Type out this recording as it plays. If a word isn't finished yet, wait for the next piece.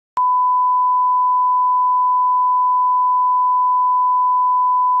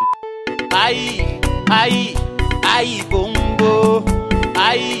Ayi bombo.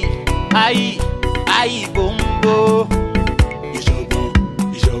 Ayi bombo. Ìjọ̀gbọ̀n,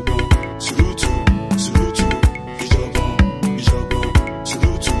 sùrùtù, ìjọ̀gbọ̀n,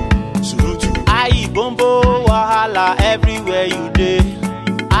 sùrùtù. Ayi bombo, wahala everywhere you dey.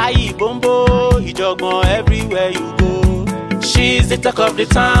 Ayi bombo, ìjọ̀gbọ̀n everywhere you go. She's the talk of the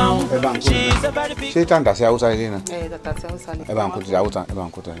town. She's a very big. Ṣé tàǹdà sí Haúsá ilé náà? Tata sí Haúsá ni. Ẹ bá ń kó ti Haúsá, ẹ bá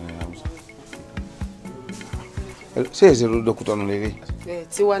ń kó ti Haúsá. Ṣé èsì rodo kútọ́ nù lélẹ̀?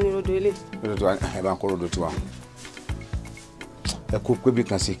 Tiwa ni rodo ilé. Rodo tiwa, ẹ bá ń kó rodo tiwa. Ẹ kó pébi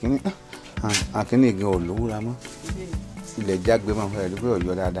kan sí kínní. Àkínní gan ò lówúra mọ́. Ilẹ̀ jágbe máa ń fẹ́ ẹ̀ pé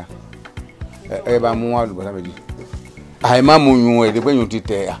ọ̀yọ́ dáadáa. Ẹ bá mú àlùbọ́sà méjì. Àìmá mu yun ẹ̀ pé yun ti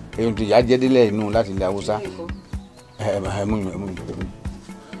tẹ̀ ẹ̀yun ti yá jẹ́dílẹ̀ inú láti ilẹ̀ Haúsá. Ẹ mú yun.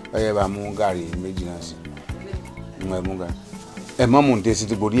 Ẹ bá mú gàrí méjì náà sí. Ẹ mú gàrí. Ẹ má mú ǹdẹ́ sí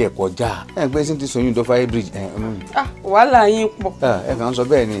ti borí ẹ̀ kọjá. Ẹ gbé sí ti sọyún dọ́fà bridge. Wàhálà yín pọ̀. Ẹ kàn ń sọ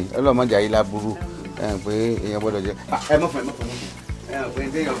bẹ́ẹ̀ ni ọlọ́mọdé ayé láburú pé èèyàn gbọ́dọ̀ jẹ. Ẹ mọ̀ fún ẹ pé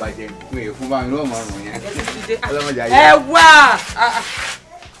téèyàn bàjẹ́ mi ò fún bá mi lọ́wọ́ márùn-ún yẹn. Ọlọ́mọdé ayé. Ẹ wá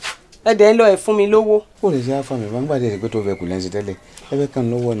ẹ dẹ̀ ń lọ ẹ̀ fún mi lówó. Kó lè ṣe àfàmì bá ń gbàdé ẹ̀ pé tó fẹ́ kù lẹ́sìn tẹ́lẹ̀ ẹ fẹ́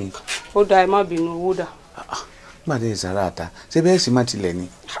kàn lọ́wọ́ ni. Ó dáa ẹ má bínú owó dà. Gbàdé ìsàrà àta ṣé bẹ́ẹ̀ sì má tilẹ̀ ni.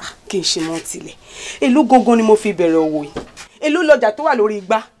 Kì í ṣe mọ́ tilẹ̀ èló gógó ni mo fi bẹ̀rẹ̀ òwò yìí èló lọ́jà tó wà lórí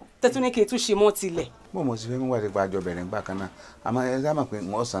igbá tẹ́tún ní kí n tún ṣe mọ́ tilẹ̀. Bó mo sì fẹ́ mú wà nípa àjọ bẹ̀rẹ̀ ńgbà kan náà àmọ́ ẹ sá mọ̀ pé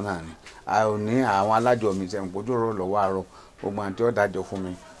wọ́n sàn náà ni a ò ní àwọn alájọ mi sẹ́yìn kojú ọ̀rọ̀ lọ́wọ́ àárọ̀ gbogbo àti ọ̀dájọ́ fún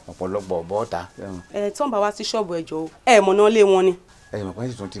mi ọ̀pọ̀lọpọ̀ bọ́ọ̀ta. Tó ń bá wá sí ṣọ́ọ̀bù ẹ̀jọ̀ ẹ mọ̀nà lé wọn ni. Ẹ mọ̀ pé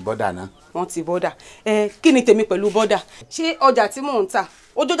sì tún ti bọ́dà náà. Wọ́n ti bọ́dà kí ni tèmi pẹ̀lú bọ́dà ṣé ọjà tí mò ń tà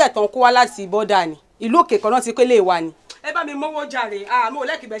ó jọjà tán kó wá láti bọ́dà ni ìlú òkè kan náà ti pé lè wà ni. Ẹ bá mi mówó jàre àmọ́ ò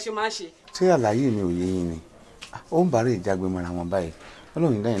lẹ́kìí bẹ́ẹ̀ ṣe máa ń ṣe. Ṣé àlàyé mi ò yé yín ni ó ń bàárẹ̀ ìjágbe mọ́ra wọn báyìí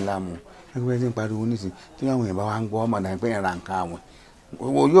Ọlọ́run dáhìn láàmú ẹgbẹ́ tí ń pariwo nísìnyí tí àwọn èèyàn bá wá ń gbọ́ ọmọ náà pé ń ra nǹkan àwọn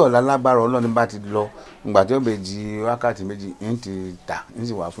owó yóò lálágbára Ọlọ́run bá ti lọ ìgbà tí ó bẹ di wákàtí méjì ń ti tà ń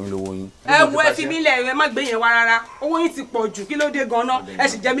sì wà fún lówó yín. Ẹ wo ẹ fi mí lẹ̀ ẹ má gbé yẹn wá rárá owó yín ti pọ̀ jù kí ló dé gan-an ẹ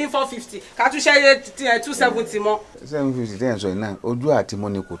sì jẹ́ mí 450 ká tún ṣe 270 mọ́. 750 tẹ́yìn sọ yìí náà ojú àti mọ́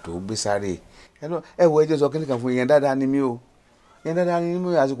ni kò tó gbé sáré ẹ wo ẹjọ́ sọ kí nìkan fún yẹn dáadáa ni mí o yẹn dáadáa ni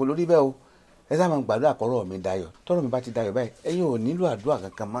mí àsìkò lórí bẹ́ẹ̀ o ẹ sáà máa gbàdúrà kọ́rọ̀ mi dayọ̀ tọ́rọ̀ mi bá ti dayọ̀ báyìí ẹ̀yin ò nílò àdúrà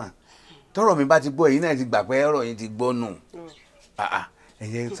kankan mọ́ tọ́rọ̀ mi bá ti gbọ́ ẹ̀yin náà ti gbà pé ọ̀rọ̀ yín ti gbọ́ nù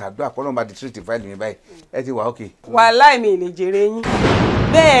ẹ̀yẹ ṣàdúrà kọ́rọ̀ bá ti tírìtì fáìlì mi báyìí ẹ ti wà ókè. Wàláhì mi lè jèrè yín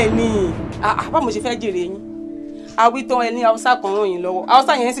bẹ́ẹ̀ ni báwo mo ṣe fẹ́ jèrè yín awítán ẹni Haúsá kan ràn yín lọ́wọ́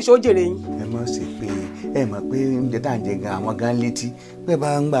Haúsá yẹn sì ṣó jèrè yín. ẹ mọ̀ sí pé ẹ mọ̀ pé oúnjẹ tá à ń jẹ gan àwọn gan létí pé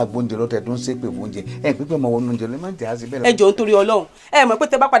bá ń gbà gbóúnjẹ lọ́tẹ̀ tó ń ṣépè fún oúnjẹ ẹ pípẹ́ mọ̀ wọnú oúnjẹ ló máa ń tẹ̀ á sí bẹ́ẹ̀. Ẹ jọ̀ọ́ nítorí Ọlọ́run ẹ mọ̀ pé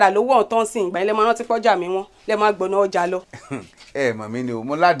tẹ bá padà lówó ọ̀tán sí ìgbà ilẹ̀ máa rántí pọ́jà mi wọ́n lẹ́ máa gbọ̀nà ọjà lọ. Ẹ mọ̀ mí ni o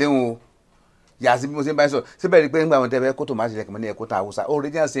mo ládéhùn o yà sí bí mo ṣe ń bá sọ síbẹ̀ rí pé nígbà wọn tẹ́ fẹ́ kó tòmátì rẹ̀ kàn ní ẹ̀kọ́ tá Haúsá ó rí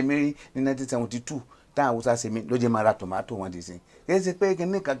jẹ́ ṣe mí ní 1972 tá Haúsá ṣe mí ló jẹ́ máa ra tòmátò wọn dì sí kì í ṣe pé kí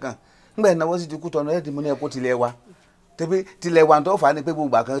ní kankan nígbà ìnáwó sì ti kú tọ́nu ẹ̀ tí mo ní ẹ̀kọ́ tilẹ̀ wa tẹ́bí tilẹ̀ wa tó fà á ní pé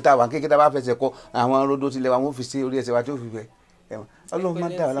gbogbo àkànṣe tá a wà kékeré tá a bá fẹsẹ̀ kọ àwọn rodo tilẹ̀ wa wọ́n fi sí orí ẹsẹ̀ wa tó fi fẹ́ Ọlọ́run máa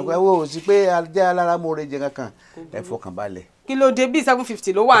ń dà wọ́n lápẹ́ wo sí pé ajá alára mo rẹ jẹ kankan ẹ fọkàn balẹ̀. Kí ló dé bíi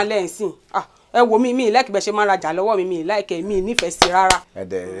 750 ló wà ń lẹ́yìn sí ẹ wo mi láìkí bẹ́ẹ̀ ṣe máa rajà lọ́wọ́ mi láìkẹ́ mi nífẹ̀ẹ́ sí rárá.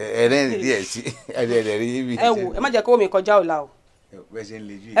 ẹ̀rẹ́ díẹ̀ sí ẹ̀rẹ́ rí ibi. Ẹ wo ẹ má jẹ́ kó mi kọjá ọ̀la o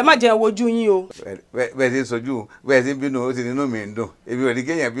ẹ má jẹ́ wojú yín o. bẹ́ẹ̀ ṣe ń sojú bẹ́ẹ̀ ṣe ń bínú ó ti nínú mi ń dùn èmi ò ní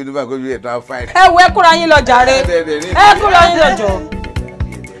kéèyàn bínú bá kójú ẹ̀ tó á fáìn. Ẹ wo ẹ kúra yín lọ jàre ẹ kúra yín lọ jọ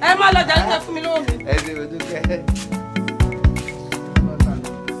ẹ má lọ jàre fún mi lówó mi. ẹ ṣe ojú kẹ́.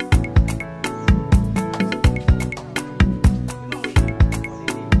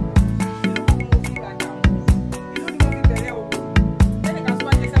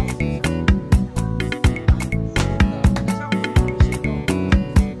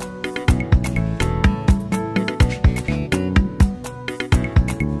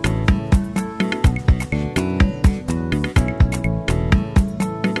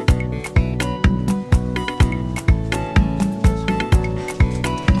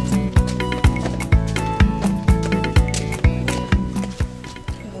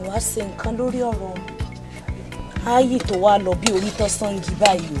 ṣe nǹkan lórí ọ̀rọ̀ Ayi tó wá lọ bí orí tán sangi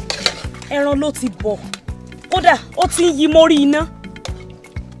báyìí o ẹran ló ti bọ̀ kódà ó ti ń yí mórí iná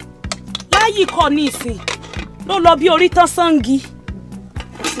láyì kọ́ ní ìsìn ló lọ bí orí tán sangi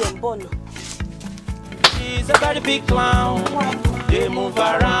ó ti ń bọ̀ náà. She's a very big clown. They move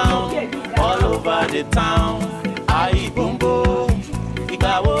around all over the town. Ayi bombo,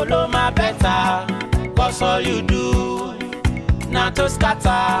 ìgbà wo ló máa better? 'Cause all you do not to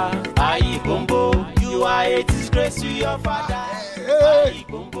scatter. Ayi bombo, you are a disgrace to your father. Ayi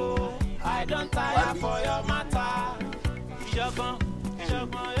bombo. I don't tire for your matter. Ìjọ̀gbọ̀n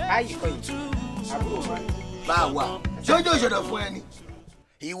Ayi kọ́ yìí àbúrò wa. Báwa sójú ìṣòro fún ẹni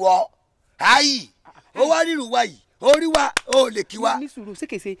ìwọ Ayi ó wá nínú wa yìí orí wa ó lè kí wa. ní sùúrù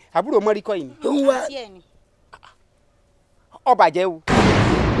sékèsè àbúrò mọ́rí kọ́ yìí. ó ń wá ọbàjẹ́ o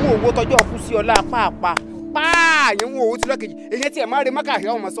n ò wo tọjọ́ ọkú sí ọlá pàápàá pààyàn ń wo owó tí lọ́kejì èyí tí ẹ̀ máa rí mọ́kà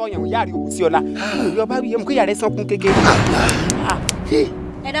ọmọ sọ́yàn ìyá rí owó sí ọlá ìyá ọba wíyẹn mú kí ìyá rẹ̀ sàn kún kékeré.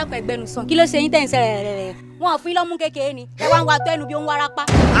 ẹ dákun ẹgbẹnu sàn kí ló ṣe yín tẹ̀ ń sẹ́rẹ̀ rẹ̀ wọn ò fún ilọ́mú kékeré ni ẹ wá ń wa tó ẹnu bí ó ń wárápá.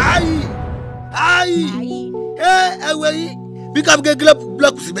 Ayi ẹ wẹ yín bí ká gé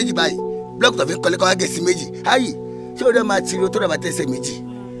búlọ́ọ̀kù sí méjì báyìí búlọ́ọ̀kù tó fi ń kọ́lé kọ́ wá gé sí méjì Ayi ṣé o dẹ́ máa tiri o tó dẹ́ máa tẹ̀sẹ̀ méjì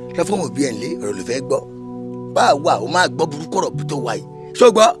lọ fún òbí ẹ̀ ń lé ọ̀rọ̀ ló fẹ́ gbọ́ báwa o máa gbọ́ burúkú ọ̀rọ̀ tó wáyé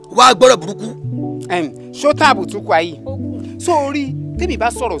ṣùgbọ́n wàá gbọ́dọ̀ burúkú. ṣó táàbù tún kọ Ayi sórí tèmi bá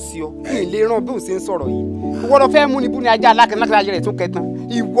sọ̀rọ̀ sí ọ kí n lè ràn bí òun ṣe ń sọ̀rọ̀ yìí ìwọ lọ fẹ́ mú ni bú ni ajá alákẹ́lákẹ́ ayé rẹ̀ tún kẹtàn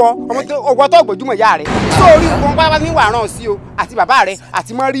ìwọ ọmọ tó gbójúmọ̀ ìyá rẹ̀ sórí wọn bá ní wàá ràn sí o àti bàbá rẹ̀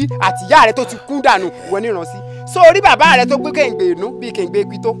àti mọ́rí àti ìyá rẹ̀ tó ti kú dànù ìwọ ní ràn sí sórí bàbá rẹ̀ tó gbé kéǹgbè inú bíi kéǹgbè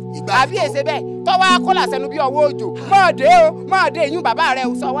gbító àbí èsè bẹ́ẹ̀ tọ́wọ́ akọ́là sẹ́nu bí ọwọ́ òjò mọ́ọ̀dé ìyún bàbá rẹ̀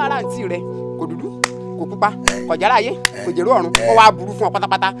sọ wá rántí rẹ̀ kò dúdú kò pupa kọjára ayé kò jèrò ọ̀run ó wá burú fún ọ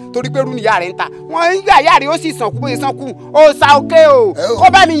pátápátá torí pé rú níyà rẹ̀ ń ta wọ́n ń gbà ìyá rẹ̀ ó sì sàn kú bóyá sàn kú ó sa òkè o kó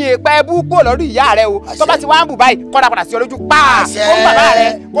bá mi yìn pẹ́ bú kúrò lọ́dún ìyá rẹ̀ o tó bá ti wá ń bù báyìí kọ́ra padà sí ọ lójú pa kó mú bàbá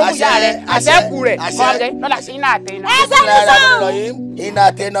rẹ̀ kó mú ìyá rẹ̀ àṣẹ́kù rẹ̀ kọ́ńdé lọ́la sí iná àtẹ iná. iná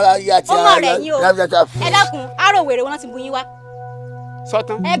àtẹ iná ayé àti ọmọ rẹ̀ yín o ẹ dákun àrò wèrè wọn ti bu yín wá.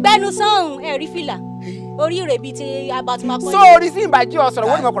 sọtán. ẹgbẹ́nu sọ̀hún ẹ̀ rí fìlà orí rẹ̀ bíi ti abatumakọ. sórí sí ìbàjẹ́ ọ̀sọ̀rọ̀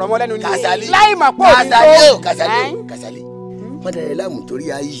wọ́n ní mọ̀kọ̀rọ̀ mọ́ lẹ́nu ní láì mọ̀ pọ̀ ní tó. Kàsálí wọ́n dẹ̀rẹ̀ láàmú torí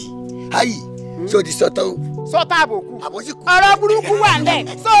Ayi ṣé o ti sọ́tọ́ o. sọ́tọ́ àbòkù ọ̀rọ̀ burúkú wà ńlẹ̀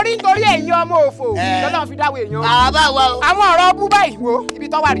sórí nítorí èyí ọmọ òfò lọ́lọ́run fi dáwọ́ èèyàn. àwọn ọ̀rọ̀ bú báyìí wo ibi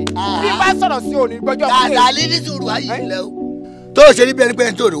tó wà rí bí n bá sọ̀rọ̀ sí òní gbọ́jọ́ kúrò. Kàsálí ní sùúrù Ayi ilẹ̀ o. tó o ṣe ní bẹ́ẹ̀ ni pé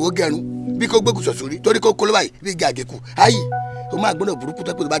tó o rò ó gẹrun bí kò gbé kùsọ̀ sórí torí kò kóló báyìí bí gàgékù Ayi o máa gbọ́dọ̀ burúkú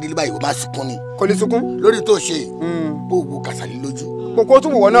tó pé tó bá délé báyìí o máa sunkún ni. kò ní sunkún. lórí tó ṣe bó wo Kàsálí lójú. kòkó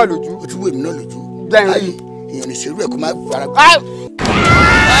tún wò wọ́n náà lójú. o tún wò èmi náà lójú. Ayi èèyàn ní serú ẹ̀ kó máa fara.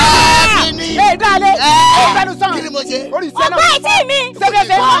 ẹ dáálé ẹ gbẹnu sàn. kí ni mo ṣe. ọgbẹ́ etí mi.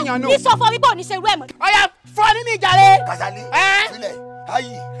 sẹ́fẹ̀sẹ̀ ọ̀yàn nù. ní sọ fún mi bò ní serú ẹ̀ mọ́. ọ̀yà fọ́ ní mi jàre. Kàsálí sílẹ̀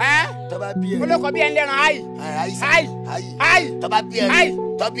Ayi tọ́ba bí ẹ. olóko bí ẹ ń lẹ́ran Ayi tọ́ba bí ẹ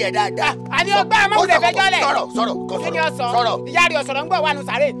tọ́bi ẹ dáadáa. àní ọgbà amóhùn ẹ̀fẹ́ jọ́lẹ̀. sọ̀rọ̀ kí ni ọ̀sọ̀ ìyá rẹ̀ ọ̀sọ̀rọ̀ ń gbọ́ wà nù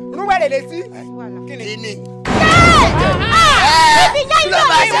sàré rúwẹ̀rẹ̀ lè sí. kí ni. ibi yá ìlú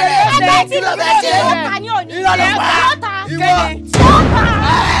ẹgbẹ́ tí mo ṣe ọ̀tá ní òní.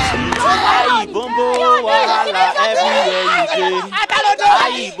 Ayi bombo wahala everywhere you go.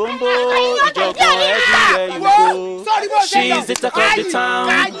 Ayi bombo ìjọ̀gbọ̀n everywhere you go. She's the talk of the town.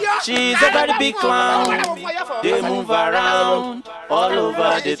 She's a very big clown. They move around all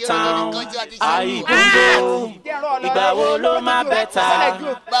over the town. Ayi bombo ìgbà wo ló máa better?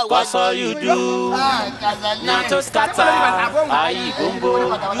 Cause all you do na to scatter. Ayi bombo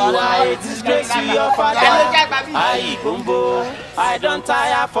you are a disgrace to your father. Ayi bombo I don't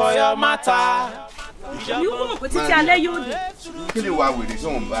tire for your matter. mi ò mọ̀ pé títí alẹ́ yóò dé. kí ni wàá wèrè tí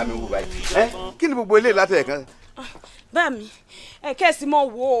òun bá mi wò báyìí. kí ni gbogbo eléyìí látẹ̀ kan. bá mi ẹ kẹ́sì mọ̀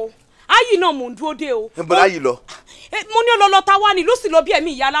wò ó Ayi náà mò ń dúró dé o. ń bọ̀ láyìí lọ. mo ní olólọ ta wá ni ló sì lọ bí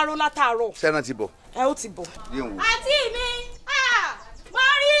ẹ̀mí ìyá aláró látàárọ̀. sẹ́nà ti bọ̀. ẹ ó ti bọ̀. àǹtí mi mo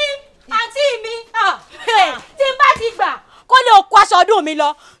rí àǹtí mi tí n bá ti gbà kó lè kó aṣọ ọdún mi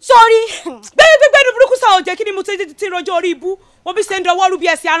lọ sórí. gbẹ́gbẹ́gbẹ́nu burúkú sọ òjẹ́ kí ni mo ti rọjò orí ibú mo bí ṣe ń dọwọ́ rú bí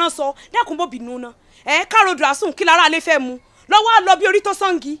ẹsẹ̀ aránsọ dẹ́kun bó bínú ná károdù àsùn kí lára alẹ́ fẹ́ mu lọ́wọ́ àlọ́ bí orí tó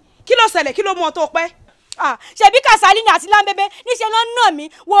sàngi kí ló ṣẹlẹ̀ kí ló mú ọ tó pẹ́. ṣebí Kàsálí ni àti lámbébé níṣẹ́ náà nà mí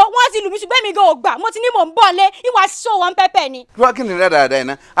wo wọ́n ti lù mí ṣùgbọ́n mi gan ò gbà mo ti ní mò ń bọ̀ lé ìwà ṣó wọn pẹ́pẹ́ ni. wá kí ni dáadáa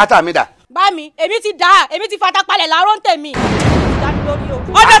iná ata mi dà. bá mi èmi ti dà èmi ti fata palẹ̀ láàárọ̀ ń tèmi.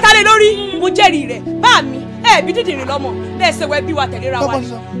 ọjọ́ ta lè lórí mo jẹ́rìí rẹ̀ bá mi bí dídìrín lọ́mọ bẹ́ẹ̀ ṣe wẹ́ bí wa tẹ̀léra wa ni.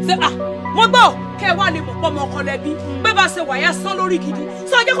 mo gbọ́ kẹ́ ẹ wá lè mọ̀ pọ́ ọmọ ọkọ lẹ́bí pé bá ṣe wàyà sán lórí gidi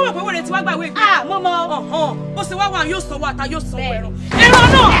sọ ọjọ́ kó mọ̀ pé wọ́n ti wá gbàwé ìgbà. mo mọ bó ṣe wá wà yóò sanwó ata yóò sanwó ẹran. ẹran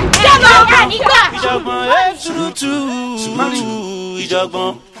náà jẹ́gbọ́n ọ̀gá nígbà. ìjọ̀gbọ̀n ṣùrùtù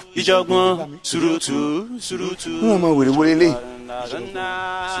ìjọ̀gbọ̀n ṣùrùtù. wọ́n máa wèrè wọlé lé.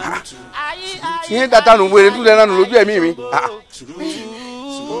 ìyẹn data nù wèrè tún lẹ́nu lójú ẹ̀mí mi.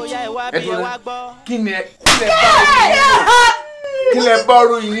 kí lẹ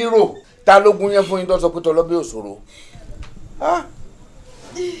bọ́ọ̀rù yìí rò ta lógun yẹn fún yín tó sọ pé tọ́lọ́ bí òṣòro.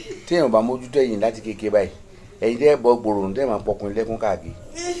 téèyàn bá mójútó ẹ̀yìn láti kékeré báyìí ẹ̀yin tẹ́ bọ́ gbòòrò tẹ́ máa pọkùnrin lẹ́kún káàkiri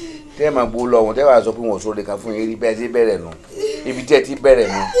tẹ́ máa gbó lọ́wọ́ tẹ́ máa sọ pé wọ́n sọ̀rọ̀ kan fún yín rí bẹ́ẹ̀ sí bẹ̀rẹ̀ nù ibi tẹ́ ti bẹ̀rẹ̀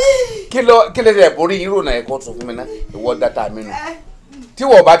nù kí ló dé borí yín rònà ẹ̀kọ́ sọ fún mi ná ìwọ dátà mi nù tí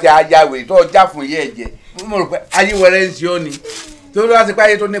wọ́n bá ti ajá wèrè tó já fún iye ẹ̀jẹ̀ mo rò pé ayé wẹrẹ ń ṣe ọ́ ni tó ló wá sí pé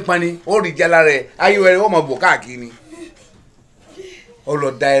ayé tó nípa ni ó rí jẹ́ lára ẹ̀ ayé wẹrẹ wọ́n mọ̀ bò káàkiri ni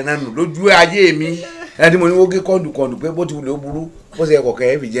ọlọ́dà ẹran nù lójú ayé mi ẹni mo ní wọ́n gé kọ́ndù pé bó ti wulẹ̀ ó burú bó ṣe ẹ̀kọ́ kẹ́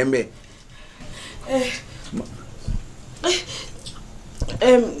ẹ̀ fi jẹ́ mbẹ́.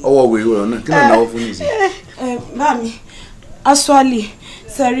 ọwọ́ wèrè ọ̀rọ̀ náà kí ló náwó fún mi sí. bá mi aṣọ àlè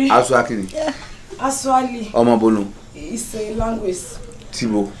sẹ́rí. aṣọ akiri. aṣọ àlè. ọmọ bonu. it's a language.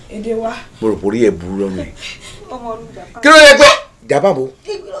 Tibo. Èdè wa. Mo rò pórí ẹ̀ burú lọ́nà ẹ̀. Kí ló lè gbọ́? Jàpá bo.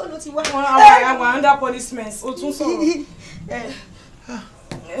 Àwọn under policemen o tún sọ̀rọ̀.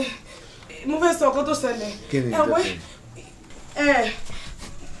 Mo fẹ́ sọ ọkọ tó ṣẹlẹ̀. Kí ni ìjọba?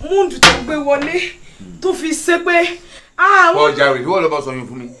 Múndù tó gbé wọlé tó fi ṣe pé. Ọjà rẹ̀ ìwọ ló bá sọ yún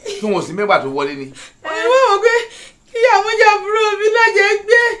fún mi. Tí wọ́n sì mẹ́gbà tó wọlé ni. Wọ́n wọ́n pé kí àwọn jàbúrò mi lájẹ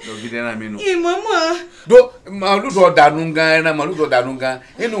gbé. Lọ́gídé ẹran mi nù. Ìmọ̀mọ̀. Do màálù tó dànù gan ẹran màálù tó dànù gan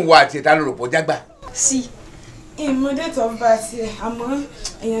nínú wa àti ìta ló rò pọ̀ jágbà. Sí. Ìmọ̀ date of birth ẹ̀ àmọ́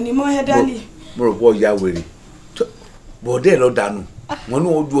èèyàn ni mọ́ ẹ́dálì. Mo rò pọ̀ ya wèrè. Bọ̀dẹ́ lọ dànù. Wọ́n ní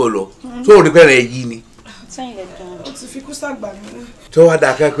wọ́n ju ọ lọ. Tó o rí pẹ́rẹ́ yìí ni. Ó ti fi kú sàgbà mi náà. Tí wọ́n wá dà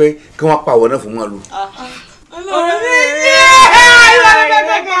kẹ́kẹ́ kí wọ́n pàwọ́ náà fún màálù. Ọlọ́run mi ní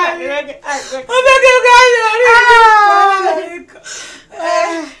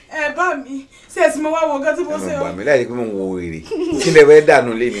bá mi ṣe ẹ̀sìn mo wá wọ ọgá tí mo ṣe ọ. Ẹ̀mọ̀ mi láì pé mo ń wo èrè kí lè fẹ́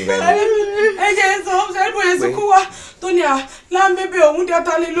dànù lé mi báyìí. ẹ jẹ́ sọ ṣe bóyá sí kú wá tó ní à láńbébé òun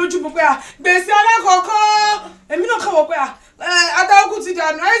dẹ́ta lé lójú mo pé à gbèsè alákọ̀ọ́kọ́ èmi náà kàn wọ́n pé à adáwọ́kù ti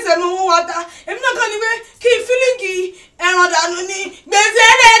dànù àìsàn mi owó wa ta èmi náà kàn ní pé kí n fílíǹgì ẹran dànù ní gbèsè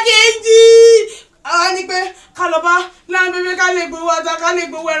ẹlẹ́kejì àwa ní pé ká lọ bá láńbébé ká lè gbowó ata ká lè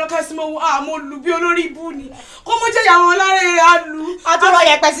gbowó ẹran kẹsì mọ́ àmọ́ lù bí olórí ibú ni kó mo jẹ́ ìyàwó lára rẹ̀ á lù. àtúrọ̀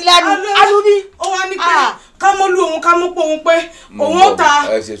yẹpẹ̀ sí lẹ́nu alúbí. ó wá ní pé ká mọ́ lu òun ká mọ́ pọ̀ òun pé òun ó ta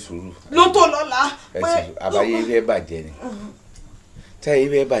ẹ ṣe sùúrù lótò lọ́la. ẹ ṣe sùúrù àbáyé ilé bàjẹ́ ni táyé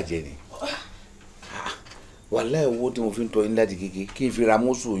ilé bàjẹ́ ni wàláhì owó tí mo fi ń tọ́ yín láti kéke kí n fi ra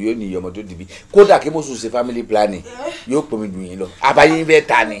mọ́sù yóò ní ìyọmọ tó dìbí kódà kí mọ́sù ṣe family planning yóò pè mí dùn yín lọ àbáyé ilé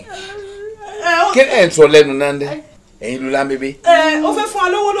ta ni kí ẹ̀ ń sọ lẹ́nu náà dẹ́ ẹ̀yin ló lá bébé. ó fẹ́ fún wa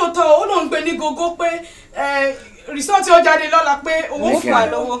lówó lóòótọ́ ó lóun gbé ní gogo pé rìsọ́ọ̀tì ó jáde lọ́la pé owó fún wa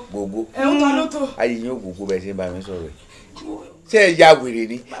lówó. gbogbo ó ta lótò. ayé yín ò gbogbo bẹ́ẹ̀ ṣe ń bá mi sọ̀rọ̀ ẹ̀ ṣé ẹ ya wèrè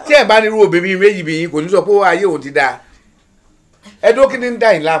ni ṣé ẹ bá ní irú òbí méjì bí yín kò ní sọ pé ayé òun ti dáa ẹ dúró kí ni ń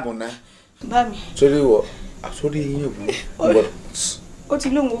dá yín láàmú ná. bá mi. sórí wọ sórí yín òbú. ó ti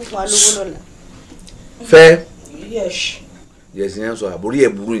lóun ó fún wa lówó lọ́la. fẹ́. yes. yẹsì yẹn sọ àbórí ẹ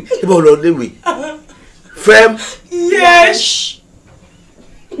burú yìí ibà lọ léwé fẹm. yes.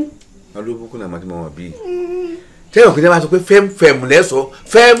 alóbùkún náà máa ti mọ wọn bí tẹ́yọ̀ kí ni a máa sọ pé fẹ́m lẹ́sọ̀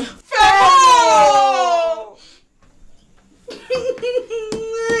fẹ́m.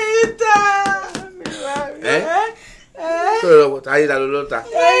 ayé ta ló lọ́ta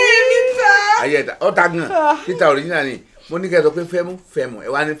ayé ta ọ̀ta gan títà original ni mo ní kẹ́ ẹ sọ pé fẹ́mù ẹ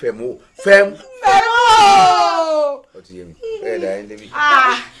wá ní fẹ́mù o fẹ́mù. ó ti yé mi ẹ dà ẹ lébi.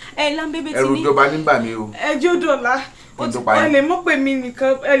 ẹ lámbébé ti ní. ẹrù ìjọba nígbà mi o. ẹjọ́ dọ̀la ẹ lè mọ̀ pé mi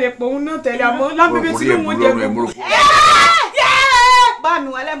nìkan ẹ lè pọ̀ òun náà tẹ̀lé àmọ́ lámbébé tí ló mọ̀ jẹ́ gbogbo. bá mi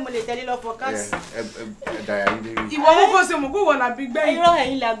wà lẹ́mu lè tẹ̀lé lọ fọ káàsì. ìwọ owó kò ṣe mọ̀ kó wọ̀ làbí gbẹ̀yìn. irọ́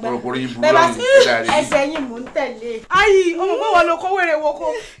ẹ̀yin la gbà bẹ́ẹ̀ bá sí ẹsẹ̀ yín mò ń tẹ̀lé. ayi ọmọ pé wọn lọ kó wèrè wo ko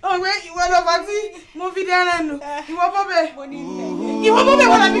ọmọ pé ìwọ lọ bá tí mo fi dẹ́rẹ́ nù ìwọ bọ́bẹ̀ ìwọ bọ́bẹ̀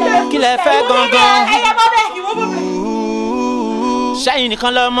wọn làbí gbẹ̀yìn. kí lẹ fẹ́ gangan. ẹyẹ bọ́bẹ̀ ìwọ bọ́bẹ̀. ṣẹ́yìn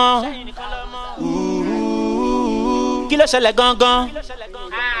nìkan lọ mọ̀ kí ló ṣẹlẹ̀ gangan.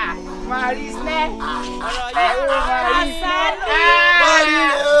 Marisne.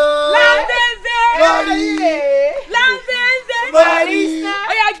 Marisne.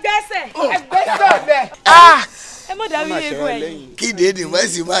 Ó yá gbẹ́sẹ̀. Ẹgbẹ́sẹ̀. Ẹ mọ̀ dàbí egun ẹ̀yìn. kí dédé wọ́n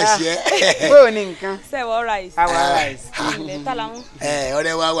sì máa ṣe é. bó o ní nǹkan. sẹ́wọ̀ rice. our rice. ilẹ̀ tálámù.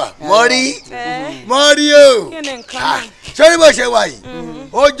 ọ̀rẹ́ wa wà mọ́rí o. kí ni nǹkan náà. sórí bó ṣe wà yìí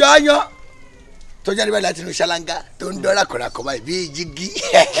ó jọ ọyán tó jáde báyìí láti inú ṣáláńgá tó ń dọ́ra kọ̀rakọ̀ báyìí bíi jígí.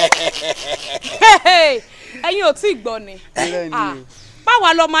 ẹ̀yin ò tí ì gbọ́ ni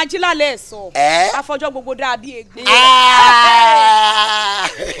báwa lọ máa jí lálẹ́ ẹ̀ sọ afọjọ́ gbogbo dáa bíi egbò.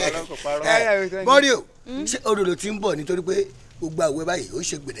 mọ́rí o ṣé odòdó ti ń bọ̀ nítorí pé gbogbo àwẹ̀ báyìí ó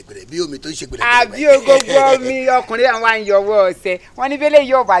ṣe gbẹ̀dẹ̀gbẹ̀dẹ̀ bí omi tó ń ṣe gbẹ̀dẹ̀gbẹ̀dẹ̀. àbí o gbogbo omi ọkùnrin àwọn àyànwó ọ̀sẹ̀ wọn ní bẹ́lẹ̀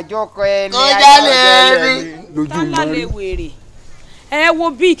yóò bàjọ́ ọkọ ẹni. ó jálè ẹni. tálá lè wèrè ẹ wo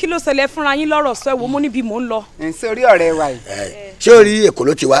bí kí ló ṣẹlẹ̀ fúnra yín lọ́rọ̀ sọ ẹ wo mo níbi mò ń lọ. sórí ọ̀rẹ́ wa yìí. ṣé orí èkó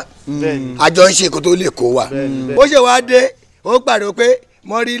ló ti wá àjọ ń ṣe èkó tó lè kó wa bó ṣe wá dé ó pariwo pé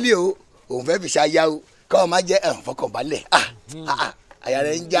mọ́rílì o òun fẹ́ fi ṣayá o kọ́ ọ má jẹ́ fọkànbalẹ̀ àyà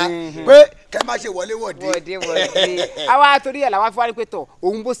rẹ̀ ń já pé kẹ́ má ṣe wọléwọ̀de. àwa torí ẹ̀ làwọn afọwárí pé tọ̀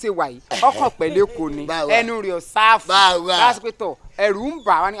òun bó ṣe wà yìí ọkàn pẹ̀lẹ́ kò ní ẹnu rẹ̀ sáfù láti pé tọ̀ ẹ̀rù ń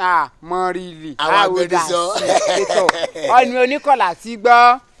bà wá ní mọ́rìlì àwòdà ṣètò ọ̀nì oníkọ̀là ti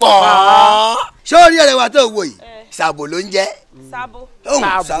gbọ́. ṣé orí ẹ̀rẹ̀ wa tó wò yìí ṣàbò ló ń jẹ́. Sabo.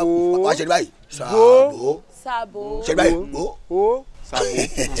 wàá ṣe báyìí ṣàbò ṣe báyìí bò.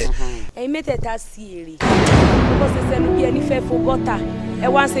 ẹ̀yin mẹ́tẹ̀ẹ̀ta sí èrè bó ṣe sẹ́nu bí ẹni fẹ́ fo gọ́tà ẹ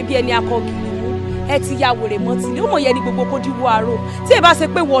wá ń ṣe bí ẹni akọ gidi mú ẹ ti ya wèrè mọ́tìlé ó mọ̀ yẹ ni gbogbo kó díwọ́ àárò tí ẹ bá ṣe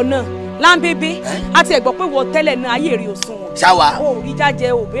pé wọ náà láńbébé àti ẹ̀gbọ́n pé wọ tẹ́lẹ̀ náà ayé èrè òsùn wọn. ṣáwa. o rí jájẹ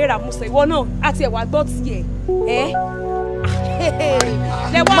ò béèrè àmúṣe ìwọ náà àti ẹ̀wà gbọ́ tiẹ̀ ẹ́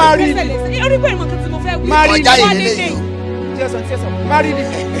lẹ́wọ́n àgbẹ̀sẹ̀lẹ̀ orí pé ìmọ̀ kan tí mo fẹ́ wí ọjà ìrẹ̀lẹ̀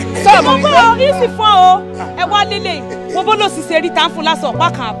mo gbọ́ ìsì fún ọ ẹ wá lélẹ̀ mo bó ló sì ṣe rí tá ń fún lásán ọ̀pá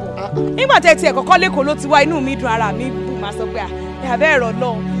kan àbọ̀ nígbà tẹ́ tiẹ̀ kọ́kọ́ lẹ́kọ̀ọ́ ló ti wá inú mi dùn ara mi bù máa sọ pé àbẹ́ ẹ̀rọ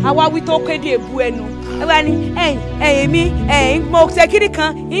náà àwa wí tó kéde èbú ẹnu ẹ wá ní ẹ̀yìn mi mo ṣe kiri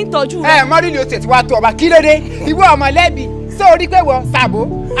kan ń tọ́jú rẹ. mọ́rìlì ó tètè wá tó ọba kí lóde ìwọ ọmọlẹ́bí sórí pé wọ Sàbó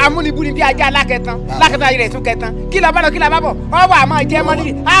amúnibúni bí ajá lákẹtàn ayé rẹ̀ tún kẹtàn kí lọ bá lọ kí lọ bá bọ̀ ọwọ́ àmọ́ jẹ́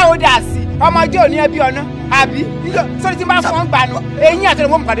mọ́rìlì á ó dà sí ọmọdé òní ẹbí ọ̀nà àbí sórí tí n bá fọ́ ń gbanu eyín àti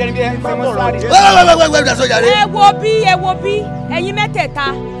ọmọ pàdé ẹni bí ẹ fẹ́ mọ́ sáré. ẹ wo bí ẹ̀yin mẹ́tẹ̀ẹ̀ta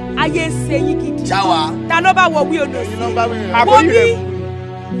ayé ń ṣe yín gidi. ṣáwa. ta ló bá wọ wí odò sí i wo bí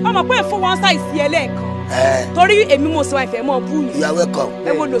ọmọ pé fún wọn ṣàìsí ẹlẹ́ẹ̀kan torí èmi mo sọ ìfẹ́ mọ́ bú yìí. You are welcome.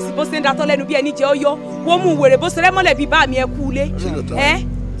 ẹ wo lòsì bó ṣe ń datọ́ lẹ́nu bí ẹni jẹ́ ọyọ́ wo mú wèrè bó ṣe rẹ́mọ́lẹ̀ bí bá mi ẹ kú ilé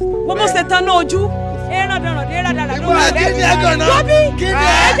wo bó ṣe tán náà ojú ẹran dọ̀rọ̀dẹ̀ ẹran dàrà ló wà lẹ́nu wọ́bí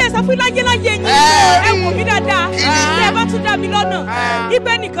ẹ jẹ́ sọ fún láyé yín ẹ wò mí dáadáa tẹ́ ẹ bá tún dá mi lọ́nà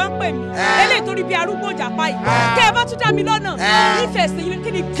ibẹ̀ nìkan pè mí eléyìí torí bí arúgbó jàpá yìí tẹ́ ẹ bá tún dá mi lọ́nà nífẹ̀ẹ́ sí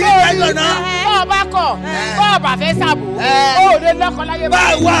kí ni kí ọba kọ ọba fẹ́ Sàbó ó lè lọ́kọ láyé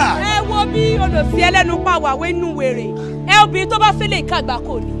báwa. ẹ wo bí olùsí ẹlẹ́nu pàwọ́ àwẹ̀ nù wèrè ẹ obìnrin tó bá fẹ́ lè kàgbà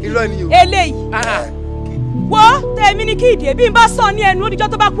kò ní eléyìí wo tèmi ni kí ìdí bí n bá sọ ní ẹnu oníjọ́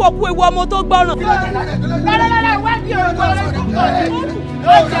tó bá kú ọkú ewu ọmọ tó gbọ́ràn.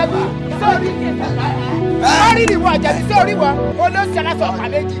 Orí ni wọ́n jẹ̀bi sí orí wọn olóṣèlú aláṣọ ọ̀pá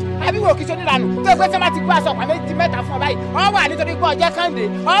méjì àbí wò kí sóní ìlànà tó gbé sọ́mà ti gbé aṣọ ọ̀pá méjì mẹ́ta fún ọ báyìí ọ wà nítorí pé ọjọ́ kànde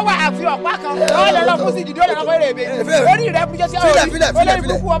ọ wà àfi ọ̀pá kan ọ lọ lọ fún sí ìdìdó lọ fún èrè orí rẹ bùjọ sí orí olórí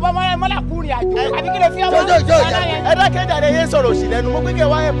burúkú ọbọ mọ́lá kúrin àjò àbí kí lè fi ọmọ ẹ dákẹ́jà rẹ yé sọ̀rọ̀ òsì lẹ́nu mo pé kí ẹ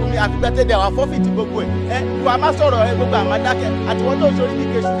wá ẹ̀bùn mi àfi gbẹ́tẹ́dẹ̀ àwọn fọ́fìtì gbogbo ẹ̀ wà má sọ̀rọ̀ ẹ gbogbo àmà dákẹ́ àti wọ́n tó ń sori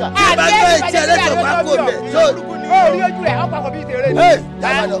kíkẹ́ ṣúgà. ìbájọ́ ìtì ẹlẹ́sọ̀ pákó bẹ̀ orí ojú rẹ̀ ọ̀pọ̀ kọ̀ bí tèrè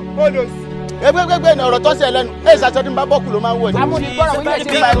ní gbẹgbẹgbẹ ní ọ̀rọ̀ tọ́sí ẹ lẹ́nu ẹ ṣàṣọdí ń bá bọ́ọ̀kù ló máa ń wọ̀ ní. amúnigbọ́rọ̀ wíwẹ̀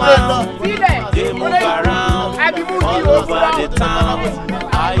ṣe máa ń lọ sílẹ̀ abimu kí o sọ.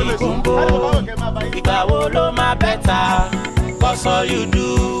 Ayi Janmo, ìgbà wo ló máa bẹ́ta? Cause all you do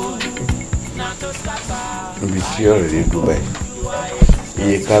na to scatter. Ibi tí ọ̀rẹ́ dé Dubai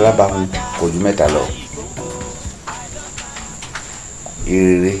iye kan alábàámu kò ju mẹ́ta lọ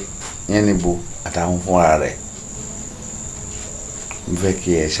ìrere yẹn níbo àtàwọn fúnra rẹ̀ n fẹ́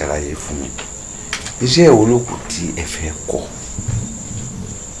kí ẹ ṣàlàyé fún mi iṣẹ́ ìwo ló kù tí ẹ fẹ́ kọ́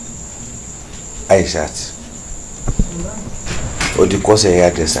Aishat ó di kọ́sẹ̀ ẹ̀yà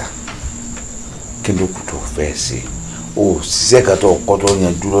dẹ́sà kí ló kù tó fẹ́ ṣe ó ṣiṣẹ́ kan tó kọ́ tó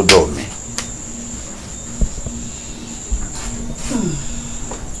yanjú lọ́dọ̀ mi.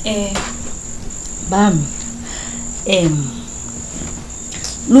 Bam,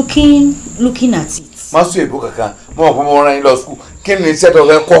 looking at it. Má sún èbó kankan mo mọ̀ pé mo rán yín lọ skul kí ni iṣẹ́ tó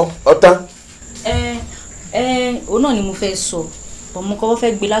fẹ́ kọ́ ọ̀tán. Òun náà ni mo fẹ́ sọ bọ̀ mo kọ́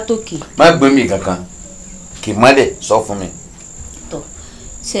fẹ́ gbé látòkè. Má gbé mi kankan kì í mọ́lẹ̀ sọ fún mi. Tọ́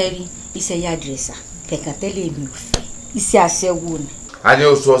sẹ́rí iṣẹ́ yá dírẹ́sà kẹ̀kẹ́ tẹ́lẹ̀ mi ò fẹ́ iṣẹ́ aṣẹ́wó ni. A ní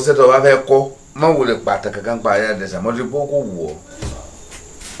oṣù ọ̀sẹ̀ tó bá fẹ́ kọ́ má wulẹ̀ pàtàkì kankan pa ayé àdẹ́sà mo ti kó kó wù ọ́.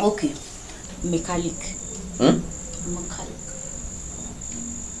 Ok, mechanic.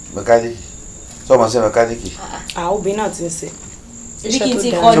 Mechanic sọ ma ṣe mechanic. Obìnrin náà ti ń ṣe. Ibi kí n ti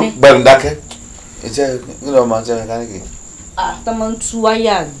kọ́ ni. Gbẹ̀rù dákẹ́ iṣẹ́ kí ló máa ń ṣe mechanic. Tó máa ń tú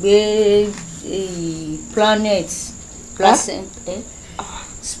wáyà gbé planet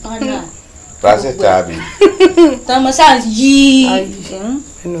spanner. Placet tàbí. Tó máa ṣáà yí.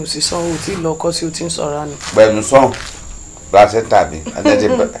 Ẹnu òṣìṣẹ́ ohun tí lọ kọ́ sí o ti ń sọ̀rọ̀ àná. Gbẹ̀rù sọ̀n placet tàbí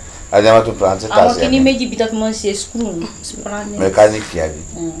ajá tó placet tàbí. Àwọn kìíní méjì bí tó fi máa ń ṣe screw planet. Mechanic àbí.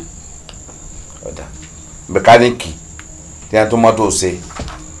 Ọ̀dà mechanic tí a tó mọ́tò ṣe.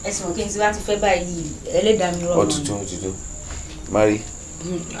 Ẹ̀sìn òkè tí wọ́n ti fẹ́ báyìí ẹlẹ́dàá mi rọ̀ mọ́. Ó ti tó Mari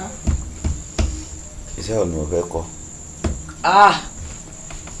iṣẹ́ ò ní mo fẹ́ kọ́.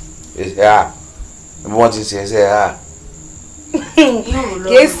 wọ́n ti ṣe ẹsẹ̀ ha.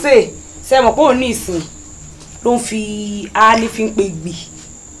 kéésè ṣe mọ̀ pé òun ní ìsìn ló ń fi áálí fi ń pe gbì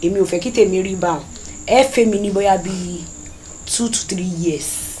èmi ò fẹ́ kí tèmi rí bá wọn ẹ fẹ́ mi ní bóyá bíi 2 to 3 years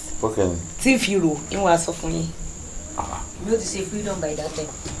tí n fi rò ń wá sọ fún yín. mi ò ti ṣe freedom by that time.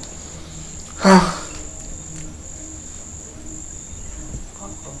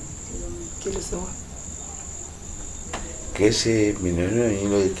 kí ló ṣe wá. kìí ṣe mìíràn yín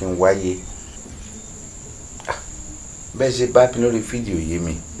ló yẹ kí n wáyé bẹ́ẹ̀ ṣe bá pin lórí fídíò yé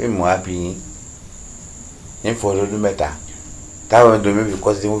mi èmi mọ̀ á bí yín ní fọdún 3 táwọn ẹ̀dùn mi fi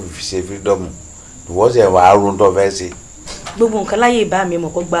kọ́ sí wọ́n fi ṣe fírídọ́mù ìwọ́n sì wà á rún tó fẹ́ ṣe. gbogbo nǹkan láyé ìbá mi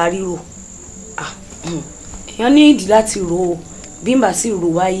mọ̀ kó gba ríro èèyàn ní ìdí láti rò ó bí n bá sì rò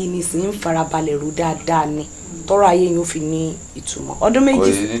wáyé nísìnyí ń farabalẹ̀ rò dáadáa ni tọ́rọ̀ ayé yóò fi ní ìtumọ̀ ọdún méjì. kò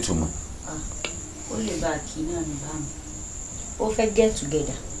ní ìtumọ̀. ó lè bá a kí náà ní bámu ó fẹ́ get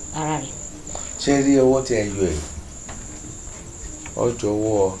together ara rẹ̀. ṣé rí ọwọ́ tí ẹ yọ ẹ̀ ọjọ́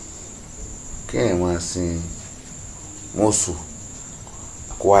ọwọ́ kí ẹ̀ máa sin mọ́sù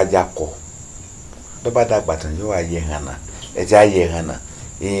kó ajá kọ tó bá dàgbà tán yóò wá yẹ hànà ẹ̀jẹ̀ á yẹ hànà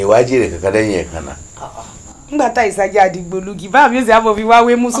èyí wá jèrè kankan lẹ́yìn ẹ̀ hànà. nígbà tá ìsájà àdìgbòlugi bá mi ó sì àbọ̀ fi wá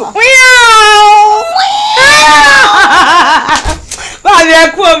wé mùsùn. báyìí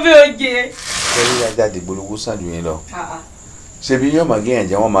ẹ kú omi oje. kẹ́lí ajá àdìgbòlugu sàn jù yín lọ ṣebí yóò máa gé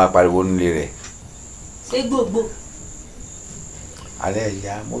ẹ̀jẹ̀ wọ́n máa pariwo nílé rẹ̀. ṣé gbogbo. alẹ́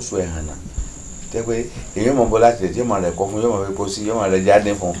ìyá mọ́sù ẹ̀ hànà tẹ́gbẹ́ èyí mọ̀ bọ́ láti lè tí yóò máa rẹ̀ kọ́ fún yóò máa fi pósí yóò máa rẹ̀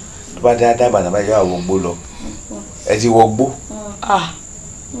jáde fún tó bá dáadáa bàtà báyìí yóò wọ gbó lọ ẹ ti wọ gbó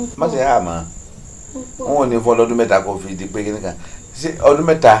má ṣe hà má wọn ò ní fún ọdún 3 kó fi di pé kí nìkan ṣé ọdún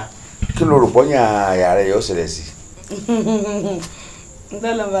 3 kí ló rò pọ́nyà àyà rẹ̀ yóò ṣẹlẹ̀ sí.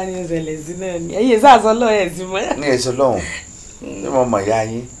 ntọ́lọ́ bá ní ìṣẹ̀lẹ̀ sí náà ni ẹ̀yin ìsàsọ́ lọ́ọ̀ ẹ̀ sí mọ́. ní ẹ̀sọ́ lọ́hùn ní mo mọ̀ ya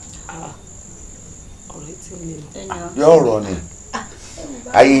yín yóò rọ ni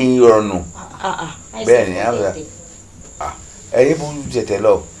ayé yín rọrùn bẹ́ẹ̀ ni ẹ̀yin bú jẹ̀tẹ̀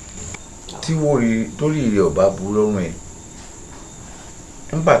lọ tí wọ́n rí torí rẹ̀ ọba burú lọ́rùn ẹ̀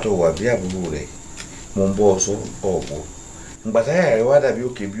nígbà tó wà bí àbúrò rẹ̀ mo ń bọ́ ọ sọ ọ̀gbọ́ ìgbà táyà rẹ̀ wá dàbí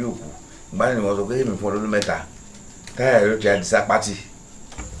òkè bí òkú ìgbà ni wọ́n sọ pé èmi fún ọdún 3 táyà rẹ̀ ó ti àdìsá pátì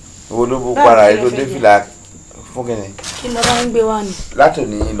owó ló bó para rẹ̀ tó dé fìlà fún kẹ́ni. kí ló bá ń gbé wá ni.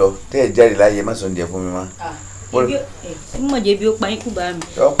 látòní lọ tẹ́ ẹ̀ jáde láyé má sọ oúnjẹ fún mi mọ́. mọ̀ jẹ́ bí ó pa ikú bá mi.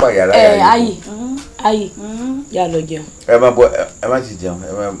 ó pa yàrá yàrá yìí. Ayi yà lọ jẹun. ẹ má bọ ẹ má ti jẹun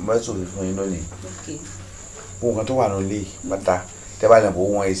ẹ má sòfin fún yín lónìí. ohun kan tó wà nílé pátá tẹ́ bá lẹ́nu kó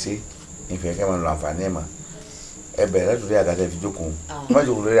wọ́n ẹ ṣe ìfẹ́ kẹ́ máa lo àǹfààní ẹ̀ mọ́ ẹ bẹ̀rẹ̀ láti lórí àga tẹ́ fi jókòó má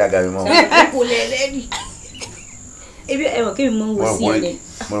jókòó lórí àga mi mọ́. kò lè lẹ́rìí ebi ẹ̀wọ̀n kí mi mọ̀ wò sí ẹ̀.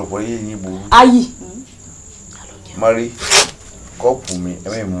 mo rò pé yín yín burú. Ayi. mọ́rí kọ́ọ̀pù mi ẹ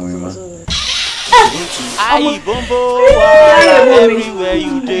má mú mi mọ́. Ayi Bombo everywhere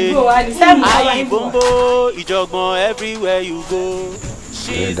you dey. Ayi Bombo ìjọ̀gbọ̀n everywhere you go.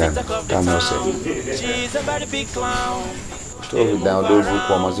 She's the talk of the town. She's a very big clown. tó fi dáhùn lórí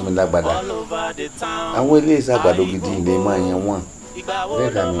burúkú ọmọ sí mi lágbàdá àwọn ilé ìsàgbàdo gidi ilé máa yan wọn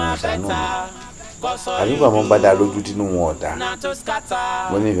bẹ́ẹ̀ dà mí wọn ṣàánú mi àdúgbò àwọn gbàdá lójú tínú wọn ọ̀dà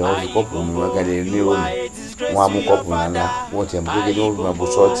wọn ní ìfẹ́ wọn fi kọ́ọ̀pù mi wọn kẹ́lẹ́ níròyìn wọn á mú kọ́ọ̀pù ńlá wọn tiẹ̀ mú kékeré wọn fi máa bo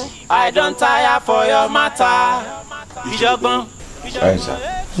ṣọ́ọ̀tì. I don't tire for your matter. ìjọ̀gbọ̀n. àìsàn.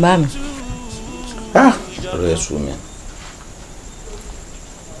 bá mi. ọ̀rọ̀ ẹ̀ sùn mi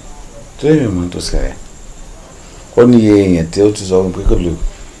tó yẹ mi mú tó ṣẹlẹ̀ ó ní iye èèyàn tí ó ti sọ pé kò lè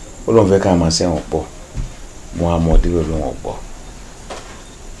ó lóun fẹ́ ká máa ṣẹ̀wọ̀n pọ̀ mo á mọ̀ débẹ̀ lóun ọ̀pọ̀.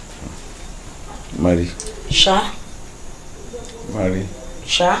 Mari. Ṣá. Mari.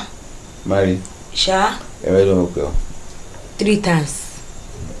 Ṣá. Mari. Ṣá. Ẹ̀rẹ́ ló ń pè ọ́. 3 times.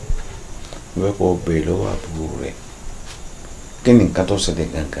 Mo fẹ́ kọ́ bẹ̀rẹ̀ lọ́wọ́ àbúrò rẹ̀. Kí ni nǹkan tó ṣẹlẹ̀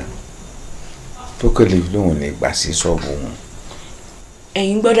gangan? Tókèlè lóun lè gbà sí ṣọ́ọ̀bù òun.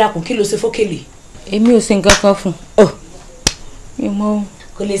 Ẹ̀yin gbọ́dọ̀ àkùn kí ló ṣe fókèlè? Èmi ò ṣe nǹkan kan fún. Mi mọ̀.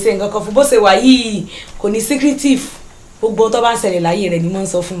 Kò lè ṣe nǹkan kan fún bó ṣe wà yìí kò ní secretive gbogbo tó bá ń ṣẹlẹ̀ láyé rẹ̀ ni mo ń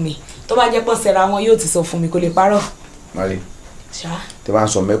sọ fún mi tó bá jẹ́ pọ̀ sẹ́ra wọn yóò ti sọ fún mi kò lè parọ́. Mari. Ṣá. Tí bá ń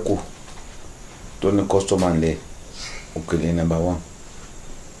sọ mẹ́kò tó ní kọ́sítọ́mà ńlẹ̀ Òkèlè number 1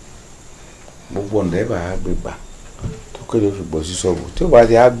 gbogbo ọ̀nà ẹ̀ bá a gbé gbà Tókèlè fi gbọ́ sí ṣọ́ọ̀bù tí ó bá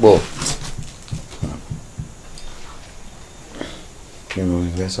ti á gbọ́ mi mo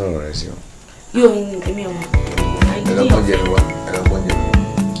fẹ́ sọ̀rọ̀ rẹ̀ sí o. Yóò èmi ọmọ. ẹlọ́gbọ́n jẹ mi wá ẹlọ́gbọ́n jẹ mi wá.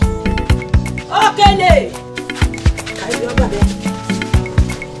 Òkèlè. Kàìbí ọba bẹ́ẹ̀.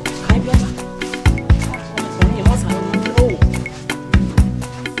 Kàìbí ọba.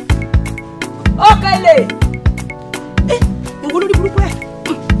 Òkèlè. Ìwọ lórí burúkú ẹ̀.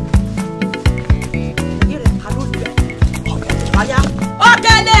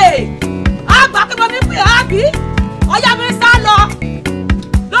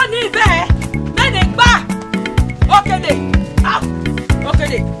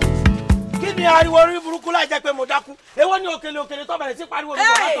 pariwo orí burúkú láì jẹ́ pé mo dákú èwo ni òkèlè tó bẹ̀rẹ̀ sí pariwo mi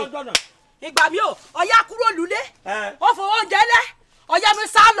bọ̀ látọjọ́ náà. ìgbà mi ò ọ̀yá kúrò lulẹ̀ ó fowó oúnjẹ lẹ̀ ọ̀yá mi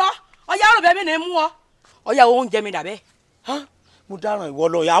sá lọ ọ̀yá rò bẹ́ẹ̀ mi ní mú ọ ọ̀yá oúnjẹ mi dàbẹ́. mo dáràn ìwọ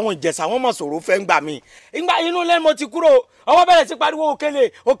lọ àwọn ìjẹsà wọn mọ̀ sọ̀rọ̀ fẹ́ ń gbà mí ìgbà inú lẹ́nu mo ti kúrò ọwọ́ bẹ̀rẹ̀ sí pariwo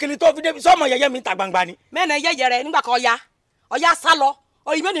òkèlè tó fi débi sọ́mọ yẹyẹ mi ta gbangba ni. mẹ́rin yẹyẹ rẹ nígbà kan ọ̀yá sá lọ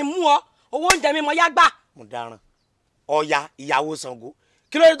òyìnbó ni mú ọ owó oúnjẹ mi mọ yá gbà. mo dáràn ọya ìyàwó Ṣàngó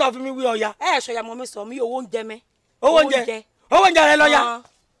kí ló dé tó fi mi wí ọya. sọ ya mọ mi sọ mi owó oúnjẹ mi. owó oúnjẹ rẹ lọ́ya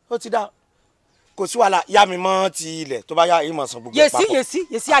ó ti dá kò sí wàhálà yá mi mọ́ ti ilẹ̀ tó bá yá ìmọ̀ sàn gbogbo papọ̀.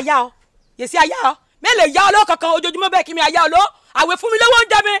 yèsí ayá ọ mẹ́lẹ̀ yá ọ lọ́wọ́ kankan ojoojúmọ́ bẹ́ẹ̀ kí mi ayá ọ lọ àwẹ̀ fún mi lówó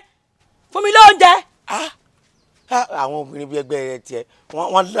oúnjẹ mi fún mi lówó oúnjẹ. àwọn obìnrin bíi ẹgbẹ́ rẹ tiẹ̀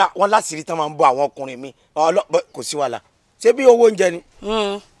wọ́n láṣìírí tán máa ń bọ àwọn ọkùnrin mi kò sí wàhálà ṣé bí owó oúnjẹ ni.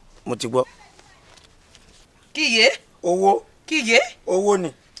 mo ti gbọ́. kíyè. owó ni.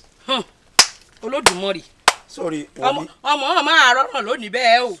 Olódùmarè. sórí ọmọ máa rọrùn lónìí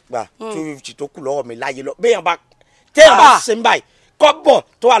bẹ́ẹ̀ o. gbà 250 tó kù lọ́wọ́ mi láyé lọ téèyàn bá ṣe ń báyìí kọ́bọ̀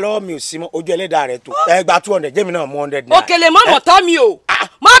tó wà lọ́wọ́ mi ò sí mọ́ ojú ẹlẹ́dàá rẹ̀ tó ẹgbàá 200 jẹ́mi náà 100 náírà. òkèlè mọ́ tọ́ mi o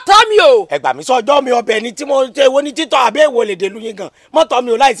mọ́ tọ́ mi o. ẹgbà mi sọjọ́ mi ọbẹ̀ ni tí mo ṣe wo ní títọ́ àbẹ́ èwo lè dèlú yín gan mọ́ tọ́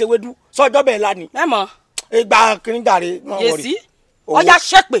mi ò láì ṣe wédú sọjọ́ bẹ́ẹ̀ lánìí. ẹ mọ. ìgbà kìrìndàrí náà wọrí. yèsí ọjà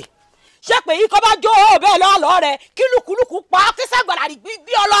ṣépè yìí kọ́ bá jó o bẹ́ẹ̀ lọ́ọ́ rẹ kí lùkùlùkù pa kí sẹ́gbàlá rí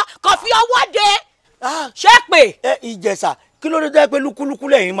gbí ọlọ kàn fi ọwọ́ de ṣépè. Ìjẹ̀ṣà kí ló dé jẹ́ pé lúkúlúkú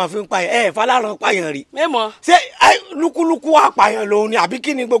lẹ́yìn máa fi ń pààyàn falaran pààyàn rí. mẹ́mọ́. ṣé lúkúlúkú apààyàn lòun ni àbí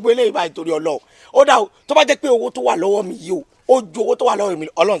kí ni gbogbo eléyìí báyìí torí Ọlọ́run ó dà o tó bá jẹ́ pé owó tó wà lọ́wọ́ mi yìí o ó ju owó tó wà lọ́wọ́ mi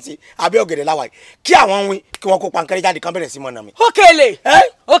Ọlọ́run sí àbí ọ̀gẹ̀dẹ̀ láwàá yìí kí àwọn wín kí wọ́n kó pankẹ́rẹ́ jáde kan bẹ̀rẹ̀ sí mọ́nà mi.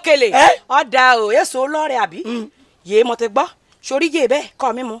 Òkèlè ọ̀dà o èso lọ́rẹ̀ àbí yé mo ti gbọ́ sórí yé bẹ́ẹ̀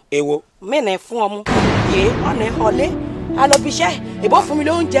kọ́ mi mu. èwo. mẹ́nà fún ọmú yé ọ̀nà ọ̀lẹ́ alọ́bíṣẹ́ ìbò fún mi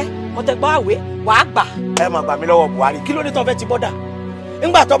lóúnjẹ mo ti gbọ́ àwẹ̀ wàá gbà. ẹ máa gbà mí lọ́wọ́ Buhari kí ló dé tó fẹ́ ti bọ́dà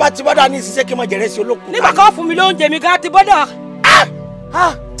ńgbà tó bá ti bọ́dà ní ìṣiṣẹ́ kí n máa jẹ̀rẹ̀ sí olókùn. nígbà kan fún mi lóúnjẹ mi gan ti bọ́dà.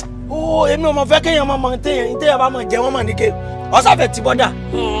 èmi ò mọ̀ fẹ́ kéèyàn máa mọ̀ téèyàn bá mọ̀ jẹ́ wọ́n mọ̀ ní ké ọ̀sáfẹ́ ti bọ́dà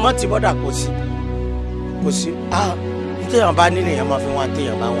mọ̀ ti bọ́dà kò sí téèyàn bá nílé yẹn máa fi wọn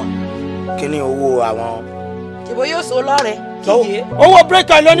téèyàn bá wọn kí ni owó àwọn. ìbò yóò so lọ́rẹ̀ kíyè. owó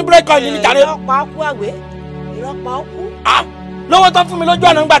bírèkì ló ní bírèkì ní ìtàrẹ́. ìrọ́pàá ọkú àwẹ̀ ìrọ́pàá ọkú. lọ́wọ́ tó fún mi lójú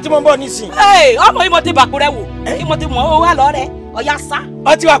ọ̀nà ńgbà tí mo ń bọ̀ nísìn. ọmọ yìí mo ti bàkúrẹ́ wò kí mo ti mọ̀ owó àlọ́ rẹ̀ ọ̀yá sá.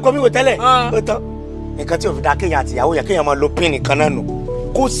 ọ ti wà kọ́ mi wò tẹ́lẹ̀ ó tán nǹkan tí ò fi da kéèyàn àtìyàwó yẹn kéèyàn máa lo pín nìkan náà nù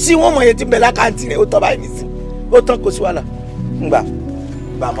kò sí wọn mọ̀ yẹn ti bẹ̀ lákàntì rẹ̀ ó tọ́ báyìí nísìn ó tán kò sí wàhálà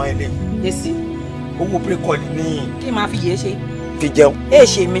ńgbà mọ́ ilé. yèsì. owó bírèkì ní. kí n máa fi yé ṣe. fi jẹun.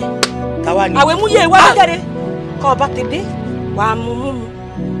 ṣe mi. táwa ni. àwẹ̀ mú yé wá lọ́jàre kọ́ ọba ti dé wàá mú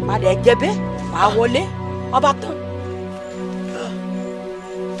padà ẹ̀jẹ̀bẹ́ wàá wọlé ọba tán.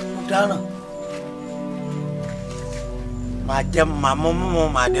 dáràn máa jẹ màá mọ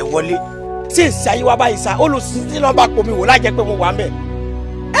màá dé wọlé ṣé èsì ayé wa báyìí sá olùsísí náà bá pomi wò lájẹ pé mo wà ń bẹ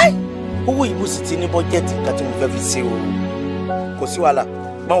owó ìbò sì ti ní bọ́jẹ́tì kan tí mo fẹ́ fi ṣe o kò sí wàhálà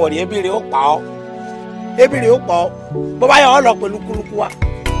gbọ́n wọ̀rí ebìrì ó pa ọ́ bó bá yẹ ọ́ lọ pẹ̀lú kúrúkú wa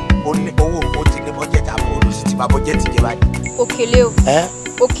owó o ti ní bọ́jẹ́tì àbọ̀ olùsí ti bá bọ́jẹ́tì jẹ báyìí.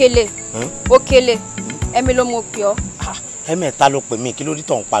 Òkèlè ẹ̀mí ló mọ̀ pé ọ́. ẹ̀mẹ́ta ló pè mí kí ló dé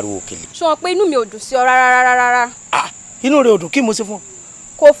tó ń pariwo Òkèlè. sọ pé inú mi ò dùn sí ọ rárá. inú rẹ ò dùn kí mo ṣe fún ọ.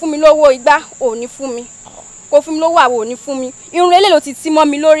 kò fún mi lówó igbá ò ní fún mi kò fún mi lówó àwò ò ní fún mi irun eléyìí ló ti tì mọ́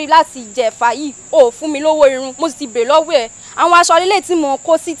mi lórí láti ìjẹ̀fà yìí ò fún mi lówó irun mo sì ti bèrè lọ́wọ́ ẹ̀ àwọn aṣọ ilé tí mo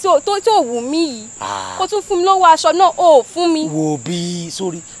kó sí tó wù mí yìí kó tún fún mi lówó aṣọ náà ò fún mi. wò bí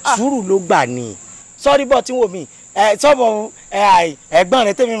sórí sùúrù ló gbà ní sọrí bọ́ tí wò mí sọ́bọ̀ ẹ̀gbọ́n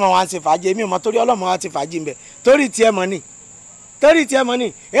rẹ tẹ́mi máa wá ń ṣe fàájì èmi ò mọ torí ọlọ́mọ wá ń ṣe fàájì ń bẹ torí tiẹ̀ mọ́ ni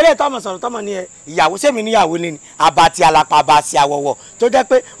eré tọmọ sọ̀rọ̀ tọmọ ni ìyàwó sẹ́mi níyàwó ni àbàtì àlàpà àbàsì àwọ̀wọ̀ tó jẹ́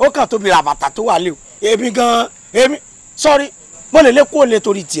pé ó kàn tóbi ràbàtà tó wà lé o èmi sọ́rí mo lè lé kó lè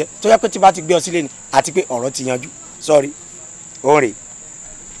torí tiẹ̀ tó jẹ́ pé tí bá ti gbé ọ sílé ni àti pé ọ̀rọ̀ ti yanjú sọ́rí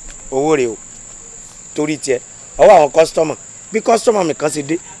owó rè o torí tiẹ̀ ọwọ́ àwọn kọ́sítọ́mọ̀ bí kọ́sítọ́mọ̀ mi kan ṣe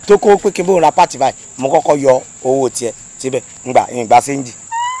dé tó kó pé kí n bó ra pàtì báyìí mo kọ́kọ́ yọ owó tiẹ̀ síbẹ̀ ìgbà séńjì.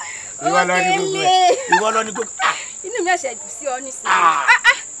 ìwọ lọ ní gbogbo. inú mi ẹ̀ṣẹ̀ jù sí ọ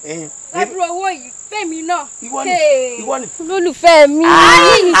nísìnyí. ládùúgbò owó yìí fẹ́mi náà. ìwọ ni. olólùfẹ́ mi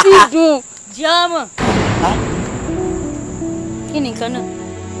yìí ní sí dùn. Janmo. kí ni nǹkan náà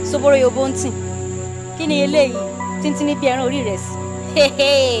soboro yobo ń tì kí ni eléyìí títí ní bí ẹran orí rẹ̀ sí.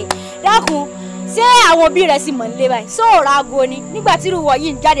 dákun ṣé àwọn òbí rẹ̀ sì mọ̀ nílé báyìí sóòrà aago ni nígbà tí irúwọ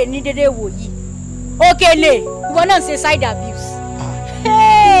yìí ń jáde ní dédé wò yìí. Òkèlè ìwọ náà ń ṣe side abuse.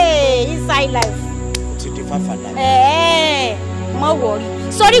 Inside life. ti di fàfà láyé. Mọ wọrí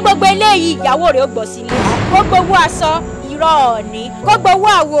sórí gbogbo eléyìí ìyàwó rẹ̀ ó gbọ́ sílé gbogbo owó aṣọ irọ́ ni kó gbowó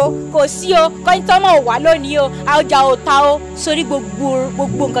àwo kò sí o kọ́ńtọ́mọ̀ ò wá lónìí o ọjà ò ta o sórí gbogbo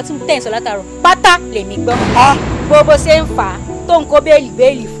nǹkan tí mo tẹ̀ ń sọ látàrọ pátá lèmi gbọ́ gbogbo ṣe ń fà á tó ń kó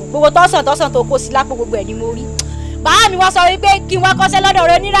béèlì fún gbogbo tọ́sàn tó kó sí lápò gbogbo ẹ̀ ni mo rí bàá mi wọ́n sọ wípé kí n wá kọ́ṣẹ́ lọ́dọ̀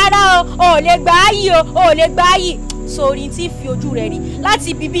rẹ ní rárá o ò lè gbà á yìí o ò lè gbà á yìí sórí tí fi ojú rẹ̀ rí láti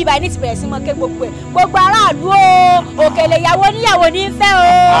ibi bí ibà ní ti bẹ̀rẹ̀ sí mọ́ ké gbogbo ẹ̀ gbogbo aráàlú o òkèlè ìyàwó níyàwó ní fẹ́ o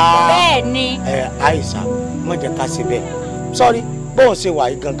bẹ́ẹ̀ ni. Àìsà mo jẹ́ ká ṣe bẹ́ẹ̀ sọ́rí bóun ṣe wà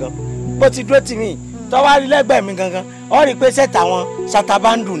yìí gangan bó ti dúró tì mí tọ́wárí lẹ́gbẹ̀ẹ́ mi gangan ọ rí i pé sẹ́tà wọn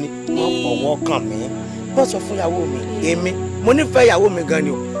ṣàtàbándù ni wọ́n fọwọ́ kàn mí bó sọ fún ìyàwó mi èmi mo nífẹ̀ẹ́ ìyàwó mi gan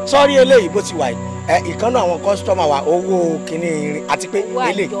ni o sọ́rí eléyìí bó ti wà yìí ìkànnì àwọn kọ́sítọ́mà wa owó kìíní irin àti pé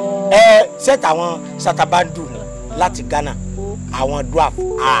ilé sẹ́tà àwọn ṣàtàbándù ni láti Ghana àwọn dwarf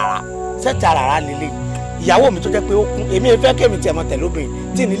ara sẹ́tà àràrà lélẹ̀ ìyàwó mi tó jẹ́ pé ó kún èmi fẹ́ kémi tiẹ̀ mọ́ tẹ̀lé obìnrin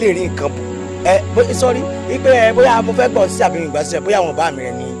tí nílé rí nǹkan bù sọ́rí wípé bóyá mo fẹ́ gbọ́ sí àbí ìgbà sí ẹ bóyá àwọn bá mi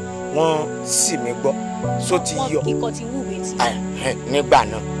rẹ ni wọ́n sì mí gbọ́ só ti yọ nígbà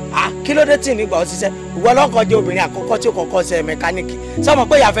náà kí ló dé tí nígbà ó ṣiṣẹ́ ìwọ lọ́kọ̀ jẹ́ obìnrin àkọ́kọ́ tí ó kọ́kọ́ ṣe mẹkáníìkì sọmọ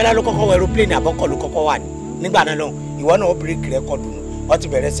pé ìyàfẹ́lá ló kọ́kọ́ wọ aeroplane àbọ́kọ̀ ló kọ́kọ́ wà ní nígbà náà lọ́hùn ìwọ náà ó bíríkì rẹ kọ́ dùnú ọ ti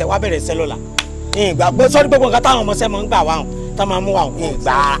bẹ̀rẹ̀ sẹ́ wá bẹ̀rẹ̀ sẹ́ lọ́la ìgbà pé sọ́ni gbogbo nǹkan táwọn ọmọ sẹ́ mọ́ ń gbà wá hàn tá máa mú wa hàn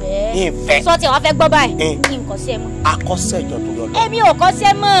ìgbà ìfẹ́. sọ tí wọn fẹ́ gbọ́ báyìí kí n kọ sí ẹ mọ́. akọ́sẹ́ ìjọ tó yọ. èmi ò kọ́ sí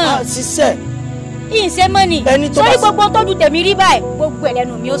ẹ mọ́. ṣiṣẹ́. ìṣe mọ́ ni sórí gbogbo tó dùn tèmi rí báyìí gbogbo ẹ̀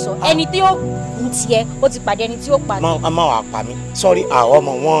lẹ́nu mi ó sọ ẹni tí ó kù tiẹ̀ ó ti pàdé ẹni tí ó pa. má wàá pa mí sọ́rí àwọn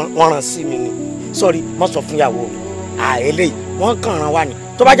ọmọ wọn rán sí mi ni sọ́rí mọ́ sọ fún ìyàwó mi eléyìí wọ́n kàn ràn wá ni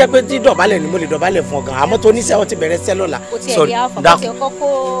tó bá jẹ́ pé tí dọ̀bálẹ̀ ni mo lè dọ̀bálẹ̀ fún ọ gan àmọ́ tó níṣẹ́ ọ ti bẹ̀rẹ̀ sẹ́ lọ́la. kò tiẹ̀ di àwọn fọkàn tí ó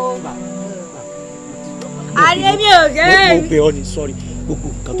kọ́kọ́. àlẹ́ mi ò gẹ́. mo bẹ ọ ní sọ́rí gbogbo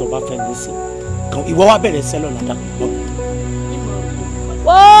nǹkan tó bá fẹ́ ní sí kan ìwọ wá bẹ̀rẹ̀ sẹ́ lọ́la dá.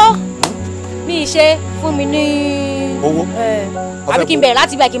 wo mi ṣe fún mi ní. owó. àbí kí n bẹ̀rẹ̀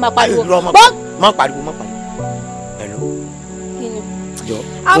láti bẹ̀ kí n máa pariwo. má pariwo. hello. kí ni. jọ.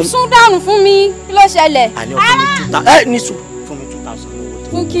 àsún dànù fún mi kí ló ṣẹlẹ̀. àní ọkọ mi 2000 ní sùn fún mi 2000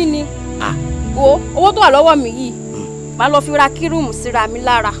 owó. fún kí ni. wo owó tó wà lọ́wọ́ mi yìí màá lọ fi ra kírùmù síra mi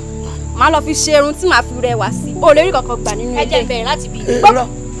lára màá lọ fi ṣe irun tí màá fi rẹwà sí o lè rí kankan gbà nínú ilé. ẹ jẹ́ bẹ̀rẹ̀ láti bí.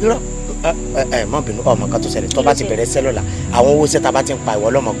 irọ́ má bínú ọmọ kan tó ṣẹlẹ̀ tó bá ti bẹ̀rẹ̀ sẹ́ lọ́la àwọn owó sẹ́ta bá ti ń pa ìwọ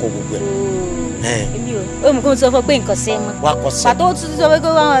ọlọ́mọ kó gbogbo ẹ̀. èmi ò mú kó sọ fún pé nǹkan ṣe é mọ́. wà á kọ sí. pàtó tún sọ pé kó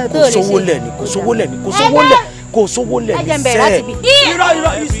wọ́n tó lè ṣe. kò sówó lẹ̀ ní kò sówó lẹ̀ ní ẹ jẹ́ bẹ̀rẹ̀ láti bí.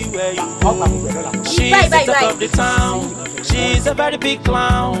 She's the talk of the town. She's a very big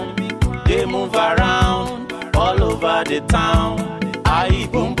clown. They move around all over the town. Ayi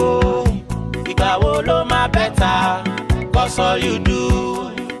Janmo, ìgbà wo ló máa better? 'Cause all you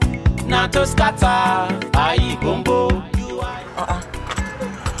do na to scatter. Ayi Janmo.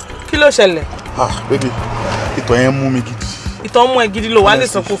 Kí ló ṣẹlẹ̀? Baby, ìtọ̀ yẹn mú mi gidi. Ìtọ̀ mú ẹ gidi ló wá lè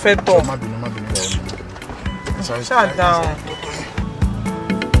sọ pé ó fẹ́ tọ̀. Má bínú. Ṣáà dáhùn.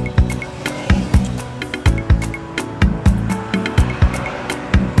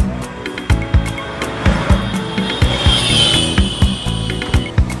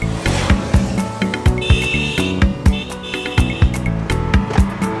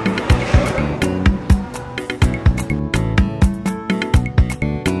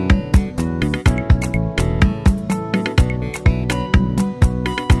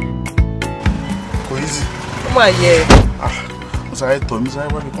 Máa yẹ. Mo sáré tọ̀ mi sáré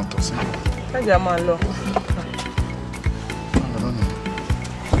wábì kan tọ̀ sí. Kájà máa lọ.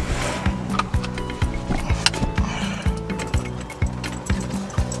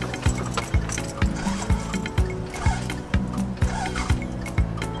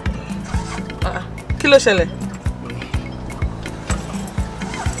 Kí ló ṣẹlẹ̀?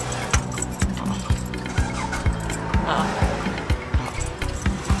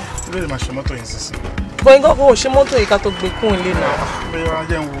 Kí ló lè máa ṣe mọ́tò yẹn sísìn? Bọ́ igọ́ kò ṣe mọ́tò yìí ká tó gbé kún ilé náà. Bẹ́ẹ̀ wá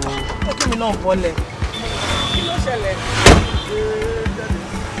jẹ́ ń wo. Ọkùnrin mi náà bọ́lẹ̀. Kí ló ṣẹlẹ̀?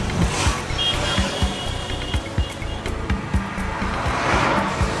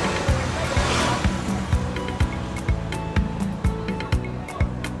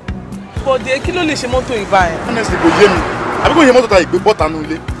 Bọ̀dé kí ló lè ṣe mọ́tò yìí báyìí? Honestly kò yé mi. Àbí kò yẹ mọ́tò ta ìgbé bọ́ta nù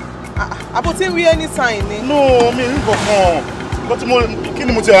ilé. Àbò tí ń rí any sign ni. No, mi rí kankan. Kí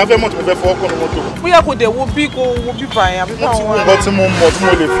ni mo ti àwọn afẹ́ mọ̀ tí mo fẹ́ fọwọ́ kọ́ ní mọ́tò? Bóyá kò dẹ̀ wo bí báyìí àbí mo ti wo nǹkan tí mo mọ̀ tí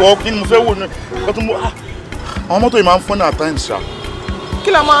mo lè fọ́ kí ni mo fẹ́ wò ní nǹkan tí mo àwọn mọ́tò yìí máa ń fọ́ ní at times ṣá.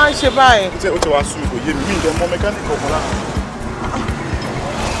 Kí la máa ń ṣe báyìí? Ó ti wá sú mi kò yé mi ìdẹ̀ mọ́ mẹkáníkì ọ̀kan lára.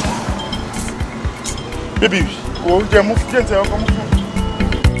 Bébì kò jẹ́ mú jẹ́ ǹtẹ̀ ọkọ̀ mú fún.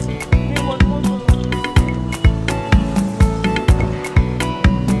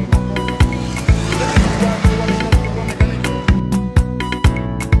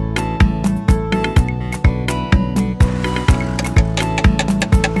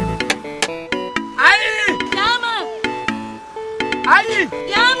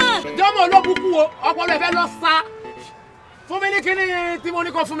 buku o ọpọlọ fẹ́ lọ sá fún mi ní kíní tí mo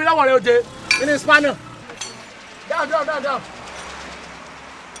ní kó fún mi lọ́wọ́ rẹ̀ oje kíní spanner down.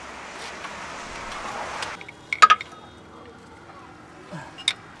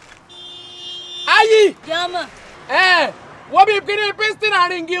 Ayi Janmo wo bí kíní piston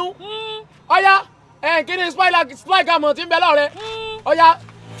àríngì ń ọ̀ya kíní spy gamọ̀ tí ń bẹ lọ́rẹ̀ ọ̀ya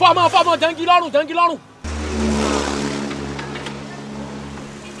fọmọ jangi lọ́rùn.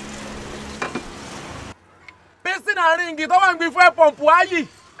 Piston àríngì tó wà ń gbin fún ẹ̀ pọ̀mpù Ayi.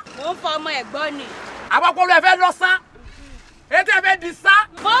 mo ń fọmọ ẹ̀gbọ́n ni. àpapọ̀ rẹ̀ fẹ́ lọ sá etí ẹ̀ fẹ́ di sá.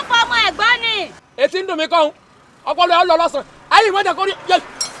 mo ń fọmọ ẹ̀gbọ́n ni. etí ń dùn mí kàn ọpọlọ ẹ̀ lọ lọ́sàn Ayi wọ́n jẹ́ kó rí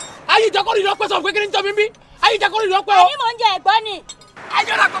Ayi jẹ́ kó rí lọ́pẹ́ sọ pé kí ni jọ mi bí Ayi jẹ́ kó rí lọ́pẹ́ o. èyí mò ń jẹ ẹ̀gbọ́n ni. Ayi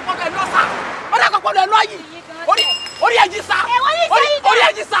ọ̀dà kọ̀kọ́ rẹ̀ lọ sá ọ̀dà kọ̀kọ́ rẹ̀ lọ Ayi orí ẹ̀jì sá orí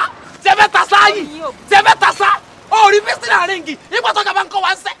ẹ̀jì sá sẹ́fẹ̀ ta sá Ayi sẹ́fẹ̀ ta sá orí piston àríngì nígbà tó kaba ń kọ́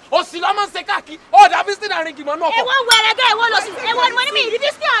wa ń sẹ́ òsì lọ́mọ ń sẹ́ káàkiri ọ̀dà piston àríngì mọ́ náà kọ́. èwo ń wẹrẹgẹ èwo lọ sí èwo ni mo ní mi ìdí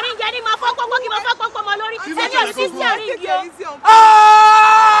piston àríngì ẹni máa fọ́ pọ́npọ́n kí n máa fọ́ pọ́npọ́n mọ́ lórí sẹ́ni ò piston àríngì o.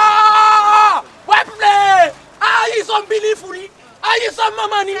 wẹ́pìlẹ̀ Ayi sọ bílífù ni Ayi sọ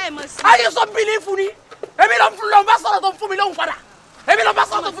mọ́mọ́ ni Ayi sọ bílífù ni èmi lọ bá sọ̀rọ̀ tó ń fún mi lóhùn padà èmi lọ bá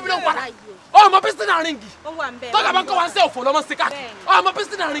sọ̀rọ̀ tó ń fún mi lóhùn padà ọmọ piston àríngì tọ́ka bá ń kọ́ wa ń sẹ́ òfò lọ́mọ sí káàkiri ọmọ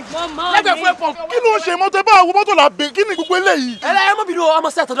piston àríngì lẹ́gbẹ̀ẹ́ fún ẹ̀pọ̀n. kí ló ń ṣe mọ́tò ẹ bá àwọn mọ́tò là bẹ kí ni gbogbo eléyìí. ẹ mọ́ bínú ọmọ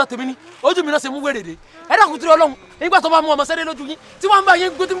sẹ́ẹ̀ tọ́jọ́ tèmi ní ojú mi náà ṣe mú wèrè dé ẹ dàkún tí Ọlọ́run nígbà tó bá mú ọmọ sẹ́dẹ̀ lójú yín tí wọ́n bá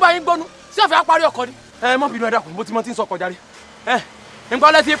yín gbọ́nu sí ọ̀fẹ́ apárí ọkọ ni. ẹ mọ́ bínú ẹ dàkún bó ti mọ́ ti ń sọ ọkọ̀ járe ẹ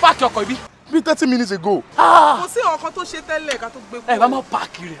nígbà lẹ́ ti páàkì ọkọ̀ ibi. bí 30 minutes ago. kò sí ọkàn tó ṣe tẹ́lẹ̀ ká tó gbé kú. ẹ bá má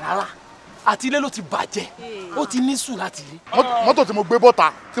páàkì rẹ̀ rárá àti ilé ló ti bàjẹ́ ó ti ní sùn láti ilé. mọ́tò tí mo gbé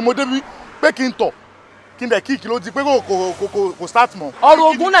bọ́ta tí mo débi pé kí n tọ̀ kí n dẹ̀ kíkì ló di pé kò start mọ́. ọ̀rọ̀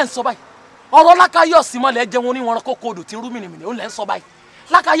ogun lẹ́ ń sọ báyìí ọ̀rọ̀ lákàyè ọ̀sìnmọ́lẹ̀ jẹun oníwọ̀n kókó odò tí ń rú mìnìmìnì ó lẹ́ ń sọ báyìí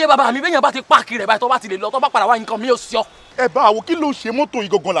lákàyè bàbá mi bẹ́yẹn bá ti páàkì rẹ̀ báyìí tó bá ti lè lọ tó bá padà wá nǹkan mi ò sí ọ. ẹ bá àwọ kí ló ṣe mọ́tò yìí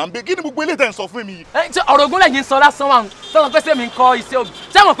gangan là ń bẹ kí ni gbogbo eléyìí tẹ̀ ń sọ fún mi. ẹ ṣe ọ̀rọ̀ ogun lẹ́yìn sọ lásán wa tọ́lọ́ pé sẹ́mi ń kọ́ iṣẹ́ òbí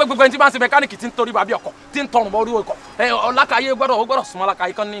sẹ́wọ̀n pé gbogbo ẹni tí bá ń ṣe mẹkáníìkì tí ń torí bàbí ọkọ̀ tí ń tọrùn bọ́ orí ọkọ̀ lákàyè gbọ́dọ̀ súnmọ́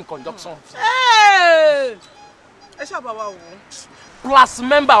lákàyè kan ní conjunction. ẹ ṣàbà wa wò. plus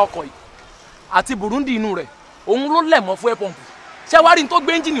member ọkọ̀ yìí àti Burundi inú rẹ̀ òun ló lẹ̀ mọ́ fún ẹ̀ pọ̀mpù ṣé wàá rí n tó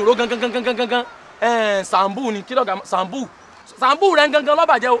gbé ẹ́ńjìnì ró gangan sambu ni kí lọ́gà sambu rẹ̀ gangan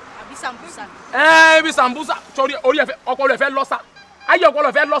lọ́bàjẹ́ o. àbí sambusa. bí sambusa sọrí orí ẹ̀fẹ́ ọpọlọ ẹ̀fẹ́ lọ́sà ayé ọpọlọ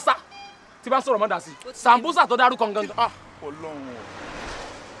ẹ̀fẹ́ lọ́sà tí bá sọ̀rọ̀ mọ́dà sí sambusa tó dárúkọ gangan.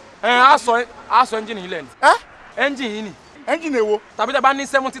 aṣọ ẹ́ńjìnì yìí lẹ̀ ni. ẹ́ńjìnì yìí ni. ẹ́ńjìnì èwo. tàbí tẹ bá ní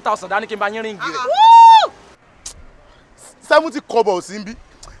 70,000 dání kí n bá yín ríǹgì rẹ̀. 70 kọ́bọ̀ ò sí ń bí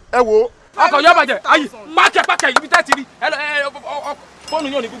ẹ wo. ọkọ̀ yóò bàjẹ́ ayi pákẹ́ ibi tẹ́ ti rí fóònù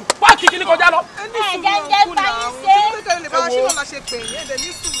yóò ní gbogbo páàkì kí ni kọjá lọ. jẹ́ bá yín ṣe.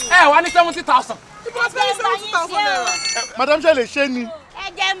 ẹ wá ní 70,000. madam ṣe lè ṣe ni. ẹ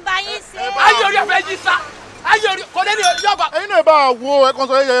jẹ́ ń bá yín ṣe. ayé orí ẹ̀fẹ̀ yìí sá ayé orí kò dé ní yọba. ẹ̀yin náà bá a wo ẹ kàn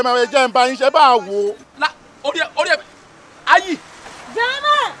sọ ẹ jẹ́ ń bá yín ṣe bá a wo. orí ẹ̀fẹ̀ ayi.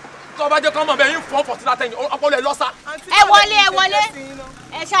 Janmo. tó bá jẹ́ kọ́ mọ̀ bẹ́ẹ̀ yín fọ́n fọ̀tí látẹ̀yìn ọpọlọ ẹ̀ lọ́sà. ẹ wọlé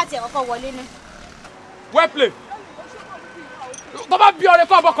ẹ ṣáàtì ẹ̀ kọ́kọ́ wọlé náà. well play tó bá bí ọ̀rẹ́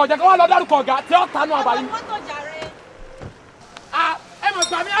kọ́ ọ̀bọ̀ kọjá kí wọ́n lọ dárúkọ ọ̀gá tí ó tanú àbáyé. ẹ mọ̀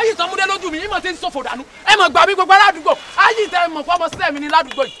gbà mí ayé ìtọ́múdé lójú mi ìmọ̀ tí ń sọ̀fò dànù ẹ mọ̀ gbà mí gbogbo aládùúgbò ayé ìtẹ́ mọ̀ fọmọ sílẹ̀ mi ní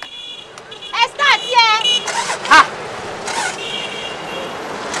ládùúgbò yìí. ẹ start yẹ.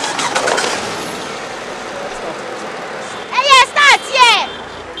 ẹ yẹ start yẹ.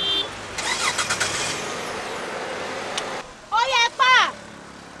 ó yẹ pa.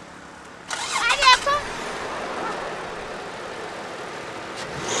 ayé pa.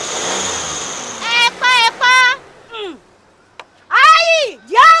 Ayi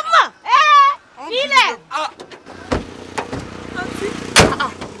Janmo filẹ̀.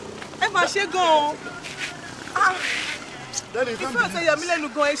 ẹ máa ṣe gan-an ìfẹ́ ọ̀tẹ̀ yà mí lẹ́nu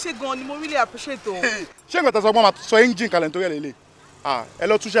gan-an ẹ ṣe gan-an ni mo really appreciate o. ṣé nǹkan tó sọ pé wọ́n máa sọ engine kalẹ̀ nítorí ẹ̀ lélẹ̀ ẹ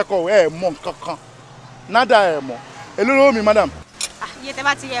lọ túnṣe kọ ẹ mọ nǹkan kan nádà ẹ mọ èló lówó mi madam. iye tẹ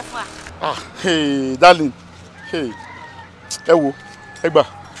bá ti yẹ fún wa. darling ẹ wo ẹ gbà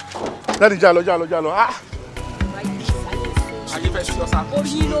darling já lọ. ayé fẹ́ sí ọ̀sá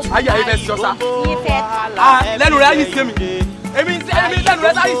ayé fẹ́ sí ọ̀sá lẹ́nu rẹ̀ ayé ṣe mi èmi lẹ́nu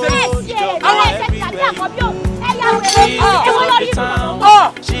rẹ̀ ayé ṣe mi. àwọn ẹ̀ṣẹ̀ ti tàbí àkọ́bí òun ẹ̀yà wẹ̀rẹ̀ ẹ̀wọ̀n lórí ìbùdó.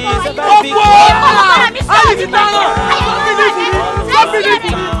 ọ̀pọ̀ ayé ti tán náà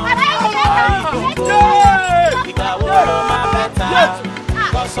ìgbàwo ló máa bẹ̀ ta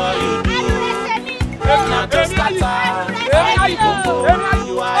kọ́sọ́ ìlú náà tó scatter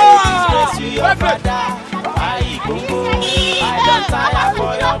you are a disgrace to your father. Ayi Janmo, I don't tire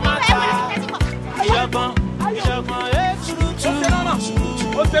for your matter.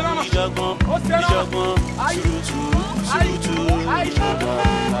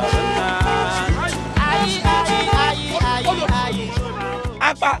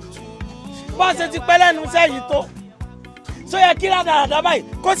 bá ṣe ti pẹ́ lẹ́nu iṣẹ́ yìí tó sọ yẹ kí rádaràdà báyìí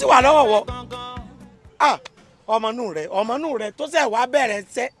kó sì wà lọ́wọ́wọ́ ọmọnú rẹ tó ṣẹ̀ wá bẹ̀rẹ̀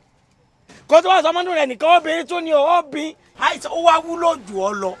ṣẹ́ kó tó wá sọ ọmọnú rẹ nìkan obìnrin tó ní obìnrin àìsàn ó wá wúlò jù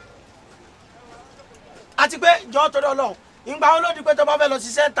ọ lọ àti pé jọ́ torí Ọlọ́run ìgbà wo ló di pé tó bá fẹ́ lọ sí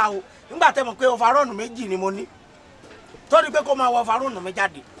sẹ́ńtà o nígbà tẹ́ mọ̀ pé ọ̀fàrọ́ọ̀nù méjì ni mo ní tó di pé kó máa wọ ọ̀fàrọ́ọ̀nù mi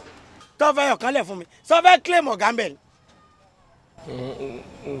jáde tó fẹ́ ọ̀kánlẹ̀ fún mi sọ fẹ́ claim ọ̀gá ń bẹ̀ ni.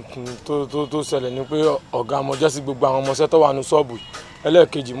 tó ṣẹlẹ̀ ni pé ọ̀gá mo jẹ́ sí gbogbo àwọn ọmọọṣẹ́ tó wà ní ṣọ́ọ̀bù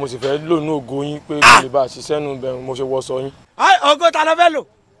ẹlẹ́ẹ̀kejì mo sì fẹ́ lò ní ògo yín pé kí lè bá a ṣiṣẹ́ nù bẹ́ẹ̀ mo ṣe wọ sọ yín. ògo ta ló fẹ́ lò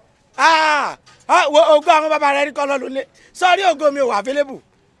ògo àwọn bàbá rẹ ní kọ́ lọ́ọ́ lónìí sọ́ọ́rí ògo mi ò wà available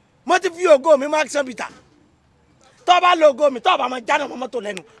mo ti fi ògo mi mark sanbita tó bá lo ògo mi tó bá máa jáná mọ́ mọ́tò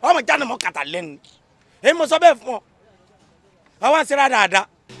lẹ́nu ọmọ jáná mọ́ kàtà lẹ́nu èyí mo sọ bẹ́ẹ̀ fún ọ ọwọ́ ń ṣera dáadáa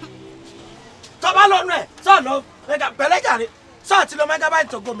tó bá lọ́nu ẹ̀ sọ́ọ̀ lọ pẹ̀lẹ́ jàre sọ́ọ̀ ti lo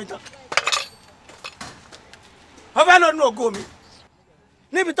megabyte ògo mi tán ọ fẹ́ lọ́nu ògo mi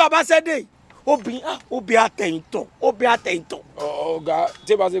níbi tó bá ṣẹ́ dé yìí obì àtẹ̀yìntọ̀. ọ̀gá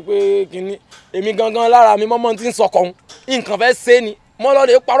tí bá ṣe pé kínní èmi gangan lára mi mọ́mọ́ ti ń sọkọ̀ nǹkan fẹ́ ṣe ni mo lọ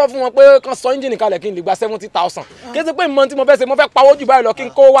lè parọ́ fún wọn pé kán sọ ẹ́ńjìnì kalẹ̀ kí n lè gba 70,000 kí n ṣe pé ìmọ̀ tí mo fẹ́ ṣe mo fẹ́ pawó jù báyìí lọ kí n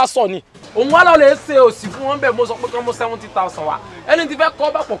kó wá sọ ni òun wá lọ lè ṣe òsì fún wọn bẹ́ẹ̀ mo sọ pé kán mú 70,000 wá ẹni tí fẹ́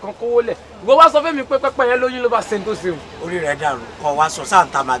kọ́ bá pọ̀ kan kówó lẹ̀ ìwọ wá sọ fún mi pé pẹ́pẹ́ yẹn lóyún ló bá ṣe ń tó ṣe o. orí rẹ̀ dàrú kọ́ wá sọ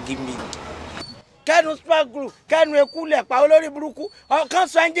sáǹtà máa gé mi. kẹ́nu spagru kẹ́nu ekulẹ̀ pa olórí burúkú ọ̀kan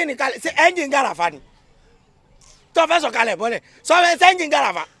sọ ẹ́ńjìnì kalẹ̀ ṣe ẹ́ńjìnì gàràfà ni tó fẹ́ sọ kalẹ̀ bọ́lẹ̀ sọ fẹ́ ṣe ẹ́ńjìnì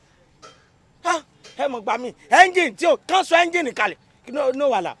gàràfà ẹ mọ̀ gbà mí ẹ́ńjìnì tí o kàn sọ ẹ́ńjìnì kalẹ̀ no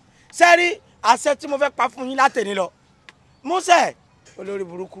wàhálà sẹ́rí àṣẹ tí mo fẹ́ pa fún yín látẹ̀ni lọ Músẹ̀ olórí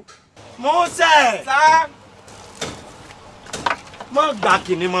burúkú Músẹ̀ mọ gbà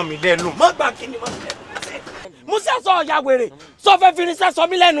kìíní mọ mi lẹ́nu Músẹ̀ sọ ọ̀yà wèrè sọ fẹ́ fi irinṣẹ́ sọ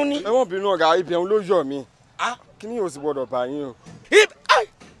mí lẹ́nu ni. ẹ wọ́n bínú ọ̀gá ibi ẹ̀hún ló yọ̀ mí kí ni yóò sì gbọ́dọ̀ bá yín o.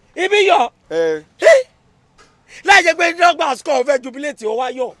 ibi yọ láì jẹ́ pé dọ́gba score fẹ́ jubilate ó wá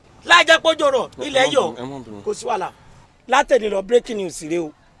yọ láì jẹ́ pé ó jọrọ̀ ilẹ̀ yọ kò sí wàhálà látẹ̀ni lọ breaking news rẹ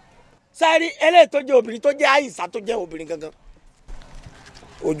o sáré eléyìí tó jẹ́ obìnrin tó jẹ́ àìsà tó jẹ́ obìnrin gangan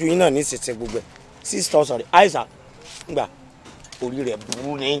ojú yín náà ní sísẹ gbogbo ẹ 6,000 àìsà ngbà orí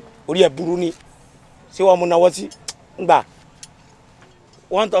ẹ̀ burú ni ṣé wọ́n mú náwó sí ngbà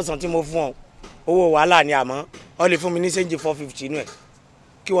 1,000 tí mo fún ọ owó wàhálà ni àmọ́ ọ lè fún mi ní sẹ́ńjì 450 inú ẹ̀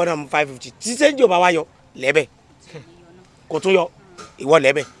kí wọ́n náà mú 550 tí sẹ́ńjì ò bá wá yọ lẹ́bẹ̀ kò tún yọ ìwọ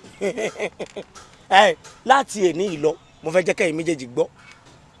lẹ́bẹ̀ láti èní ìlọ mo fẹ́ jẹ́ kẹ́yìn méjèèjì gbọ́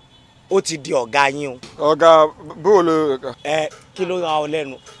ó ti di ọ̀gá yín o. ọ̀gá bóòlù. kí ló ra ọ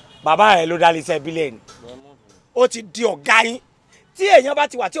lẹ́nu bàbá rẹ ló dálé iṣẹ́ bílẹ̀ ni ó ti di ọ̀gá yín tí èèyàn bá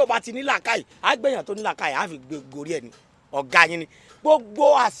ti wà tí ò bá ti ní làákàyè àgbẹ̀yàn tó ní làákàyè á fi gbé gorí ẹ̀ ni ọ̀gá yín ni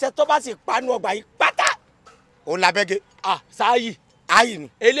gbogbo àṣẹ tó bá sì panu ọgbà yín pátá òun làbẹ́gẹ́. sáyì ayì ni.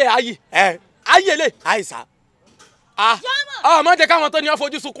 ilé ayì ayì ilé àìsà. má jẹ́ káwọn tó ní ọ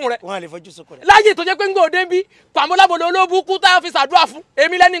fojú sunkún rẹ. wọn lè fojú sunkún rẹ. láyé tó jẹ́ pé ń gbé òde ń bí pàmòlábòlò olóbùkú tá a fi ṣàdúrà fún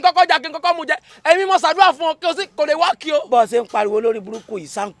èmi lẹ́ni kọ́kọ́ jà kí n kọ́kọ́ mu jẹ èmi mo ṣàdúrà fún ọ kí o sì kò lè wá kí o. bọ́ọ̀ ṣe ń pariwo lórí burúkú yìí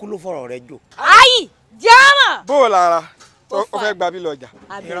sáńkú ló fọ̀rọ̀ rẹ jò. Ayi Janmo. bó o lára ó fẹ́ gba bí lọ́jà.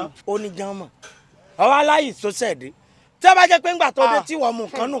 ó ní Janmo ọwọ́ aláyì tó ṣẹ̀dé tí ó bá jẹ́ pé ńgbà tó dé tí wọ́n mú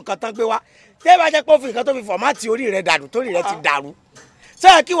nǹkan nù nǹkan tán gbé wá tí ó bá jẹ́ pé ó fi nǹkan tó fi fọ̀mátì orí rẹ̀ dànù torí rẹ̀ ti dàrú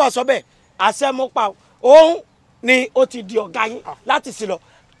sẹ́yìn kí wọ́n sọ bẹ́ẹ̀ àṣẹ mú pa òun ni ó ti di ọ̀gá yín láti sí lọ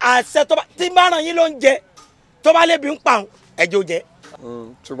àṣẹ tó bá tí bá ràn yín ló ń jẹ tó bá lébi ń pa òun ẹjọ́ jẹ.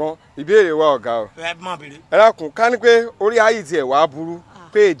 ṣùgbọ́n ìbéèrè wa ọ̀gá o ẹ dákun ká ní pé orí ayé tiẹ̀ wá burú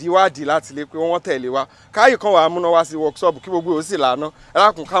pé èdè wá di láti lé pé wọ́n tẹ̀lé wa káyì kan wàá múná wá sí workshop kí gbogbo ò sì lànà ẹ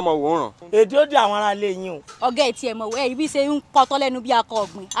dákun ká mọ òórùn. èdè ó di àwọn ará ilé yín o. ọ̀gá ẹ̀ tiẹ̀ mọ̀ ẹ̀ ibi ṣe ń kọ́tọ́ lẹ́nu bí akọ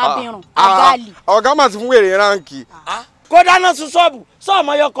ọ̀gbìn abirùn àgàlì. ọ̀gá mà ti fún wèrè ránkì. kó dáná sun ṣọ́ọ̀bù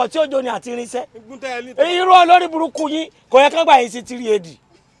sọ́ọ̀mọ́ yọkọ̀ tí ó jó ni àti irinṣẹ́ irú olórí burúkú yín kò yẹ kán gbà yín sí 3AD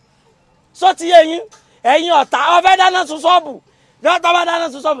sọ ti yé yín ẹ̀yin ọ̀tá ọ̀fẹ́ dáná sun ṣọ́ọ̀bù dọ́tọ́ bá dáná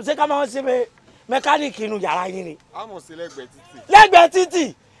sun ṣọ́ọ̀bù ṣé ká máa ń ṣe mẹkáníìkì inú yàrá yín ni. àmọ̀ sí lẹ́gbẹ̀ẹ́ títì. lẹ́gbẹ̀ẹ́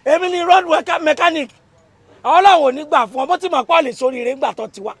títì èmi ni road mechanic ọlọ́run ò ní gbà fún ọ bó ti mọ̀ pọ́ lè sórí rẹ̀ ńgbà tó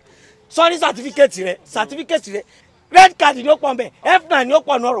ti wá sọ́rí certificate rẹ̀ red card ni ó pọ̀ mbẹ́ F9 ni ó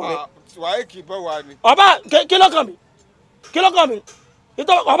pọ̀ nọ́ọ̀rọ̀ rẹ̀. wàá kì í bọ̀ wá ni. ọba kí ló kàn mí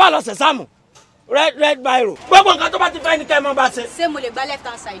ọba lọ sẹ̀sámù red biro gbogbo nǹkan tó bá ti fẹ́ ní kẹ́ ẹ mọ́ bá ṣe. ṣé mo lè gba left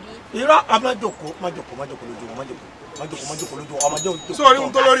hand side yìí. irọ́ ọmọdéjòkó lójú ọmọdé. sórí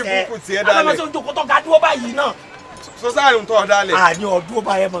ń tó lórí búkú tiẹ̀ dálẹ̀. ọmọdé òjòkó tó ga dúró báyìí náà. sọ́sáàrì ń tọ́ ọ dálẹ̀. àní ọdún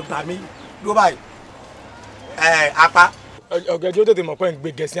báyẹn mọ̀ gbà mí dúró báyìí. apá ọ̀gẹ̀dẹ̀ ó tètè mọ̀ pé ń gbé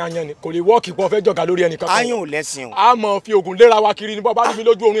gẹ̀ẹ́sì ayan ni kò lè wọ́ọ̀kì pọ̀ fẹ́ jọ̀gá lórí ẹnìkan. ayan ò lẹ́sìn o. a mọ̀ fi oògùn léra wa kiri ní bọ́ bá rí mi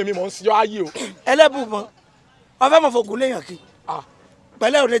lójú oorun èmi mọ̀ ń ṣíọ́ ayé o. ẹlẹ́bùbọn ọfẹ́ mọ̀ fògùn léèyàn kí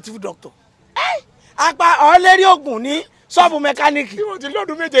pẹ̀lẹ́ native doctor. apá ọ̀ọ́lérí oògùn ní ṣọ́ọ̀bù mẹkáníìkì. bí mo ti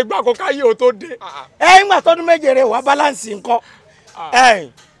lọ́dún méje gbà kó káyé o tó dé. ẹ ń gbà tọdún méje rẹ wà báláǹsì nǹkan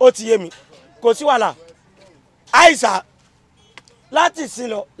ó ti yé mi kò sí wàhálà àìsà láti sin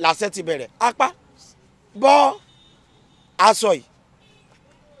lọ làṣẹ ti bẹ̀rẹ̀ apá bọ́ aṣọ yìí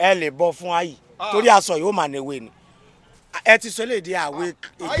ẹ lè bọ́ fún ayì torí aṣọ yìí ó mà níwèé ni ẹ ti sọ léde àwé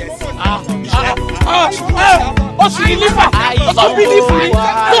ìjẹsí. ó sì ní lífà tó bìlífù ni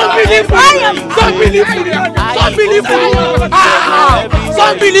tó bìlífù ni tó bìlífù ni tó bìlífù ni tó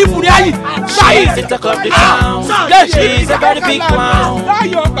bìlífù ni ayi sayi. She's the talk of the town. She's a very big clown.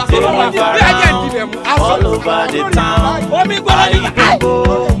 They move around all over the town. Ayi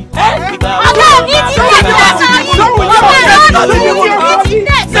Janmo. ọ̀gá mi ti tẹ̀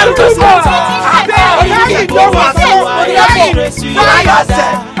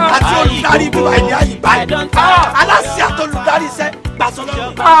ẹ́ àti olùdarí bí wà ní àyè báyìí aláṣẹ àtolùdarí iṣẹ́ gbàsọ́lọ́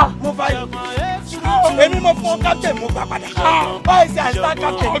mo fà yìí èmi mo fún captain mo gbà padà báyìí sí àìsàn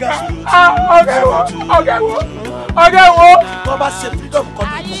captain gan. ọ̀gá wo. tó bá ṣe freedom kan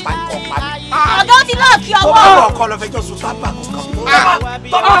ní kó pa ní kó pa ní. ọ̀gá ó ti lọ́ọ̀kì ọwọ́. tó bá wọ ọkọ lọ fẹjọ́ sùn sábà kan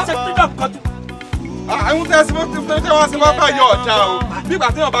tó bá ṣe freedom kan tún. àwọn tí a sì fún tí wọ́n sì máa bá yọ ọ̀já o nígbà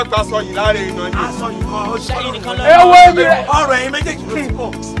tí wọ́n bá gba aṣọ yìí láre iná yìí. aṣọ yìí kan ó ṣe yìí nìkan lọ. ẹ wo èmi rẹ. ọ̀rọ̀ ẹ̀yin méjèèjì ló ti bọ̀.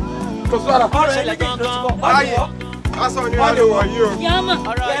 kò sọ̀rọ̀. ọ̀rọ̀ ẹ̀yin méjèèjì ló ti bọ̀. ayé aṣọ ni wọ́n lè wọ̀ yìí o.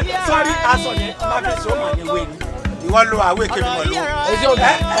 sọ́rí aṣọ yẹn má fi ṣe ó mà ní wéèni ìwọ lo àwé kébì mọ̀ lọ́wọ́. ojú ọ̀gá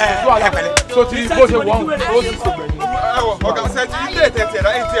ojú ọ̀gá pẹ̀lẹ́ tó ti bó ṣe wọ́n ó sì ṣe gbẹ̀yìn. ọ̀gá sẹ́jú ilé tẹ̀tẹ̀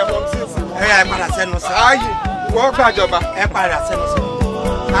rẹ̀ ẹ̀ tí ẹ̀ mọ̀ sí sí. ẹ padà sẹ́nu sẹ́. ayé wọ́n gbàjọba. ẹ padà sẹ́nu sẹ́.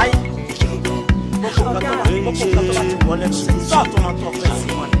 ayé mọ́kò nǹkan tó bá ti wọlé sọ́ọ̀tún máa tọ́ fẹ́ sí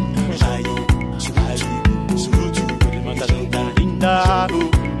wọn.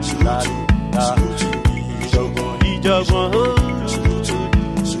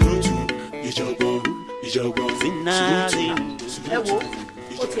 ẹ wo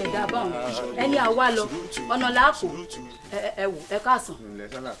ó tiẹ̀ dá báwọn ẹni àwa lọ ọ̀nà làákò ẹ wò ẹ káàsán.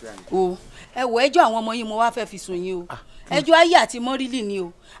 o ẹ wò ẹjọ́ àwọn ọmọ yìí mo wá fẹ́ fi sùn yín o ẹjọ́ ayé àti mọ́rílì ni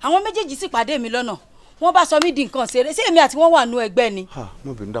o àwọn méjèèjì sì pàdé mi lọ́nà wọ́n bá sọ mí di nǹkan ṣeré sí èmi àti wọ́n wà nú ẹgbẹ́ ni.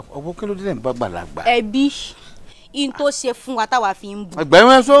 mo bìnrin dàpọ̀ ọgbọ́n kí ló dé lẹ́nu bá gbàlagbà. ẹbí in tó ṣe fún wa táwa fi ń bù. ẹgbẹ́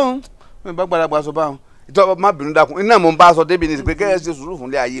wọn sóhun mi bá gbàlagbà sọ báwọn ìtọ́ má bìnrin dàpọ̀ iná mo ń bá aṣọ débi ní ìsìnkú kẹ́ ẹ ṣe sùúrù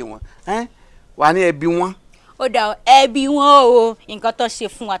fúnlé ayé wọn wà ní ẹbí wọn. ó dà ẹbí wọn o nǹkan tó ṣe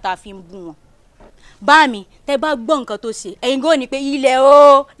fún wa tá a fi ń bù wọn. bá mi tẹ bá gbọ́ nǹkan tó ṣe ẹ̀yin gò ní pé ilẹ̀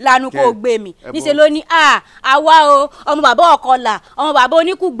o lanu kó gbé mi níṣẹ́ ló ní àwa o ọmọ bàbá ọ̀kọlà ọmọ bàbá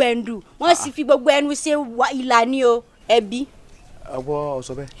oníkùgbẹ̀ndù wọ́n sì fi gbogbo ẹnu ṣe ìlànà o ẹbí. ọwọ́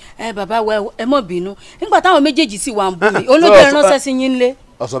ọ̀sọ́ bẹ́ẹ̀. ẹ bàbá wa ẹ mọ̀ bínú nígbà táwọn méjèèjì sì wà ń bù mí olójẹ́ ìránṣẹ́ sí yín lé.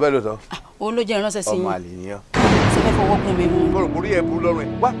 ọ̀sọ́ bẹ́ẹ̀ lóòótọ́. olójẹ́ ìránṣẹ́ sí yín. ọmọ àlè nìyẹn. ṣé fẹ́ fọwọ́ gún mi mú. mo rò borí ẹ̀ burú lọ́rùn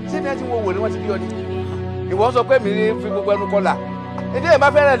ẹ̀ wá ṣé bí ẹ ti wo wò ni wọ́n ti bí ọ ni. ìwọ sọ pé mi fi gbogbo ẹnu kọlà èdè ẹ̀ má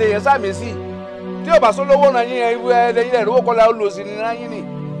fẹ́ràn lè yẹn sáàmì sí tí ò bá sọ lówó náà yín ẹlẹ́yìn ẹ̀rọ kọlà ó lò sí ní náà yín ni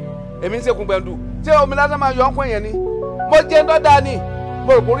èmi ń ṣekùn gbẹ̀ndù tí omi lásán máa yọ ọkùn yẹn ni mo jẹ́ dọ́dà ni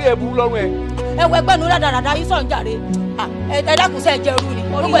mo rò borí ẹ̀ burú lọ́rùn ẹ̀. ẹ wọ ẹgbẹ́ nu rádaràda yín sọ̀n jàre ẹ dákùnsẹ́ jẹ́ rú ni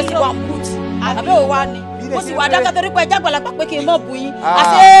gbogbo èsì wà ń bùtì àbẹ́ òwa ni mo sì wà dákẹ́ torí pé ẹjẹ́ àgbàlagbà pé kí n mọ̀ bù yín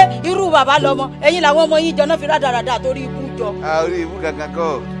àṣé irú bàbá lọmọ ẹ̀yin làwọn ọmọ yín jọ náà fi rádaràda torí ikú jọ. orí ibú kankan kọ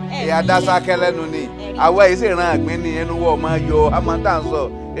ìyá dasa kẹlẹnu ni àwa yìí sì ràn àgbẹ̀ ní ẹnu wọ ọmọ yọ amátánsọ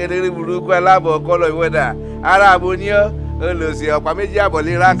eré burúkú alábọ̀ kọlọ ìwọ́dà ara àbò ní ọ olùsí ọ̀pá méjì àbọ̀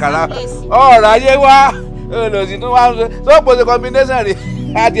lè ra àkàrà ọ̀rọ̀ ayé wá olùsí tó wá ń sọ tó pòsè combination rẹ̀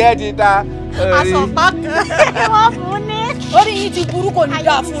adìẹ ti ta. àsọ̀pá kan wọ́n fún ní. orí yìí ti burú kò ní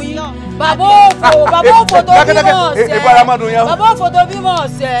dáa fún yín bàbá òfò tó bímọ ọ̀sẹ̀ bàbá òfò tó bímọ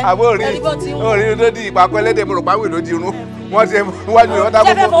ọ̀sẹ̀ orí tó di ìpàkọ́ ẹlẹ́dẹ̀ mo rò pàwé ló di irun wọ́n ti wájú ìwọ́n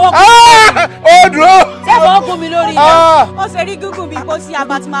dábò fún ó dúró. ṣé fọwọ́ gún mi lórí ilé. ó ṣe rí gúngùn bíi kó sí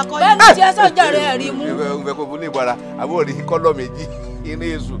abatimakọ yìí. bẹ́ẹ̀ni tí ẹ sọ̀jà rẹ̀ rí mú. ìfẹ́ kò fún ní ìbára àbó rí kọ́lọ̀ méjì inú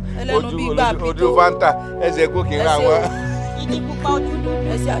èṣù ojú fanta ẹsẹ̀ gòkè ra wọn. ìdí pupa ojú ló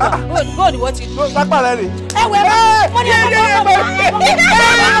ẹsẹ̀ àgbà bóòlù wọ́n ti dúró. pápá rẹ rè. ẹ wẹ̀ wọ́n ní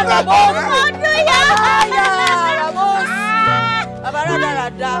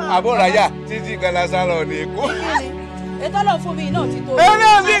àbó ráyà títí kan lásán ní èkó. ètò ọlọ́run fún mi náà ti tó.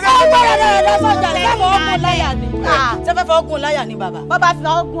 ọgbọ́n rẹ̀ sọ́jà ní sẹ́fọ̀ ọkùn láyà ni. sẹ́fẹ̀fẹ̀ ọkùn láyà ni bàbá. bàbá fi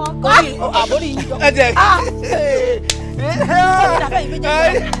ọgbọ́n. àbórí yìí jọ.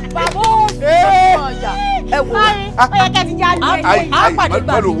 bàbá ọ̀yà ẹ wò ó yẹ kẹ́ ti já lu ẹ̀ àpàdé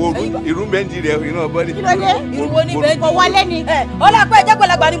gbà mí. irú méjì rẹ iná bọ́dí. kí ló dé irú wo ni bẹ́ẹ̀ kò wọlé ni. ọlọ́pàá ẹ̀jẹ̀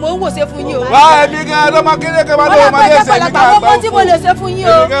gbọ́lagbà ni mò ń wò ṣe fún yín o. wá ẹbí gan lọ́mọ kéde kan máa lọ́wọ́ máa yẹ ẹsẹ̀ mi ká gbà ó tí mo lè ṣe fún yín o.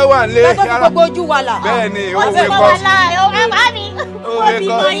 èmi gan wà nílé. lọ́tọ́ fi gbogbo ojú wa là. bẹ́ẹ̀ ni ó owó fẹ́ mi kọ́ kọ́. ó bí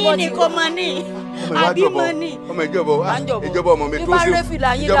mọ yín ni kò mọ ní. àbí mọ ní. ọmọ ìjọba ọmọ mi tó ṣe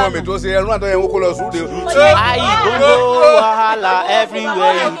ìjọba mi tó ṣe ẹrún àtọyẹ ń kó lọ sùúrù. Ayi Bongo wahala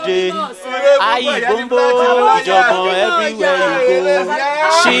everywhere you dey. Ayi Bongo ìjọ̀gbọ̀n everywhere you go.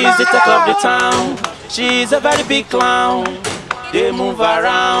 She's the talk of the town. She's a very big clown. They move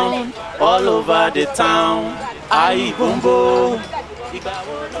around all over the town. Ayi Bongo. Ìgbà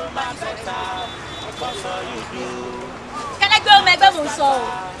wo ló máa bẹ̀ta? What's all you do? kẹlẹgbẹ́ ọmọ ẹgbẹ́ mò ń sọ o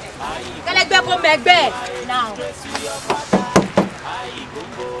kẹlẹgbẹ́ kó ọmọ ẹgbẹ́ náà.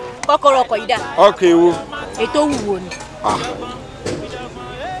 kọ́kọ́rọ́ ọkọ̀ yìí dà. ọkọ̀ ewo. ètò wúwo ni.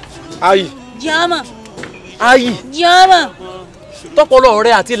 Ayi. Janmo. Ayi. Janmo. tọpọlọ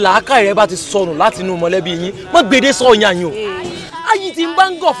rẹ àti làákàyè rẹ bá ti sọnù láti inú mọ̀lẹ́bí yín mọ gbèdé sọ yàn yín o. Ayi tí n bá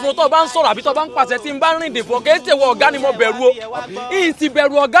ń gọ̀ fún ọ tó bá ń sọ̀rọ̀ àbí tó bá ń pàṣẹ tí n bá ń rìn dè fún ọ kì í ṣe wọ ọ̀gá ni mo bẹ̀rù o. ìyìn ti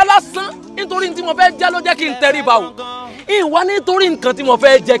bẹ̀rù ọ̀gá lásán nítorí tí mo fẹ́ jẹ́ ló jẹ́ kí n tẹríba o. ìyìn wá nítorí nǹkan tí mo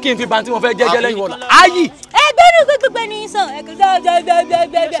fẹ́ jẹ́ kí n fi ba tí mo fẹ́ jẹ́ lẹ́yìn ọ̀la. Ayi. gbẹgbẹgbẹ ní sàn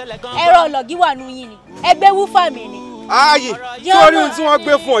ẹ̀rọ ọlọ́gí wà nù yín ni ẹgbẹ́ wúfà mi ni. Ayi sórí ohun tí wọ́n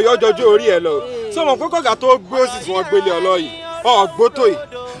gbé fún ọ̀yọ́ jọjú orí ẹ̀ lọ sọmọ pé kọ̀gà tó gbé òsì tí wọ́n gbélé ọlọ́yìí ọ̀gbótó yìí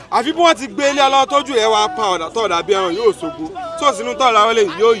àfi bí wọ́n ti gbé ilé ọlọ́wọ́ tójú ẹ̀ wá pa ọ̀dà tọ̀dà bí ẹran yóò ṣogbo tó sínú tọ̀dà wọlé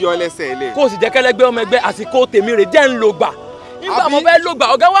yóò yọ ẹlẹ́sẹ̀ ilé. kó o sì jẹ́ kẹ́lẹ́gbẹ́ ọmọ ẹgbẹ́ àsìkò tèmi rè jẹ́ ń lò gbà nígbà mo fẹ́ lò gbà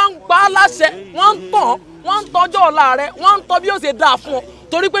ọ̀gá wa ń pa á láṣẹ wọ́n ń tàn wọ́n ń tọ́jọ́ ọ̀la rẹ̀ wọ́n ń tọ́ bí ó ṣe dáa fún ọ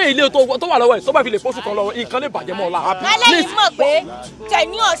torí pé ilé tó wà lọ́wọ́ ẹ̀ tó bá fi lè fóṣù kan lọ́wọ́ nǹkan lè bàjẹ́ mọ́ ọ la. lálẹ́ yìí mọ̀ pé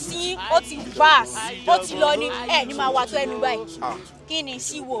tẹ̀ní ọ̀sìn ó ti pass ó ti lọ ní ẹ̀ ní máa wà tó ẹnu báyìí kí ni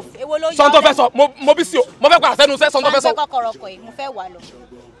sí wo èwo ló yọ. sọ́ńtò fẹ́ sọ mo bí sí o mo fẹ́ padà sẹ́nu sẹ́ sọ́ńtò fẹ́ sọ. máa ń fẹ́ kọ́kọ́rọ́ ọkọ̀ yìí mo fẹ́ wà lọ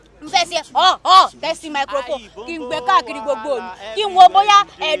n fẹ́ ṣe tẹ́sí microphone kí n gbé káàkiri gbogbo òlu kí n wo bóyá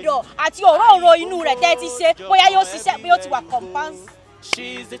ẹ̀dọ̀ àti òróǹro inú rẹ̀ tẹ́ ti ṣe bóyá yóò ṣiṣẹ́ bóyá ó ti wà compound.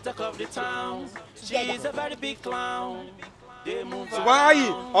 She's the talk of the town. She's a very big clown. ṣùgbọ́n Ayi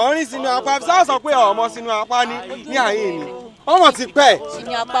ọ̀rìn sínú apá sáà sọ pé ọmọ sínú apá ní àyín ni ọmọ ti pẹ́.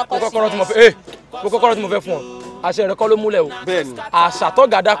 mo kọ́kọ́rọ́ tí mo fẹ́ fún ọ àṣẹ rẹ kọ́ ló múlẹ̀ o àṣà tó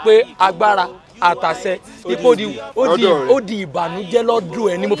gàdá pé agbára àtàṣẹ ipò ó di ìbànújẹ́ lọ́dún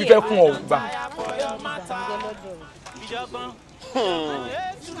ẹ ni mo fi fẹ́ fún ọ gbà.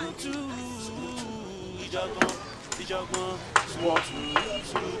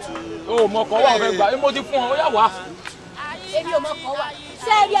 o mọ kàn wá ọ̀fẹ́ gbà mo ti fún ọ ó yà wá. èmi ò mọ kàn wá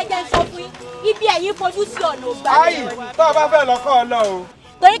ṣé ẹ rí ẹjẹ ń sọ fún yín ibi ẹ̀yin fojú sí ọ̀nà ògbà. Ayi tó o bá fẹ́ lọ kọ́ ọ lọ o.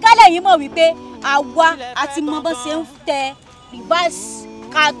 torí kálẹ̀ yìí mọ̀ wípé àwa àti mọ bó ṣe ń tẹ reverse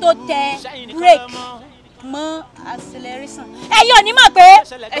ká tó tẹ brake mọ acceleration. ẹ̀yin ò ní mọ̀ pé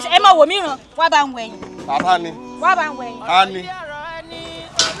ẹ máa wò mí ràn wá bá ń wẹ̀yìn. bàbá ni. wá bá ń wẹ̀yìn. a ní.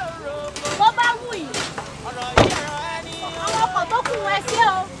 bó bá wù yìí àwọn ọkọ̀ tó kù ẹ ṣé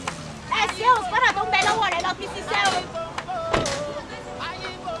o sọ́dà tó ń bẹ lọ́wọ́ rẹ lọ fi ṣiṣẹ́ o.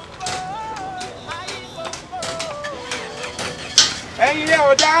 ẹ̀yin yẹn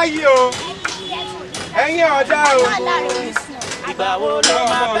ọ̀dà Ayi o ẹ̀yin ọ̀dà o. ìgbà wo ló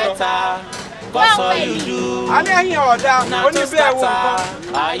máa bẹ̀ta kọ́sọ̀ yìí a ní ẹ̀yin ọ̀dà oníbẹ̀ wo nǹkan.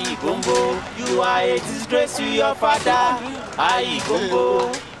 Ayi Bongo you are a disgrace to your father. Ayi Bongo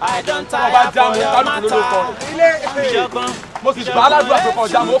I don't tire for your matter. ìjọgbọ́n mo sì bá aládùúgbò àpapọ̀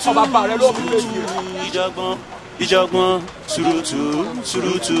ọjà mo kọ́ bàbá rẹ ló fi lè yí. ìjọgbọ́n surutu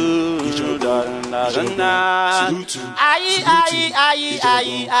Ayi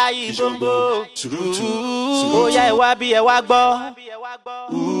Bongo bóyá ẹ wá bí ẹ wá gbọ́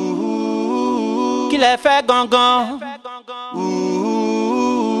kí lẹ fẹ́ gangan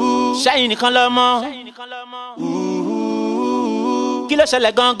ṣẹ́yìn nìkan lọ mọ̀ kí ló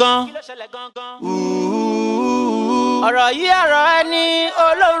ṣẹlẹ̀ gangan ọ̀rọ̀ yìí ọ̀rọ̀ ẹni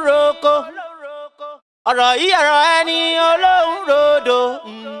olóhùn roko ọ̀rọ̀ yìí ọ̀rọ̀ ẹni olóhùn rodo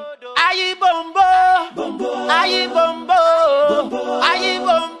Ayi Bongo Ayi Bongo Ayi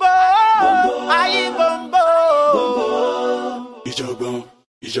Bongo Ayi Bongo ìjọ̀gbọ̀n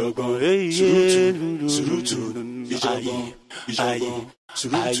surutu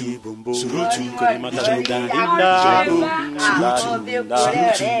Ayi Bongo kò ní máa tàbí dáadáa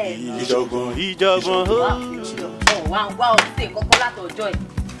ìjọ̀gbọ̀n. wà ń wá ọtí kọ́kọ́ látọjọ́ ẹ̀.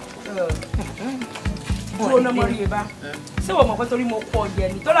 dúró náà mọ rí e bá ṣé wọ́n mọ̀ pé torí mo kọ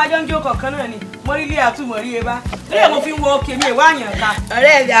ọ̀jẹ̀ ni tó lájọ́ ń jó kọ̀ọ̀kan náà ni mo rí ilé àtúmọ̀ rí e bá torí mo fi ń wo òkè mi ìwà àyàn ká.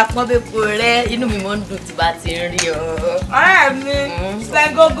 ọ̀rẹ́ mi àpọ́nbẹ́pọ̀ rẹ inú mi mọ́ ń dùn tí bá ti ń rí ọ. ọ̀rẹ́ mi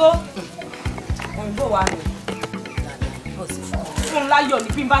sẹ́gógó òyìnbó wa ni fún láyọ̀ ní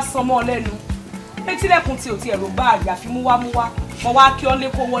bí n bá san mọ́ ọ lẹ́nu etílẹ̀kùn tí ò ti ẹ̀rọ bá àyà fi múwá mo wá kí ọ lé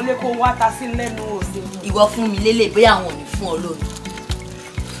kó wọlé kó wá ta sí lẹ́nu òsè. ìwọ fún mi lélẹ̀ bóyá àwọn ò ní fún ọ lómi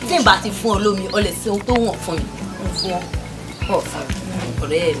tí n bá ti fún ọ lómi ọ lè ṣe ohun tó wọ̀n fún mi fún ọ fún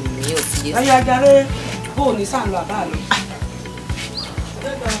ọ̀rẹ́ mi ò ti yé. ayé ajaré bó o ní sàn lọ àbá lọ.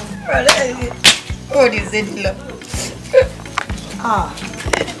 ọ̀rẹ́ mi ò ní ṣe ní lọ.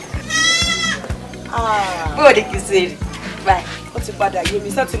 bó o ní kí n ṣe rí báyìí. ó ti padà yé mi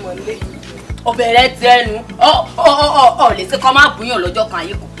sẹ́tì mọ̀ nílé. ọbẹ̀ rẹ ti ẹnu ọ lè ṣe kọ́ máa bùyàn lọ́jọ́ kan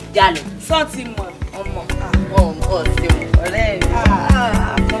ayé kò já lọ. sọ́ọ̀tì mọ̀ ọmọ ṣe mọ̀ ọ̀rẹ́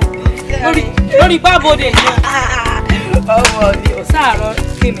mi. lórí bábòde yẹn. ọmọ mi ò sáàrọ̀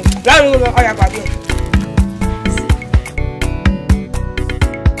kí ni lọ́rùn ọ̀yà pàdé ẹ̀.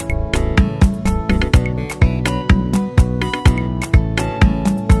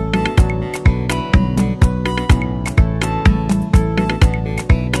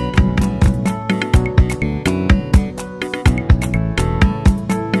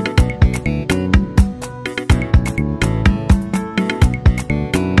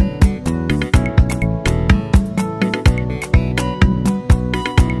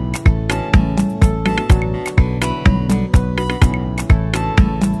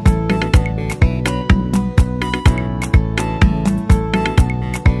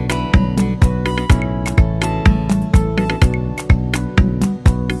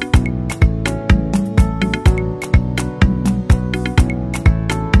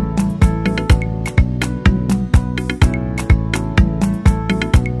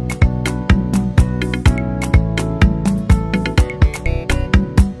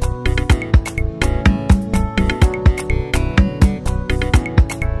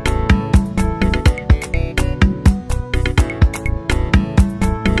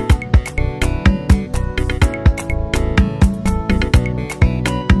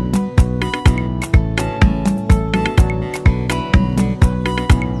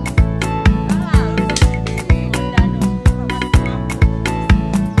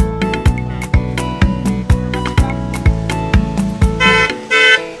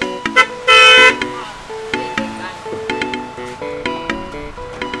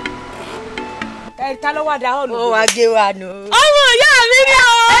 ta ló wá da hàn lóko. ó wá gé wa nù. ọmọ ìyá mi ni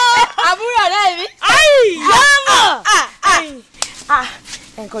o. àbúrò ọ̀rẹ́ mi. Ayi Janmo.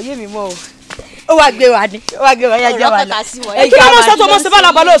 nǹkan yé mi mọ́ o. ó wá gbé wa ni ó wá gbé wa yá jẹ́ wa lọ. kí ló mọ̀ sọ́tò mọ̀ sí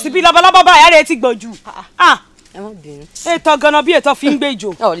bálabàlà òsì bí labalábá bá yàrá ẹ ti gbọ̀n jù. ẹ má bínú. ètò ganan bí ètò fi ń gbé jò.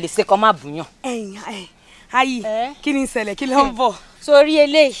 ọ lè ṣe kọ́ má bùyàn. Ayi kí ni ń ṣẹlẹ̀ kí ló ń bọ̀. sórí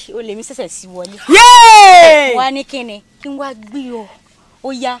eléyìí o lè mi ṣẹ̀ṣẹ̀ sí wọlé. wá ní kíni kí n wá gbé ọ ó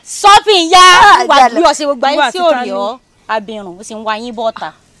yá shopping yá wà gbé ọ ṣe gbogbo ayé tí ò rí ọ abirùn ó sì ń wá yín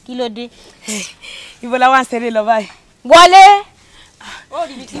bọ́ta kí ló dé. ibo la wá ń ṣeré lọ báyìí. wọlé.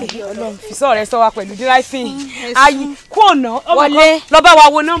 Ọlọ́run fi sọ rẹ sọ wa pẹ̀lú díráìfìn Ayi kú ọ̀nà wọlé lọ bá wa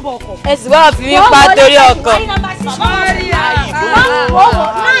wo nọ́mbà ọkọ̀. ẹ sì wá fi mí pa torí ọkọ̀.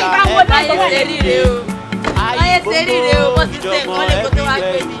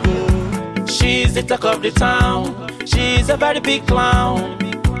 She's the talk of the town. She's a very big clown.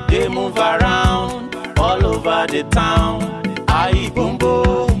 They move around all over the town. Ayi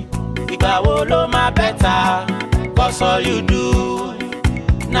Janmo, ìgbà wo ló máa better? 'Cause all you do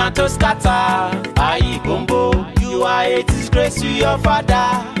now to scatter. Ayi Janmo, you are a disgrace to your father.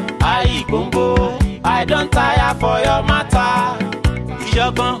 Ayi Janmo, I don't tire for your matter.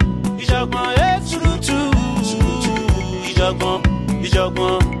 Ìjọ̀gbọ̀n, surutu. Ìjọ̀gbọ̀n,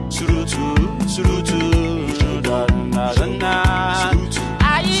 surutu.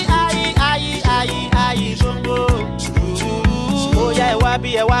 Ayi Janmo. Ó yá ẹ wá bí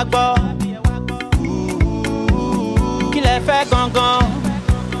ẹ wá gbọ́. Kí lẹ fẹ́ gangan?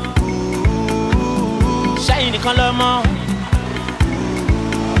 Ṣẹ́yìn nìkan ló mọ̀.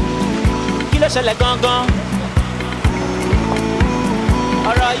 Kí ló ṣẹlẹ̀ gangan?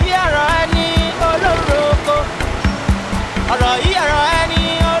 Ọ̀rọ̀ yìí ọ̀rọ̀ ẹni olóhùn oko. Ọ̀rọ̀ yìí ọ̀rọ̀ ẹni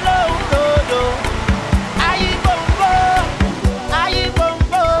olóhùn rodo. Ayi Janmo.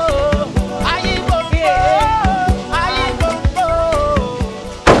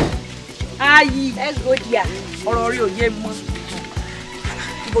 Ayi ẹgbòdìà ọ̀rọ̀ rí òye mọ́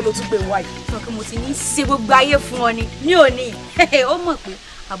ibo ló tún gbé wá yìí. sọ pé mo ti ní ṣe gbogbo ayé fún ọ ni ní òní ó mọ̀ pé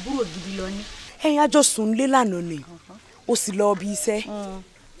àbúrò gidi lọ ní. ẹ̀yin àjọ sùn lé lánàá ni ó sì lọ bí iṣẹ́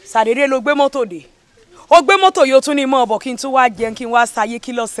ṣàdédé ló gbé mọ́tò dé ó gbé mọ́tò yóò tún ní mọ́ ọ̀bọ̀ kí n tún wá jẹun kí n wá sáyé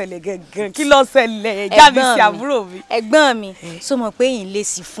kí ló ṣẹlẹ̀ gangan kí ló ṣẹlẹ̀ jábí sí àbúrò mi. ẹ̀gbọ́n mi sọ mọ̀ pé yìí ń lè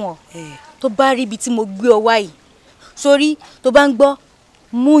sí fún ọ tó bá rí ibi tí mo gbé ọ wá yìí sórí tó bá ń gbọ́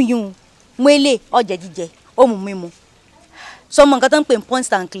mú yùn mú èlé ọ̀jẹ̀ jíjẹ ó mú mímu sọmọ nǹkan tó ń pè ní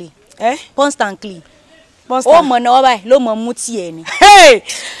constantly ó mọ̀ náà báyìí ló mọ̀ mú tiẹ̀ ni.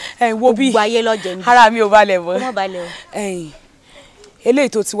 wo bí gbogbo ayé lọ́jẹ̀ ni. ara mi ò balẹ̀ mọ́. ó mọ̀ balẹ̀ o. eléyìí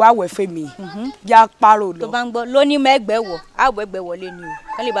tó ti wá wẹ̀ fẹ́ mi yá párò lọ. tó bá ń gbọ́ lóní mẹ́gbẹ́ wọ̀ àwọ̀ ẹgbẹ́ wọlé ni o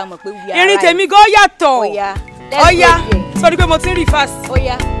kán lè bá mọ̀ pé wíyá ara irin tèmi gan yàtọ̀ ọ̀ya sọ pé mo ti ń rí fásitì.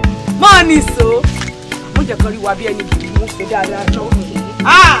 ọ̀ya máa ní so mo jẹ́ kán rí wa bí ẹni gidi mo ṣe dáadáa tó.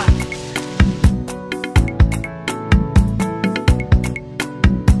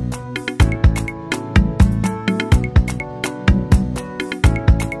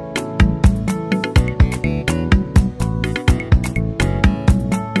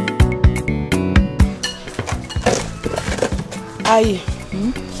 Ayi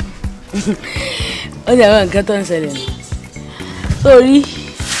ó jẹ́ àwọn nǹkan tó ń ṣẹlẹ̀ ní sórí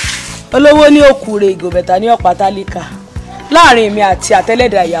olówó ní òkúre ìgò bẹ̀tà ní ọ̀pá tálíkà láàrin èmi àti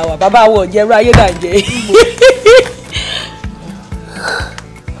àtẹ́lẹ̀dà ìyàwó bàbá wo ọ̀jẹ̀rú ayédàjẹ́.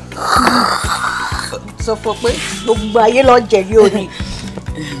 sọ fún pé gbogbo ayé lọ jẹ̀rí òní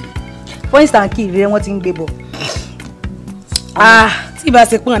pọ́ìntàn kì í rí wọ́n ti ń gbé bọ̀. tí ìbá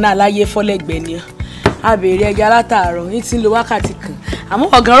ṣe pọ́n náà láyé fọ́lẹ́gbẹ̀ẹ́ ni a béèrè ẹja látàárọ̀ ní ti ń lo wákàtí kan àmọ́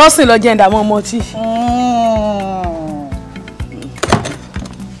ọ̀gán rọ́sìn lọ jẹ́ ìdààmú ọmọ tí.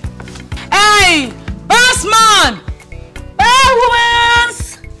 Hey bossman hey women.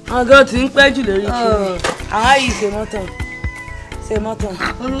 ọgọ́ tí ń pẹ́ jù lórí kiri àwọn yìí ṣe mọ́tàn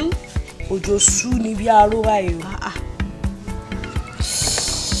òjò sú ni bí aró báyìí o.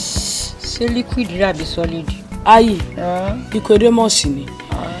 ṣé liquid rà bí solid. Ayi Nicodemus ni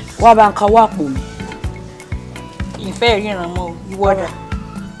wàá bá ń ka wá pò mi. ìfẹ́ ríran mọ́ ìwọ́dà.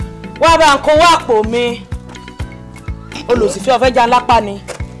 wàá bá ń kó wá pò mi olùsìfẹ́ ọ̀fẹ́ já lápá ni.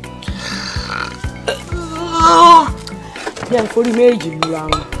 bí ẹni forí méjì lu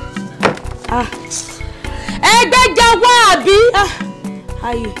àwọn. ẹgbẹ́ já wá àbí.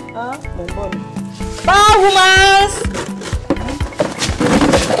 Ayi mo ń bọ̀ ni. báwo máa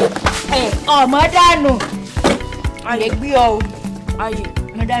ọmọ dànù lè gbé ọ o. Ayi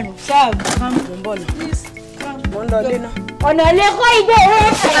ọmọ dànù ṣáàbù. mo ń bọ̀ ni. mo ń lọ ilé náà. ọ̀nà ilé kọ́ ìgbé owó.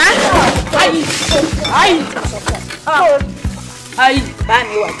 Ayi bá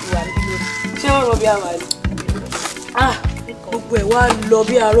mi wà tí wà nílò. ṣé wọ́n rọ bí a wà ní. gbogbo ẹ̀ wá lọ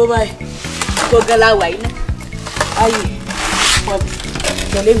bí aró báyìí. gbogbo la wà yìí náà. Ayi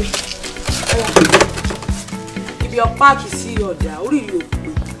tẹ̀lé mi. ibi ọ̀páàkì sí ọ̀dà oríire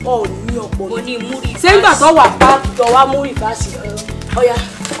òpè ní ọ̀pọ̀ mo ní múrí. ṣé nígbà tó wà páàkì tó wá múrí fásì ọ̀yá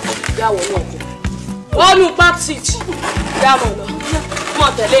yàwọ̀ ní ọkọ̀ wọ́nú park seat yàmọ̀ lọ mọ̀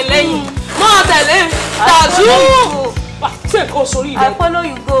tẹ̀lé lẹ́yìn mọ̀ tẹ̀lé tàzú ṣé nǹkan sórí rẹ̀. I follow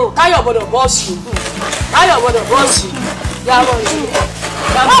you go. káyọ̀ gbọ́dọ̀ bọ́ọ̀sì yàmọ̀ lọ.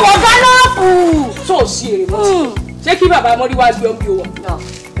 ọwọ́ gálọ́ọ̀pù. tó o sí èrè mọ́tì ṣé kí bàbá mọ́rí wá gbé omi wọ̀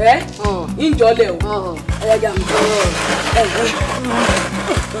ìjọlẹ̀ o ẹ̀yà mi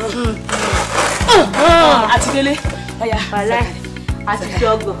àti délé ẹ̀yà àti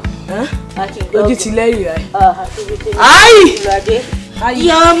ṣọ́gọ̀. ojú ti lẹ́yìn rẹ̀. Ayi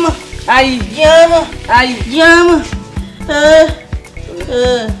yọmọ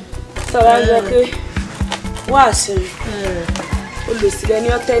sọ̀rọ̀ ń jọ pé wá sí olùsílẹ̀ ní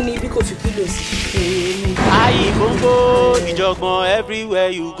ọ̀tẹ̀ ní bí kò fi kílò sí. Ayi Bongo, ìjọ̀gbọ̀n everywhere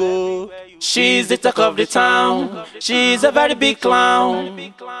you go. She's the talk of the town. She's a very big clown.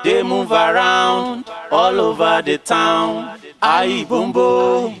 They move around all over the town. Ayi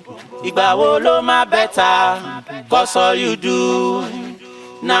Bongo, ìgbà wo ló máa better? 'Cause all you do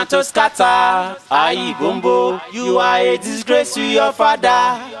na to scatter. Ayi Bongo, you are a disgrace to your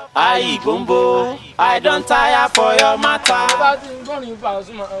father. Ayi Bongo, I don't tire for your matter.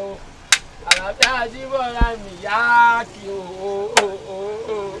 Àlàáfíà Àjíbọ́lá mi yá kí o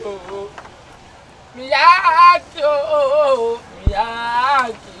mi yá kí o mi yá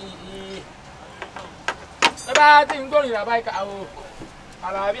kí ẹ bá ti ń gbórin bàbá ìka o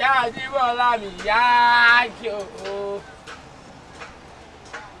Àlàáfíà Àjíbọ́lá mi yá kí o.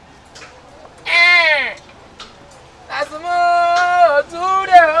 Àsùnmọ́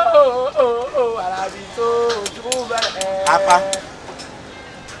túnde o Àlàbí tó ojú bẹ̀rẹ̀. Apá.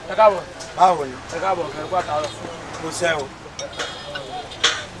 Ẹ káàbọ̀. Báwo ni? Ẹ káàbọ̀ kẹ́ kó àtàrọ̀. Mo ṣe o.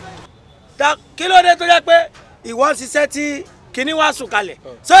 Kí ló dé tó jẹ́ pé ìwọ ń ṣiṣẹ́ tí kinní wá sùn kalẹ̀?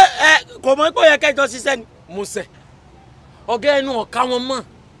 Ṣé kò mọ̀ pé ó yẹ kẹjọ ṣiṣẹ́ ni? Mo ṣe. Ọ̀gá ẹnu ọ̀ka wọn mọ̀.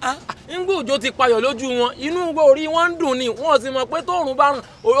 ngbé òjò ti payọ̀ lójú wọn inú orí wọn ń dùn ni wọn sì mọ̀ pé tóòrùn bá rùn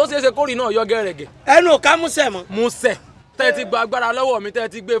ó ṣeé ṣe kórì náà yọ gẹ́rẹ́gẹ́. ẹnu ò ká músẹ̀ mọ́. músẹ̀ tẹ́ ti gba agbára lọ́wọ́ mi tẹ́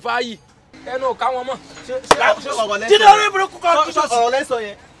ti gbé fáyì ẹnu ò ká wọn mọ́. jíde orí burúkú kan kí ọ̀rọ̀ lẹ́sọ̀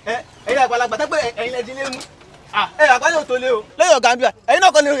yẹn ẹ̀yin àgbàlagbà tẹ́gbẹ́ ẹ̀yin lẹ́dí lé mú àgbáyé ò tó lé o lẹ́yìn ọ̀gá bíi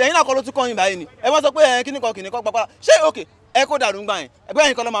ẹ̀yin náà kọ́ ló tún kọ́yìn báyìí ni ẹ wọ́n sọ pé kíníkan gbapá ṣé òkè ẹ kó dàrú gbà yẹn ẹgbẹ́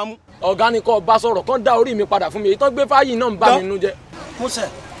yẹn kọ́ ló máa mú. ọ̀gá ni kò bá sọ̀rọ̀ kán dá orí mi padà fún mi èyí tó gbé fáyì náà ń bá mi nínú jẹ́. músẹ̀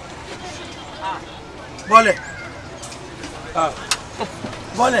bọ́lẹ̀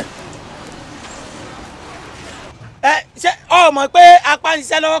bọ́lẹ̀ ṣé o mọ̀ pé apá ń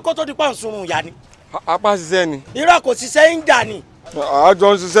ṣiṣẹ́ lọ́wọ́ kó tó di pọ̀ ń sunrun ìyá ni. apá ṣiṣẹ́ ni. irọ́ kò ṣiṣẹ́ ń jà ni. àjọ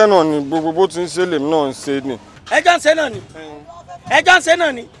ń ṣiṣẹ́ náà ni gbogbo bó ti ń ṣe lèmi náà ń ṣe ni. ẹjọ́ ń ṣe náà ni ẹjọ́ ń ṣe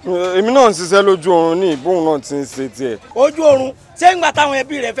náà ni. èmi náà ń ṣiṣẹ́ lójú oorun ní ìbóhùn náà ti ń ṣe tiẹ̀. ojú oorun ṣé ń gbà táwọn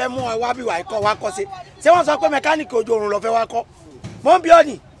ẹbí rẹ fẹ́ mú ọ wá bí wà á kọ́ wá kọ́ sí ṣé wọ́n sọ pé mẹkáníìkì ojú oorun lọ fẹ́ wá kọ́ mọ́ bí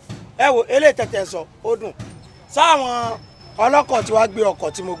ọ́nì ẹ wo eléyìí tẹ̀tẹ̀ sọ ó dùn sáwọn ọlọ́kọ̀ tí wàá gbé ọkọ̀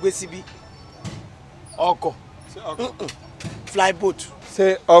tí mo gbé síbí. ọkọ̀ flyboat. ṣé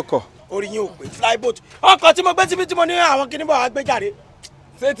ọkọ̀. orí yín ò pé flyboat ọkọ̀ tí mo gbé síbí tí mo ní àwọn kìnnìbọ̀ wá gbé jáde.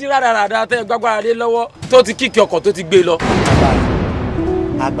 ṣé tí rádaràda tẹ gbàgbára dé lọ́wọ́ tó ti kíkì ọkọ̀ tó ti gbé lọ.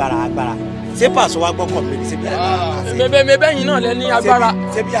 agbára ṣé pàṣẹ wa gbọ́kọ̀ mi ní ṣebí agbára. mẹ́bẹ́yìn náà lẹ ní agbára.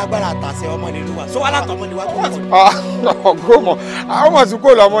 ṣebí agbára àtàṣe ọmọ nílùú wa sọ wà látọmọ ni wa gbọ́kọ̀. ọgọmọ àwọn ọmọ tí kò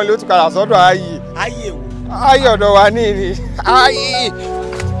lọmọ ilé ó ti padà sọ́dọ̀ ayé. ayé èwo. ayé ọ̀dọ̀ wa ní ìní ayé.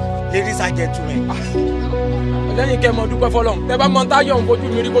 ladies and gentlemen. lẹ́yìn kẹ́ mọ dúpẹ́ fọlọ́n tẹ bá mọ táyọ̀ ń fojú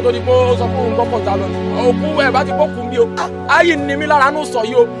mi rí kó tó di pé ó sọ fún un gbọ́kọ̀ ta lọ òkú ẹ̀ bá ti kó kùn mí o ayé ni mí lára nù sọ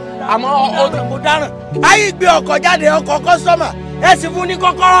yìí o àmọ́ mo dáràn ayé gbé ọkọ̀ jáde ọkọ̀ kọ́sọ́mà ẹ sì fún ní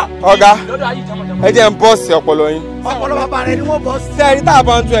kọ́kọ́rọ́. ọ̀gá ẹ jẹ́ ń bọ́ọ̀sì ọpọlọ yín. ọpọlọ bàbá rẹ ni wọ́n bọ́ sí. sẹ́ẹ̀rí tá a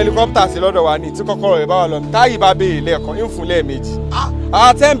bá ń tún helicopter sí lọ́dọ̀ wa ní tí kọ́kọ́rọ́ rẹ̀ bá wà lọ́nà táyì bá béèrè lẹ́ẹ̀kan ń fún lẹ́ẹ̀mejì.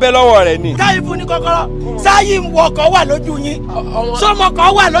 àtẹ́ ń bẹ lọ́wọ́ rẹ̀ ni. táyì fún ní kọ́kọ́rọ́ sáyì wọkọ̀ wà lójú yín sọmọkọ̀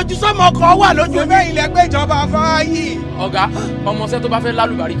wà lójú sọmọkọ̀ wà lójú yín. bẹ́ẹ̀ ilẹ̀ pé ìjọba fáyì. ọ̀gá ọmọọṣẹ́ tó bá fẹ́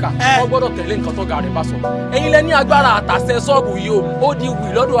lálùbáríkà wọ́n gbọ́dọ̀ tẹ̀lé nǹkan tó ga rẹ̀ bá sọ. ẹ̀yin lẹ ní agbára àtàṣẹ ṣọ́ọ̀bù yìí o ó di wì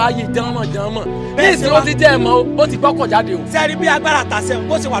lọ́dọ̀ ayé jánmọ̀ ní ìsìn ó ti jẹ́ ẹ̀mọ́ ó ti gbọ́kọ̀ jáde o. sẹ́ẹ̀rí bí agbára àtàṣẹ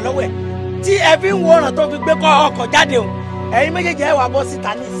bó ṣe wà lọ́wọ́ ẹ̀ tí ẹ fi ń wo ọ̀ràn tó fi gbé kọ́ ọkọ̀ jáde o ẹ̀yin méjèèjì ẹ wà bọ́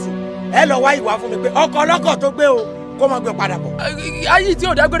síta ní ìsìn ẹ lọ wá ìwà fún mi pé ọkọ̀ ọlọ́kọ̀ tó gbé o kó máa gbé padà bọ̀. ayé tí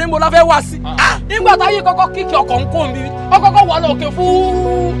ò dágbére mo la fẹ́ wá sí. nígbà táyé kọ́kọ́ kíkì ọkọ̀ ń kó mi ọkọ̀kọ́ wà lókè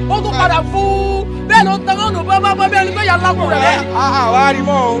fún ó tún padà fún bẹ́ẹ̀ ló tẹ̀wọ́n nù bá bẹ́ẹ̀ ni pé yà lákùn rẹ̀. àwa rí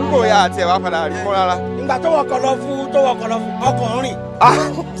mọ́ òun kò yà àti ẹ̀wà padà rí mọ́ rárá. ìgbà tó wọkọ̀ lọ fún ọkọ̀ ń rìn.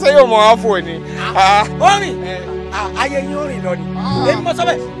 ṣé yóò mọ àfọ ni. ó rìn ayé yín ó rìn lọ ni èmi mọ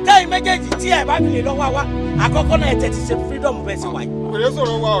sọfẹ tẹ̀yin méjèèjì tí ẹ bá fi lè lọ wá wá àkọ́kọ́ náà ẹ tẹ ti ṣe freedom bẹ́ẹ̀ sí wáyé. kò lè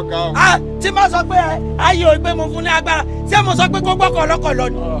sọ̀rọ̀ wá ọ̀gá o. tí mo sọ pé ayé ò gbé mo fún ní agbára ṣé mo sọ pé kó gbọ́kọ̀ ọlọ́kọ̀ lọ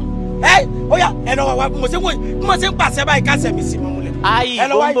ni. ẹ ó yá ẹ lọ wá wá mo ṣe ń pàṣẹ báyìí ká sẹ̀mí sí mọ́ múlẹ̀. Ayi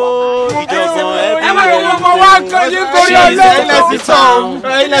Bombo ìjọ̀gbọ̀n ẹ má lọ wọ́n mọ wá kan yín torí ilẹ̀ sì tán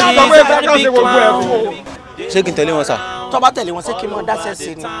ilẹ̀ sì tán pé fẹ́ ká ṣe gbogbo ẹ̀ fún o. ṣé kí n tẹ̀lé wọn sà. tó bá tẹ̀lé wọn ṣé kí n mọ dáṣẹ́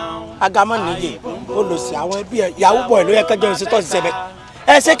sí ni agamọ́ nìyẹ olùsí àwọn ẹbí ẹ yahoo boy ló yẹ kẹjọ ní sítọ́ ṣiṣẹ́ bẹ́ẹ̀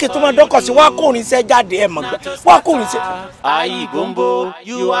ẹ ṣé kí n tó máa dọ́kọ̀ sí wá kórin iṣẹ́ jáde ẹ mọ̀ gbẹ́ wá kórin iṣẹ́. Ayi Bombo,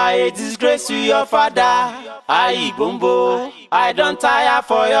 you are a disgrace to your father. Ayi Bombo, I don tire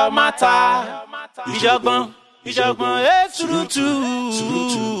for your matter. Ìjọ̀gbọ̀n surutu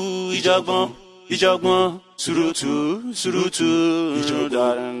ìjọ̀gbọ̀n surutu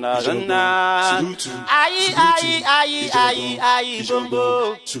Ayi Bombo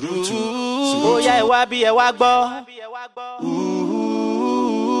ó yá ẹ wá bí ẹ wá gbọ́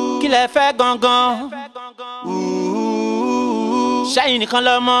kí lẹ fẹ́ gangan ṣẹ́yìn nìkan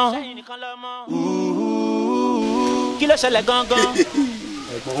lọ mọ̀ kí ló ṣẹlẹ̀ gangan.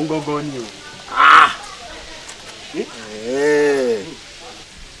 ẹ̀gbọ́n gangan ni o.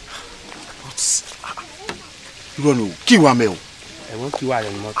 irọ́ ni o kí ìwà mẹ́ o. ẹ̀wọ̀n kí wà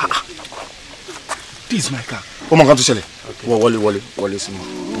rẹ̀ ni mọ́tò. this is my car. ó mọ nǹkan tó ṣẹlẹ̀ wọlé sí mi.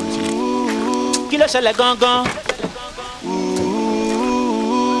 kí ló ṣẹlẹ̀ gangan.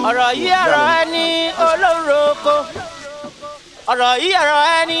 ọ̀rọ̀ yìí ọ̀rọ̀ ẹni olóhùn roko ọ̀rọ̀ yìí ọ̀rọ̀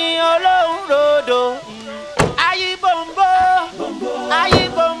ẹni olóhùn rodo. Ayi Bombo Ayi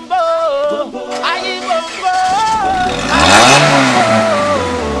Bombo Ayi Bombo.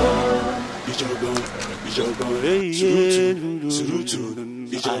 Surutu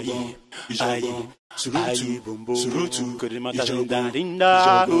Ayi Bombo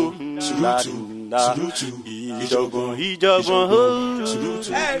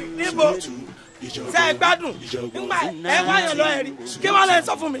níbo ṣe é gbádùn nígbà ẹ wáyàn lọ ẹ̀rí kí wọ́n lè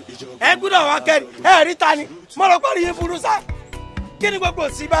sọ fún mi ẹ gbúdọ̀ wá kẹ́rì ẹ rí ta ni mo rò pé rí yín burú sá kí ni gbogbo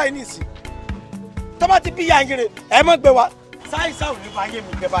sí báyìí nìsín tó bá ti bí yangere ẹ mọ̀ gbé wa sáyìísá ò ní bá yé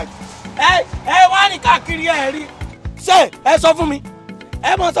mi gbé báyìí ẹ wá ní káàkiri ẹ rí ṣé ẹ sọ fún mi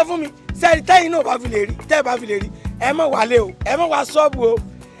ẹ mọ̀ sọ fún mi ṣé tẹ́yìn náà bá fi lè rí tẹ́ bá fi lè rí ẹ mọ̀ wálé o ẹ mọ̀ wá ṣọ́ọ̀bù o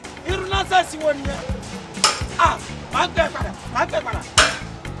irú nọ́ọ̀sẹ̀sì wo nìyẹn máa gbẹ padà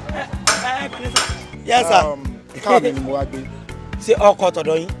ẹ pẹ̀lẹ́ sà. Yes sir. káàmì ni mo wá gbé. ṣé ọkọ̀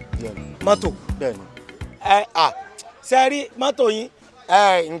tọ̀dọ̀ yín mọ́tò. bẹ́ẹ̀ni. ṣe rí mọ́tò yín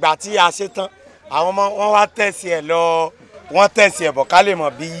ìgbà tí a ṣe tán àwọn ọmọ wọn wá tẹ̀sí ẹ̀ lọ wọ́n tẹ̀sí ẹ̀ bọ̀ ká lè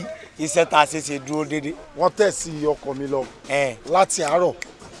mọ̀ bí iṣẹ́ tá a ṣe dúró déédéé. wọ́n tẹ̀sí ọkọ̀ mi lọ láti àárọ̀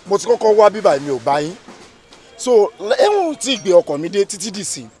mo ti kọ́kọ́ wá bíbá mi ò bá yín so ẹ̀wọ̀n tí gbé ọkọ̀ mi dé títí dì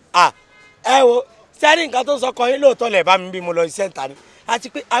sí. ẹ wo sẹ́rí nǹkan tó sọ kọ yín lóòótọ́ lẹ̀ bá mi bí mo lọ iṣẹ́ ìta ni àti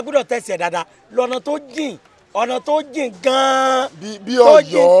pé a gbọ́dọ̀ tẹ̀sí ẹ̀ dáadáa lọ́nà tó jìn ọ̀nà tó jìn gan-an. bí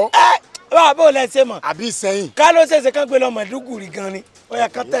Ọ̀yọ́ wà bó lẹ ṣe mọ̀. àbí Ìsẹ́yìn. ká ló ṣèṣe kán gbé lọ Mẹ̀dúgùrì gan ni ó yẹ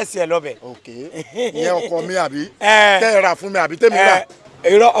kán tẹ̀sí ẹ̀ lọ́bẹ̀. ok ìyẹn ọkọ mi àbí tẹ́ ẹ rà fún mi àbí tẹ́mi rà.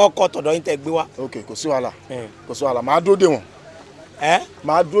 irọ́ ọkọ̀ tọ̀dọ̀ yín tẹ gbé wá. ok kò sí wàhálà máa dúró dè wọ́n.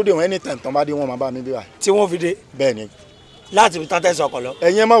 máa dúró dè wọ́n anytime tán bá dé wọ́n máa bá mi bí wa. tí wọ́n fi dé. bẹ́ẹ̀ ni. láti fi tán tẹ̀sí ọkọ̀ lọ.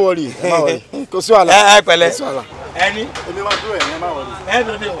 ẹ̀yin ẹ má wọrí kò sí wàhálà. ẹ pẹ̀lẹ́ kò sí wàhálà. ẹni. èmi máa dúró ẹ̀yin ẹ má wọrí. ẹ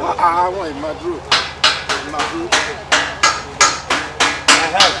lóde o. àwọn èmi máa dúró.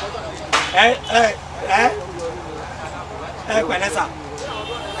 ẹ pẹ̀lẹ́ sà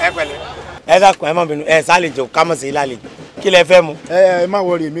ẹ pẹ̀lẹ́. ẹ dákun ẹ má bínú ẹ sálejò kámọ̀ sí lálejò kí lẹ fẹ́ mu. ẹ má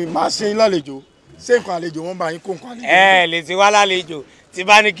wọrí mi máa ṣe yín lálejò ṣé nǹkan àlejò wọn bá yín kó nǹkan àlejò. ẹ lè ti wá lálejò tí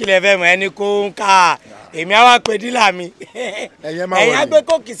bá ní kí lẹ fẹ́ mu ẹni kó ń ká èmi á wá pe dílà mi ẹ̀yin á gbé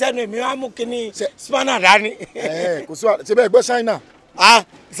kóòkì sẹ́nu èmi á mú kíní spanner dání. kò sí wàhálà ṣe bẹ́ẹ̀ gbọ́ ṣáínà.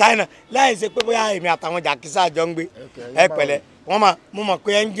 ṣáínà láì ṣe pé bóyá èmi àtàwọn jàkísà jọ ń gbé ẹ pẹ̀lẹ́ wọ́n máa mú mọ̀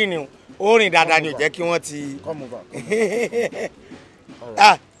pé ẹ́ńjìnì ó rìn dáadáa ni ò jẹ́ kí wọ́n ti.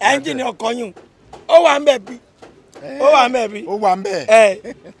 ẹ́ńjìnì ọkọ̀ yín ó wà ń bẹ̀ bí ó wà ń bẹ̀ bí. ó wà ń bẹ̀.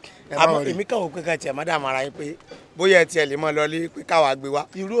 àmọ́ èmi kàn wò pé ká tiẹ̀ má dààmú ara yín pé bóyá ẹ tiẹ̀ lè mọ́ lọ lé pé káwa gbé wá.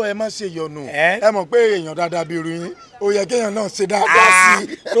 irú ẹ má ṣe yọnu ẹ mọ̀ pé èèyàn dáadáa bí irú yín ó yẹ kéèyàn náà ṣe dáadáa sí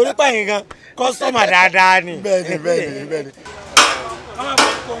i. torí pààyàn gan kọ́sọ́mà dáadáa ni. bẹ́ẹ̀ni.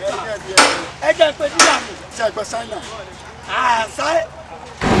 ẹ jẹ́ pé dídà mi. ṣe àgbà ṣáínà.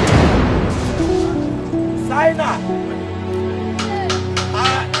 ṣáínà.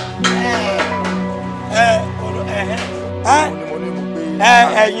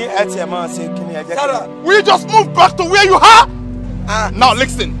 ẹ̀yin ẹ tiẹ̀ máa ṣe kí ni ẹ jẹ́ kí. Will you just move back to where you are? Now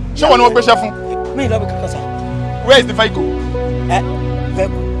listen ṣé wọn ni wọn gbéṣẹ́ fún. mi lọ bí kankan sá. Where is the vehicle?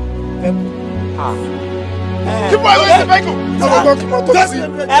 Vehicle. Keep on where is the vehicle? Ọgbọ́n kí wọ́n tó sí.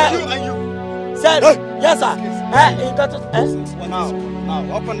 Sir, yes sir. Nǹkan tó.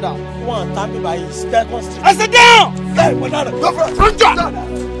 Now, up and down. One time by second street. I sit down! Hey, what are the front jump!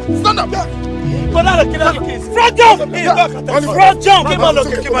 Stand up! What are the kids? Front jump! Front jump! Keep on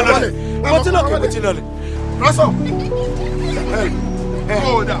looking. What's it looking? Press up!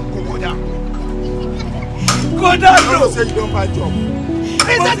 Go down. Go down, bro! Say you don't find job.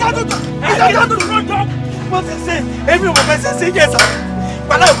 Is that not the front jump? What is it? Everyone say yes, sir.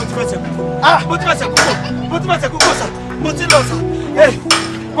 Bala mo ti fẹsẹ̀ kúkú. Mo ti fẹsẹ̀ kúkú sà. Mo ti lọ sà.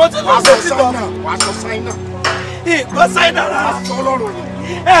 Mo ti lọ sà. Wàá sọ sáínà. Ìkọ́ sáínà rà. Aṣọ ọlọ́run ni.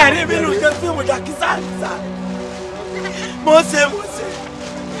 Ẹ̀rí mi ló jẹ́ fíìmù jàkísà sà. Mo ṣe.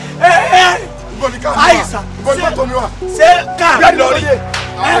 Àìsà. Ṣé káàrí lórí?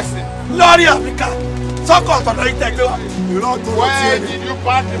 Lórí Àfíríkà. Sọ́kọ̀ ọ̀tọ̀dọ̀ yìí tẹ̀gbẹ́ wa. Where did you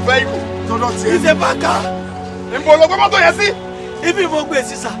park the vehicle? Ìṣe bàkà. Ìbò ló gbé mọ́tò yẹn sí. Ibi mo gbé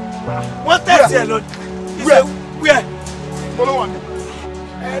sísà wọ́n tẹ̀sí ẹ̀ lónìí ìṣe wíẹ̀. Follow me.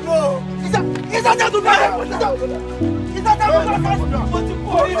 Hello. Ìsàjà tó bẹ̀rẹ̀ ìsàjà tó bẹ̀rẹ̀ mo ti kú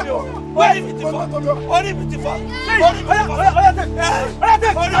orí mi ti fọ́ orí mi ti fọ́.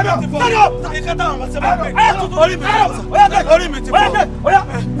 Ìkà táwọn ọmọ sẹ́wọ́n gbé orí mi ti fọ́.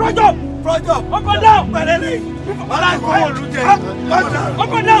 Front jump. Up and down. Pẹ̀lẹ́ lè. Bọ́lá ìkọ́wọ́ olú jẹ.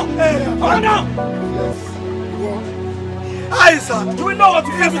 Up and down. Aisa, do we know what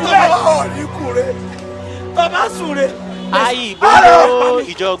to do? Baba Sure. Ayi Janmo,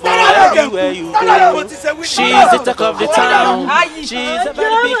 ìjọ̀gbọ̀n everywhere you go. She's the talk of the town. She's a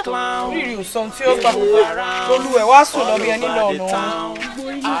very big clown. Rírì òsàn tí ó gbà lólu ẹ̀ wá sùn lọ bí ẹni lọ́nà.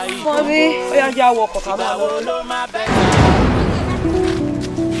 Mọ́bí, ó yá jẹ́ àwọ̀ kọ̀ọ̀kan máa lọ.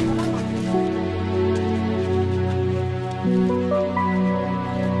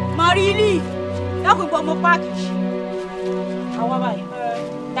 Marini, dákun gbọ́ ọmọ páàkì. Àwọn báyìí.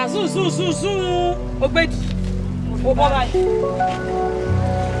 Tà zún ó gbé dì ó bọ́ báyìí.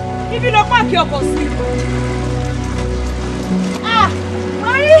 Ibi lọ páàkì ọkọ̀ sí.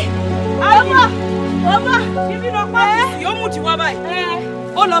 Mọ́rí. Bàbá. Ibi lọ pa kìsì ó mú ti wá báyìí.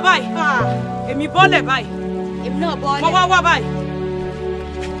 Ó lọ báyìí. Èmi bọ́lẹ̀ báyìí. Èmi náà bọ́lẹ̀. Mo wá báyìí.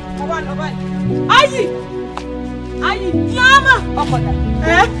 Mo wá lọ báyìí. Ayi yama. Ọkọ̀dà.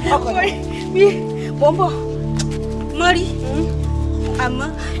 Ọkọ̀dà. Mo ń bọ̀. Mọ́rí. Àmọ́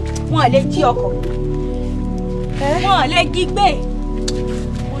wọn lè jí ọkọ̀. Wọn lè jí gbé.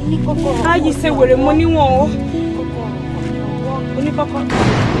 Mo ní kọ́kọ́rọ́. Ayi ṣe wèrè mo níwọ̀n o. Oníkọ́kọ́.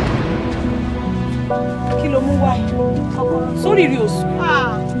 Kí ló mú wá? Sórí rí oṣù.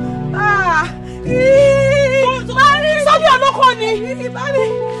 Sọ́bí ọlọ́kọ ni.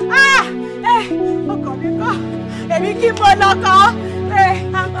 Ọkọ̀ mi kọ́. Èmi kí n bọ̀ lọ́kọ̀.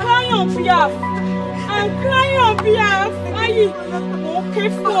 I'm crying on behalf. Ayi, mo ké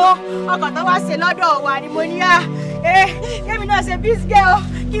fún ọ. Ọkọ̀ tó wá ṣe lọ́dọ̀ wa ni mo ní à. Kémi náà ṣe bísíkẹ́ o.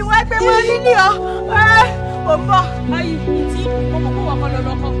 Kí n wá gbé mọ́ nílé ọ. Mo ń bọ̀. Ayi, ìtì mo mọ̀ kó wà kọ́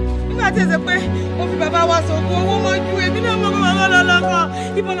lọ́lọ́kọ́. Nígbà tí èsè pé ó fi bàbá wa sọ̀kò owó mọ́ ju èmi náà mọ̀ kó wà kọ́ lọ́lọ́kọ́.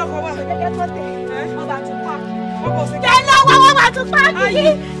 Ibo lọkọ̀ wà? Gẹ́gẹ́ tó tẹ̀. Ọba tún páàkì. Jẹ́ lọ́wọ́ wọ́n bá tún páàkì. Ayi,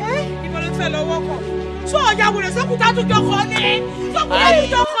 ibo ló fẹ́ lọ́wọ́ kọ̀? Sọ ọ̀yà wèrè sókùtà tún jọkọ ni. Sókùtà tún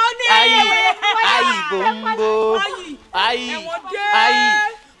jọkọ ni. Ayi bombo. Ayi bombo.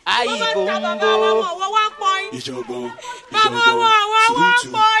 Ìjọ̀gbọ̀n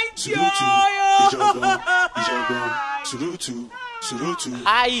surutu.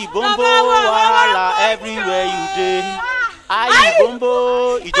 Ayi bombo wahala everywhere you dey. Ayi bombo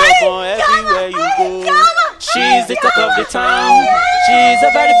ìjọ̀gbọ̀n everywhere you go. She's the talk of the town. She's a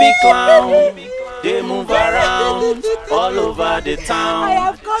very big clown. They move around all over the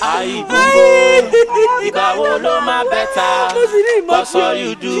town. Ayi bombo ìgbà wo ló máa bẹ́ta? What's all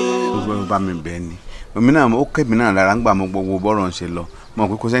you do? Gbogbo bá mi bẹ́ẹ̀ ni. Omi náà ó kẹ́mi náà lára ń gbà mọ gbogbo bọ́rọ̀ ń ṣe lọ. Mo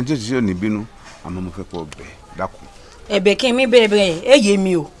pé kò sẹ́ni tí ò ní bínú àmọ́ mo fẹ́ pọ̀ bẹ́ẹ̀ dákun. Ẹ̀bẹ̀ kí n mi bẹ̀rẹ̀ èyí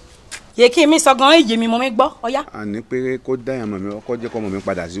mi o. Yẹ kí n mi sọ gan èyí mi mo mi gbọ́ ọ̀yá. Àní pé kó dáyà mọ̀ mi ọkọ jẹ́ kọ́ mọ̀ mi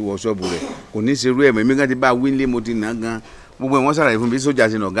padà sí wọ ṣọ́ọ̀bù rẹ̀. Kò ní ṣerú ẹ̀ mi gan ti bá wílé mo ti nà gan. Gbogbo ẹ̀ wọ́n ṣàlàyé fún mi sójà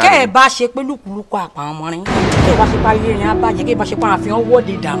sínú ọ̀gá rẹ̀. Kẹ́ ẹ̀ bá ṣe pé lùkùlùkù àpà ọmọ rin. Kẹ́ ẹ̀ bá ṣe parí ìrìn abájẹ́ kẹ́ ẹ̀ bá ṣe pa àfihàn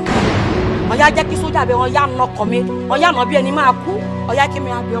wọ́ọ̀dì dànù. Ọ̀yá jẹ́ kí sójà bẹ wọn yá nà ọkọ mi. Ọ̀yá nà bí ẹni máa kú. Ọ̀yá kí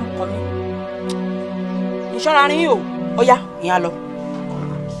mi á bẹ ọkọ mi. Ìṣọ́ra rin o. Ọ̀yá ìyá lọ.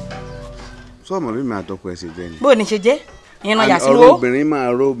 Sọ́ọ̀mọ̀ bí mi àtọkọ ẹ̀ ṣe jẹ́ ni. Bó o ní ṣe jẹ́? Ìyẹn náà yà sínú o. o.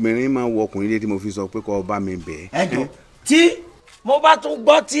 obìnrin máa wọ ọkùnrin ilé tí mo fi sọ pé kó bá mi bẹ̀. Ẹ jọ tí mo bá tún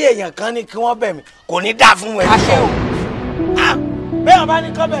gbọ́ tí èèyàn kan ní kí wọ́n bẹ̀ mí kò ní dáa fún ẹ. Àṣẹ o. Bẹ́ẹ̀ bá ní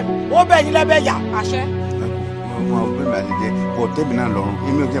kán bẹ̀ mí wọ́n bẹ̀ yín lẹ́bẹ̀ yà. Àṣẹ. Mo bí mi àti jẹ kò tẹ́mi náà lọ́rùn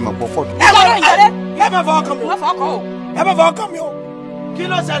èmi ò jẹ́ máa pọ̀ fọ́ọ̀tù. Ẹ má fọwọ́ kàn mí o. Ẹ má fọwọ́ kàn mí o. Kí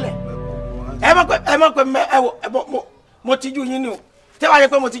ló ṣẹlẹ̀? Ẹ má pè mí ẹ wò mo tijú yín ni o. Tẹ́ wá yẹ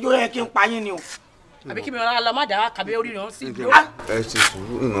pé mo tijú yẹn kí n pa yín ni o. Àbí kí mi rán lọ má dára kàbí orí rẹ̀ ń sí. Ẹ ṣe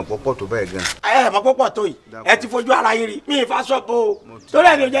sùúrù ìmọ̀ pọ́pọ̀ tó báyìí gan. Ẹ mọ̀ pọ́pọ̀ tó yìí ẹ ti fojú ara yín rí mi ìfà ṣọ́ọ̀bù o torí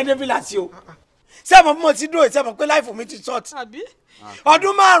ẹni ò jẹ́ débìlà sí o. Sẹ́mo mo ti dúró ìsẹ́mo pé láìfù mi ti ṣọ́ọ̀tì.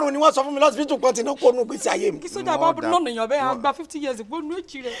 Ọdún 5 ni wọ́n sọ fún mi lọ́sibítù kan ti ná kó nù gbèsè ayé mi. Kí sójà bá bọ́ lọ́nà èèyàn bẹ́ẹ̀ á gba 50 years gbónú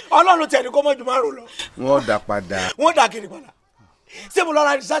èjì rẹ̀. Ọlọ́run tẹ̀ ní kó mọ́ ju 5 lọ. Wọ́n dà padà. Wọ́n dà kiri padà. Ṣé mo lọ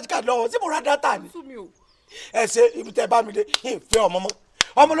ra research card lọ́wọ́? Ṣé mo ra data ni? Ẹ ṣe ibi tẹ bá mi dé ìfẹ́ ọmọ mọ́.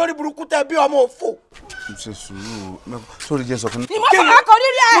 Ọmọ lórí burúkú tẹ bí ọmọ òfò. Ṣe sùúrù sórí jẹ́ sọ fún mi. Ni mo fọwọ́ kan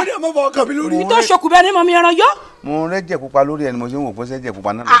lórí ẹ̀. Mo ní ọmọ fọwọ́ kan mi lórí. Ibi tó ṣokùn bẹ́ẹ̀ ni mo mi ẹran yọ. Mo rẹ́jẹ̀ pupa lórí ẹni mo ṣe ń wò pé sẹ́jẹ̀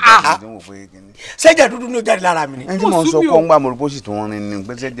pupa náà lọ́jọ́ mo ṣe ń wò pé kíni. Sẹ́jẹ̀ dúdú ni ó jáde lára mi ni. Ẹni tí mo ń sọ kọ́ ń gbà mo rò bó sì tún rin ni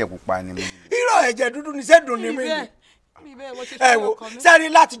pé sẹ́jẹ̀ pupa ni mi. Irọ́ ẹ̀jẹ̀ dúdú ni sẹ́dùn ni mí ni. Ẹ wo sẹ́rí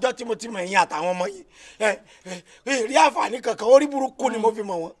látijọ́ tí mo ti mọ̀ ẹ̀yin àtàwọn ọmọ yìí rí àǹfààní kankan orí burúkú ni mo fi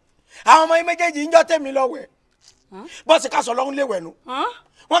mọ̀ wọ́n. Àwọn ọmọ yìí méjèèjì ń jọ́ tèmi lọ́wẹ̀ bọ́sì ká sọ lọ́hún léwẹ̀ nu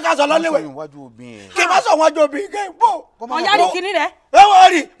wọ́n ká sọ lọ́hún léwẹ̀ kí n bá sọ wájú obìnrin kẹ́ ẹ̀ bò. Ọ̀yá rí kíní rẹ̀. ẹ wọ́n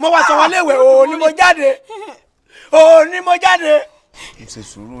rí mo wá sọ wọn léwẹ̀ òun ni mo jáde. Ṣe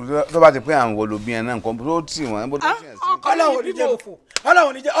sùúrù tó bá ti pé àwọn olóbi ẹ̀ náà nǹkan tó tì wọ́n bó tó tì ẹ̀ sí. Ọlọ́run ní jẹ́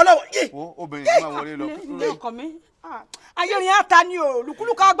Ọlọ́run ní jẹ́ Ọlọ́run yé. Obìnrin tí máa wọlé lọ. Ayé rin ata ni o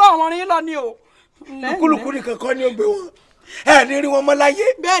lùkúlùkù agbọ́ ọ̀rọ̀ rin lọ ni o. Lùkúlùkù nìkan kọ́ ni ó gbé wọn ẹ ní rí wọn mọ́ láyé.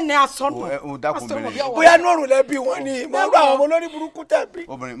 Bẹ́ẹ̀ ni asọnù. Bóyá nọ́ọ̀rùn lẹ́bi wọn ni mo rú àwọn ọmọ olórí burúkú tẹ̀ bí.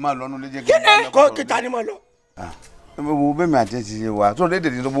 Obìnrin máa lọ́nu lé jẹ́ kí ni kọ́ kíta ni mo lọ. Wo bẹ́ẹ̀ mi àti ẹ̀ ti ṣe wà tó lédè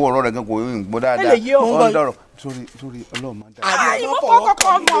tí tó bó ọ̀rọ̀ rẹ̀ gan kò ń gbọ́ dáadáa. Ó ń dọ̀rọ̀ torí Ọlọ́run máa dá. Àyè mo fọwọ́ kọ́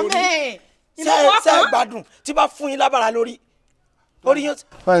ọmọ mi. Ṣé gbádùn tí bá fún yín lábàrá lórí orí yóò.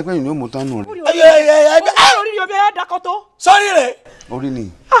 Báyìí pé ìyóò mú tánú rẹ̀. Orí yóò bẹ́ẹ̀ dákọ́tọ́. Sọ́rí rẹ̀. Orí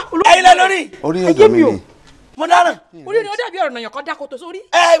ni. Ẹyin lẹ lórí. Orí yóò jọ mi ni. Mo dáràn. Orí ni ó dàbí ọ̀rọ̀ nàyàn kan dákọ́tọ́ sórí.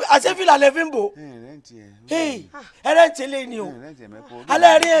 Àṣefìlà lẹ fi ń bò. Ẹrẹ́ǹtì lé ni o.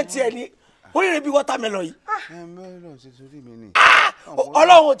 Alẹ́ rí ẹ̀ǹtì ẹ̀ ni. oríire bí watermelon yìí.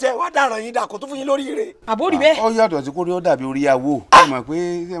 Ọlọ́run tẹ wá dàrán yín dà kó tó fún yín lóríire. àbórí bẹ́ẹ̀. ó yàtọ̀ sí kórè ó dàbí orí awó ṣé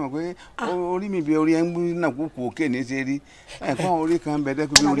mọ̀ pé orí mi bí orí ẹ̀ ń gbé náà kúkú òkè ní ṣe rí ẹ̀kọ́ orí kan bẹ̀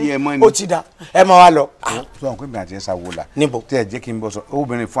dẹ́kun bí orí ẹ̀ mọ́ ni. ó ti da ẹ máa wá lọ. sọ wọn pé mi àti ẹ sáwó la. níbo. tí ẹ jẹ́ kí n bọ̀ sọ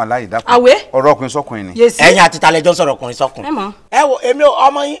obìnrin fún aláyè dákun. àwẹ̀. ọ̀rọ̀ ọkùnrin sọkùnrin ni. ẹ̀yin àti talẹjọ sọ̀rọ̀ ọkùnrin sọkùnrin. ẹ mọ̀. ẹ wo èmi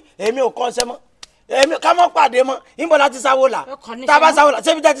ọmọ yín èmi ò kọ́ńsẹ́ mọ́ èmi ká mọ́ pàdé mọ́ níbo la ti sáwó la tá a bá sáwó la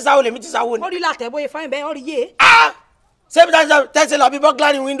ṣébi tẹ́ ti sáwó lèmi ti sáwó ni. orí làtẹ̀ bóyá fáyín bẹ́ẹ̀ orí yé. ṣébi tẹ́sí lọ bí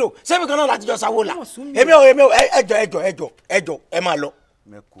bọ́gláàrí wíńdò ṣébi kan náà láti jọ sáwó la èmi ò ẹjọ ẹ máa lọ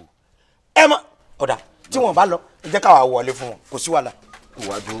ẹ má ọ̀dà tí wọ́n bá lọ ẹ jẹ́ káwa wọlé fún wọn kò sí wàhálà.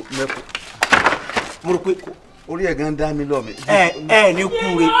 ìwádìí mẹ́kù mo rò pé orí ẹ̀ gan dá mi lọ mi. ẹ ní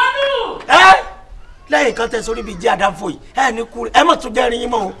kúre lẹ́yìn kan tẹ sórí bíi jẹ́ àdáfò yìí ẹ ní kúre ẹ má tún jẹ́ rin yín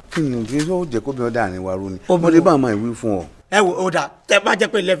mọ́ o. kí ni kí ló jẹ́ kó bí wọ́n dà ní wa ru ni mo lè bá àwọn ìwé fún ọ. ẹ wo ọ̀dà tẹ bá jẹ́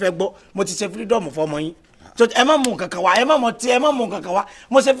pé ilé fẹ́ gbọ́ mo ti ṣe fírídọ̀mù fọmọ yín ẹ má mú nǹkan kan wá ẹ má mọ tí ẹ má mú nǹkan kan wá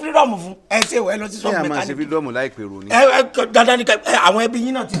mo ṣe fírídọ̀mù fún ẹ ṣe ẹ lọ sí sọ́ọ̀bù mẹkáníkì. ṣé a máa ṣe fírídọ̀mù láìpẹ́ ro ni. dandan ni àwọn ẹbí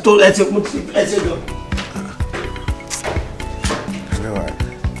yín náà ti tó ẹ ṣe lọ.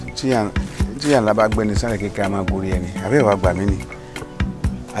 tí yàrá bá gbẹni sáré kékeré a máa gorí ẹni àbẹ́wò àgbà mí ni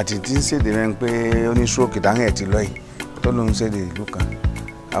àti tí ń ṣèdè rẹ pé ó ní stroke dáhùn ẹ̀ ti lọ yìí tó ló ń ṣèdè ìlú kan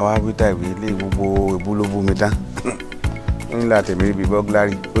àwa wíta ìwé ilé gbogbo ìbúlóbú mi tán ó ní láti mi bíi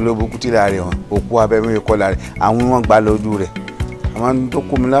bọ́gláàrì olóbó kútìlá rẹ̀ hàn òkú abẹ́mí kọlà rẹ̀ àwọn wọn gbà lójú rẹ̀ àwọn tó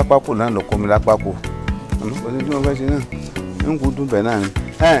kó mi lápapò náà lọ kó mi lápapò ọdún tí wọ́n fẹ́ ṣe náà ń kú dùn bẹ́ẹ̀ náà ni.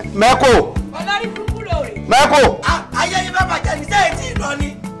 mẹ́kò ọlọ́rí burúkú rẹ̀ ò rè. mẹ́kò. ayé yín bá bàjẹ́ ní sẹ́yìn tí ì lọ ni.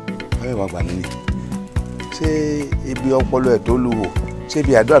 ọ̀rẹ́ wa gbà mí ni ṣé ibi ọpọlọ ẹ̀ tó lù wò ṣé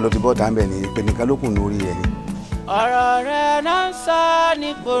ibi àdúrà ló ti bọ́ tá à ń bẹ̀ ní ìpènìkan ló kù lórí ẹ̀ ni. ọ̀rọ̀ rẹ̀ náà ń sọ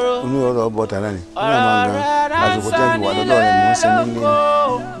nígboro. inú ọ̀rọ̀ bọ̀ tààrà ni wọ́n máa ń gan àsìkò tẹ́ ìwà lọ́dọ̀ rẹ̀ mọ́ sí nílé ni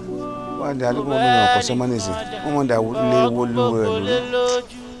wọ́n á di àdúgbò wọn ní ọkọ̀ sẹ́mọ́nìsì wọ́n máa ń da lé wọlé rẹ̀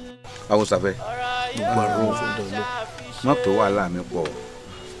lórí. awosafẹ gbogbo ọ̀rọ̀ mọ́tò wà láàmì pọ̀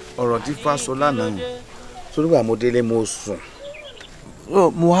ọ̀rọ̀ tí fásọ lánàá sórí wà mo délé mo sùn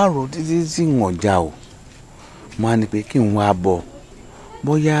mo wá rò títí tí wọ́n já o mo á ní pé kí n wá bọ̀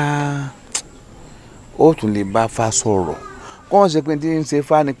bóyá ó tún lè bá fa sọ̀rọ̀ kọ́ ọ́n ṣe pé tí ń ṣe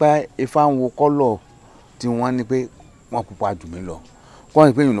fá nípa ifá ń wo kọ́lọ̀ tí wọ́n ní pé wọ́n pupa jù mí lọ kọ́ ọ́n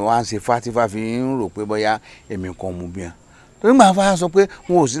ṣe pé ìrìnà wa ń ṣe fá tí fá fi ń rò pé bóyá èmi kan mú bí wọn torí màá fa sọ pé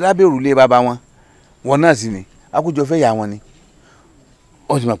wọn ò sí lábẹ́ òrùlé bàbá wọn náà sì ni akójọ fẹ́ yà wọn ni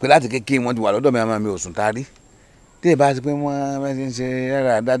ó sì mọ̀ pé láti kékeré wọn ti wà lọ́dọ̀ mi àmọ́ mi ò sùn tarí tí ì bá ti pé wọ́n bá ti ń ṣe ẹ̀rọ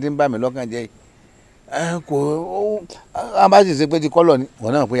àdáde ń bà mí lọ́kàn jẹ́ kò ó bá sì ṣe pé ti kọ́lọ̀ ni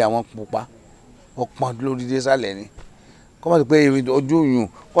wọn náà pé àwọn pupa ọpọn lórí dé sálẹ̀ ni kọ́mọ̀ sí pé ojú yùn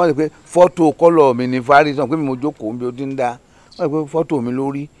kọ́mọ̀ sí pé fọ́tò kọ́lọ̀ mi ní fárísàn pé mo jókòó bí ó ti ń da kọ́mọ̀ sí pé fọ́tò mi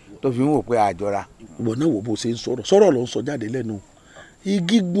lórí tó fi ń wò pé àjọra. ìwọ náà wò bó ṣe ń sọ̀rọ̀ ló ń sọ jáde lẹ́nu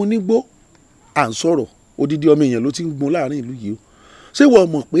igi gun nígbó à ń sọ̀rọ̀ odidi ọmọ èèyàn ló ti ń gun láàrin ìlú yìí o ṣé wọ́n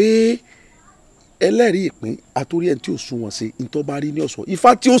mọ̀ pé ẹlẹ́rìí ìpín àtúrí ẹni tí ò sún wọn ṣe ìtọ́ bá rí ní ọ̀sán ifá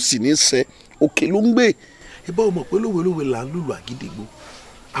tí ó sì ní sẹ òkè ló ń gbé ìbá ọmọ pé lówelówe là ń lùlù àgídìgbò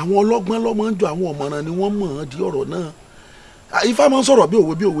àwọn ọlọ́gbọ́n lọ́mọ ń jọ àwọn ọ̀mọ̀ràn ni wọ́n mọ̀ ọ́n di ọ̀rọ̀ náà ifá máa ń sọ̀rọ̀ bí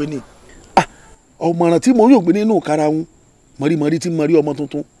òwe ni ọ̀mọ̀ràn tí mo rí ògbé nínú karahun mọ̀rímọ̀rí tí mo rí ọmọ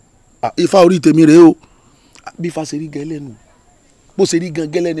tuntun ifá orí tèmi rèé o bí ifá ṣe rí gẹ́lẹ́ nu bó ṣe rí gan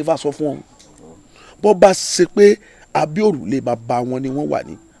gẹ́lẹ́ ni ifá sọ fún ọ bọ́ bá ṣe pé abẹ́ òrùlé bàbá wọn ni wọ́n wà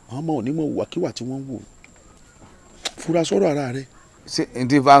ní àwọn ọmọ onímọ̀ wàkíwà tí wọ́n wò fura sọ̀rọ̀ ara rẹ̀. ṣé n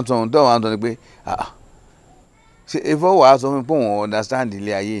ti fa sọ̀rọ̀ tó wà ń sọ ni pé ṣe ifọ̀ wàá sọ fún mi pé òun understand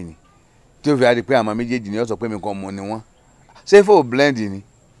ilé ayé ni tí ó fi adi pé àmọ́ méjèèjì ni ó sọ pé mi kàn mọ̀ ni wọ́n ṣé ifọ̀ blend ni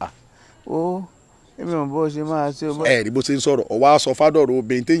ó èmi ò bó ṣe máa ṣe. ẹ rí bó ṣe ń sọ̀rọ̀ ọwọ́ aṣọ fádọ̀rọ̀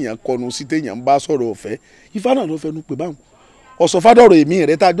obìnrin téèyàn kọnu sí téèyàn ń bá sọ̀rọ̀ ọ̀fẹ́ ifá náà ló fẹnu pè báwọn ọ̀sọ̀ fádọ̀rọ̀ èmi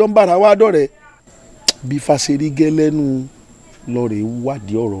rẹ̀ tá a jọ ń bára wá dọ̀rẹ́ bí fásẹ̀rí gẹ́lẹ́nu lọ́ọ̀rẹ́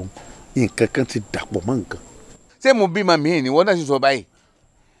wádìí ọ̀rọ̀ nǹkan kan ti dàpọ̀ mọ́ nǹkan. ṣé mo bímọ mi ni wọ́n náà sì sọ báyìí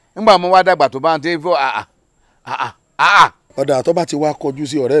nígbà mo wá dàgbà tó bá ń tẹ́ fọ́ ọ̀dà tó bá ti wá kọjú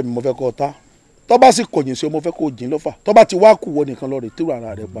sí ọ̀rẹ́ mi mo fẹ́ kọ́ ta tó bá sì kọ̀yìn sí ọ mo fẹ́ kó jìn lọ́fà tó bá ti wá kù wọ nìkan lọ́ọ̀rẹ́ tí ara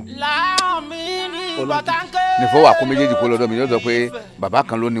rẹ̀ pa. nìfọ̀ wà kó méjèèjì kó lọ́dọ̀ mi yóò sọ pé bàbá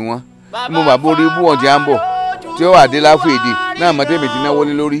kan ló ní wọ́n mo bàbá orí bú ọ̀jẹ̀ à ń bọ̀ tí ó wà dé láfù èdè náà mọ̀ tẹ́mi ti náwó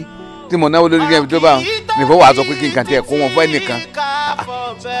lé lórí tí mo náwó lórí ní ẹbí tó bá wọn nìfọ̀ wà sọ pé kí n kàn tiẹ̀ kó wọn fún ẹnìkan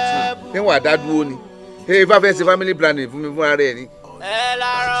ní wà dá dúró ni ifá fẹ́ ṣe family planning fún mi fúnra rẹ̀ ni.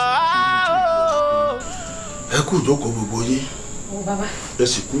 ẹ kú ìjókòó gbogbo yín ẹ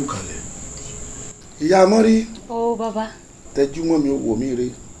sì kú kalẹ̀ ìyá mọ́rí tẹjú mọ́ mi wò mí re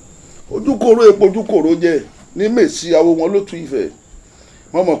ojúkòrò epo ojúkòrò jẹ ní mèsì awo wọn ló tu Ifẹ̀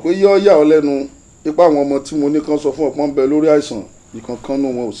mo mọ̀ pé yọ́ yà ọ́ lẹ́nu ipa àwọn ọmọ tí mo ní kan sọ fún ọ̀pọ̀ ń bẹ lórí àìsàn ìkankan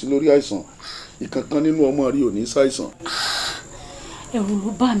nínú wọn ò sí lórí àìsàn ìkankan nínú ọmọ rí ò ní ṣàìsàn. ẹ̀rù ló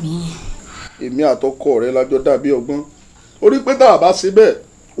bà mí. èmi àtọkọ rẹ lájọ dàbí ọgbọ́n orí pé tá a bá ṣe bẹ́ẹ̀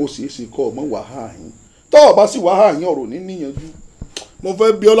ó sì ṣe kọ́ ọmọ wàhálà yín tá a bá sì wàhálà yín ọ̀rọ̀ ní níyanjú. mo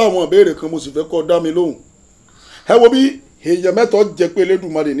fẹ́ bi ọ́ láwọn ìbéèrè kan mo sì fẹ́ kọ́ dá mi lóhùn. ẹ wo bí èèyàn mẹ́tọ́ jẹ pé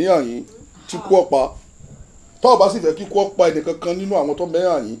Elédùmarè ní àyín ti kú ọ̀pá tá a bá sì fẹ́ kíkú ọ̀pá ẹnìkankan nínú àwọn tó mẹ́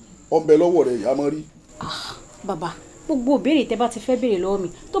àyín ọ̀nbẹ lọ́wọ́ rẹ̀ ìyá mọ́ rí. bàbá gbogbo ìbéèrè tẹ́ bá ti fẹ́ béèrè lọ́wọ́ mi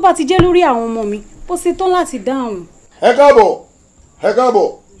tó bá ti jẹ́ lórí àwọn ọmọ mi ó ṣe tán láti dáhùn. ẹ káàbọ̀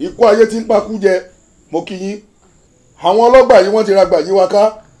ikú ayé tí ń pakú jẹ mo kí yín àwọn ọlọ́gbà yìí wọ́n ti ra gbà yí wa ká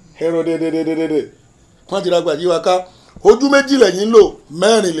ẹ̀rọ dẹ̀dẹ̀dẹ̀dẹ̀ wọ́n ti ra gbà yí wa ká ojú méjì lẹ́yìn lò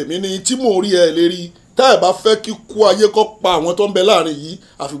mẹ́rin lèmi ní tí mò ń rí ẹ lérí tá ẹ bá fẹ́ kí kú ayé kó pa àwọn tó ń bẹ láàrin yìí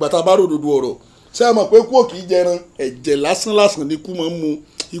àfìgbà tá a bá ròdòdó ọ̀rọ̀ ṣé ẹ mọ̀ pé kú ò kì í jẹran ẹ̀jẹ̀ lásán ni kú máa ń mu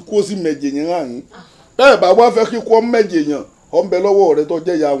ikú ó sì mẹ̀jẹ̀ yẹn hàn yín tá ẹ bá wá fẹ́ kí kú ọ mẹ̀jẹ̀ yàn ọ ń bẹ lọ́wọ́ rẹ tó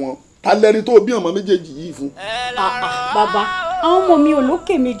jẹ́ ya wọn ta lẹni tó bí ọmọ méjèèjì yìí fún. bàbá àwọn ọmọ mi ò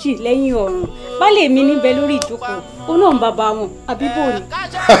lókè méjì lẹ́yìn ọ̀run baálé mi níbẹ̀ lórí ìjókòó ó náà ń bàbá wọn àbíbò ni.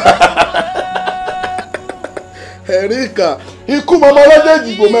 ẹ̀rí ìkà ikú mọ́mọ́ ọlọ́jọ́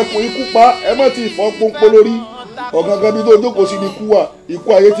ìdìbò mẹ́kùn ikú pa ẹ mọ́ ti ìfọ́ pọ́npọ́ lórí ọ̀gangan bí tó jókòó sí ni ikú wà ikú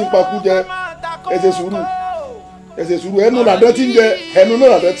ayé ti pakú jẹ ẹ ṣe sùúrù ẹnu làdẹ́ tí ń jẹ ẹnu náà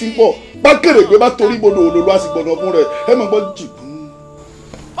làdẹ́ tí ń pọ̀ pákèrè pé bá torí gbọdọ̀ òlòlò àsìgbọ̀nà fún rẹ̀ ẹ mọ̀ gbọ́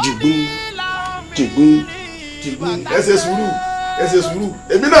jìgbún ẹ ṣe sùúrù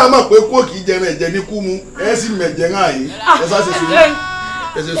èmi náà mọ̀ pé kó kì í jẹran ẹ̀jẹ̀ ní kú mu ẹ sì mẹ̀jẹ̀ ń àyè ẹ sá ṣe sùúrù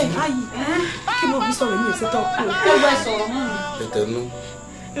ẹ ṣe sùúrù. kí ló fi sọ̀rọ̀ mi ò ṣe tọ́ kú. ẹgbẹ́ sọ̀rọ̀ mọ́ mi. ẹ̀tẹ̀nu.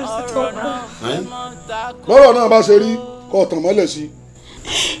 bọ́rọ̀ náà bá ṣe rí kó o tàn mọ́lẹ̀ sí.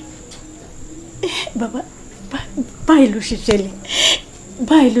 bàbá báyìí ló ṣe ṣẹlẹ̀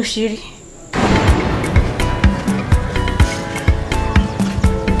báyìí ló ṣe rí.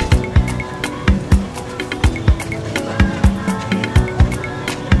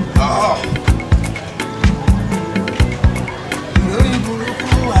 lórí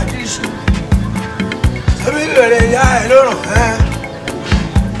burúkú àdìsú tẹ́bí lèrè ìyá ẹ̀ lọ́rùn ẹ́.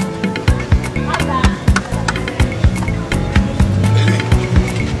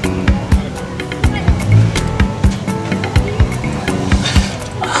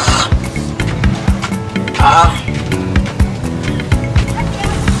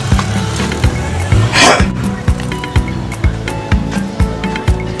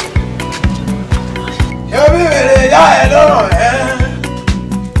 tẹ́bí lèrè ìyá ẹ̀ lọ́rùn ẹ́.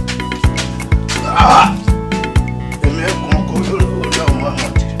 èmi kàn kó lórí ọmọ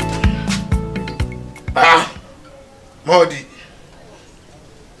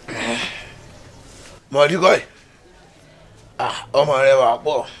mọ̀ọ́dí kọ́ ẹ̀ ọmọ rẹ wà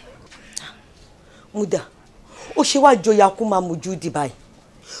pọ̀. Múdà ó ṣe wá joyà kó máa mojú di báyìí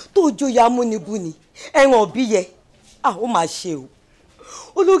tó joyà amúnibú ni ẹran òbí yẹ ó máa ṣe o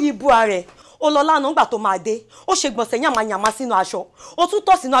olórí ibú ààrẹ ó lọ lánàá nígbà tó máa dé ó ṣe gbọ̀nsẹ̀ yàmàyàmá sínú aṣọ ó tún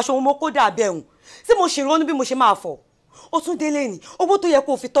tọ̀ sínú aṣọ mo kó dà bẹ́ẹ̀ hùn tí mo ṣe ronú bí mo ṣe máa fọ̀ ó tún délé ní owó tó yẹ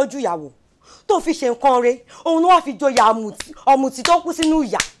kó o fi tọ́jú ìyàwó tó fi ṣe nǹkan re òun ló wá fi joyà ọ̀mùtí tó kú sínú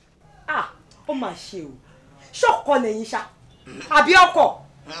ìyà ó máa ṣe o ṣọ́kọ lẹ́yìn ṣá àbí ọkọ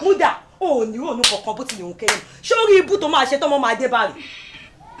Múdà ò ní ronú kankan bó tilẹ̀ ń kéré sórí ibú tó máa ṣe tọ́mọ máa dé báyìí.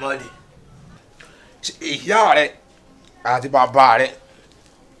 mọ́ọ̀dì ìyá rẹ àti bàbá rẹ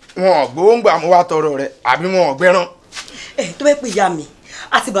wọn gbóngbà mú wá tọrọ rẹ àbí wọn gbẹran. tó bẹ́ẹ̀ pé ìyá mi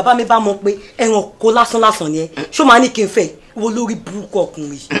àti bàbá mi bá mọ̀ pé ẹran kó lásán ni ẹ ṣó máa ní kí n fẹ́ wo lórí burúkú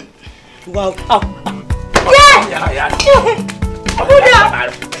ọkùnrin yìí.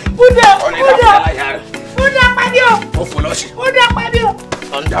 Múdà pàdé o. ó fò lọ sí. Múdà pàdé o.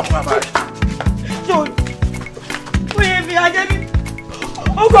 ọ̀ndà fún bàbá rẹ. ó yẹ fi ajẹ́ mi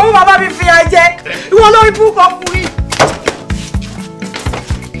ó kọ́ fún bàbá mi fi ajẹ́ ìwọ lórí burúkú ọkùnrin.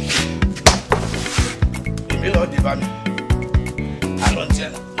 èmi lọ dé bá mi àlọ́ tiẹ̀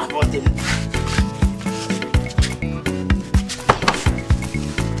àbọ̀ tèmi.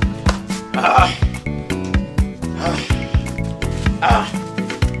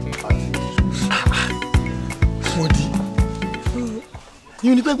 Mọ̀dí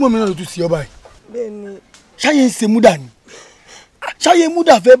yìí ni pẹ́gbọ́n mi náà ló tún sí ọba yìí. bẹ́ẹ̀ni. ṣáyé ń ṣe múdà ni ṣáyé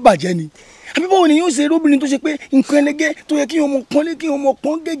múdà fẹ́ bàjẹ́ ni àbí báwo ni yóò ṣe róbìnrin tó ṣe pé nǹkan ẹlẹgẹ́ tó yẹ kí ọmọ pọ́n lé kí ọmọ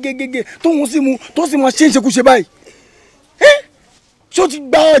pọ́n gégégégé tóun sì mu tó sì máa ṣe ń ṣekúṣe báyìí ṣé ó ti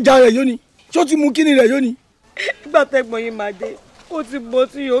gba ọjà rẹ̀ yóò ni ṣé ó ti mú kíni rẹ̀ yóò ni. nígbà tẹ́gbọ́n yìí máa dé ó ti bọ́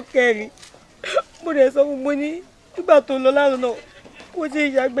tí yóò kẹ́rin mo rẹ̀ sọ fún mo ní nígbà tó lọ lánàá náà kó ṣe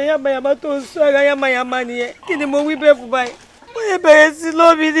ìyàgbẹ́ yàmàyàmá tó ń sọ ara yàmàyàmá nìyẹn kí ni mo wí bẹ́ẹ̀ fún báyìí Ó bẹ̀rẹ̀ sí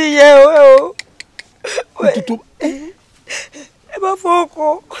lómi nìyẹn o. Ẹ bá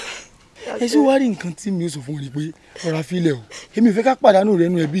fọwọ́ ẹ ṣe wá rí nǹkan tí mi ò sọ fún ọ ni pé ọ̀rá filẹ̀ o èmi ò fẹ́ ká pàdánù rẹ̀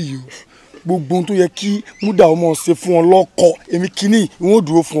nù ẹbí yìí o gbogbo ohun tó yẹ kí múdà ọmọ ṣe fún ọ lọ́kọ èmi kìíní ìwọ̀n ò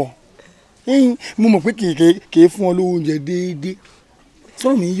dúró fún ọ mo mọ̀ pé kìí fún ọ lówó oúnjẹ déédéé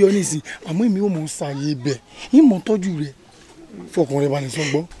sọ̀rọ̀ mi yọ nísìn àmọ́ èmi ò mọ̀ ṣàyè bẹ̀ ìmọ̀ tọ́jú rẹ̀ fọkàn rẹ̀ balẹ̀ sọ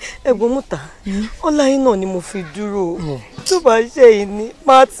gbọ́. ẹ̀gbọ́n Mútà ọláyín náà ni mo fi dúró tó bá ṣe yìí ni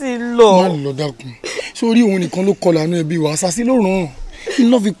má ti lọ. má lọ dákun sórí òun nìkan ló kọlà nú ẹbí wa àṣàṣì ló ràn án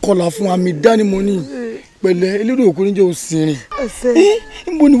iná fi kọlà fún àmì ìdánimọ̀ ní pẹ̀lẹ́ elérò òkú níjẹ́ òsìnrìn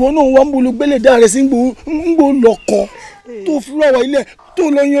nbo ni wọn náà wá ń bolo gbẹ́lẹ̀ dá rẹ̀ sí ń gbó lọ́kọ tó fi rọ̀ wá ilẹ̀ tó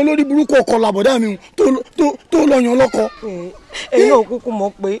lọ yan lórí burúkú ọkọ làbọ̀dá mi tó lọ yan lọ́kọ. ẹ̀yin náà kúkú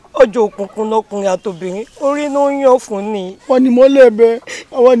mọ̀ pé ọjọ́ òkùnkùn lọkùnrin àtòbìnrin orí ló ń yàn fún ni. wà ní mọ́lẹ̀ ẹ̀bẹ̀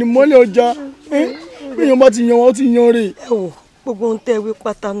àwa ní mọ́lẹ̀ ọjà èèyàn bá ti yan wọn ó ti yan rè. ẹ wò gbogbo ohun tẹ́ wí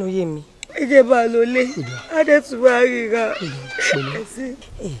pátánù yé mi ẹ jẹ́ bá a lọ lé adẹ́tùbá ríra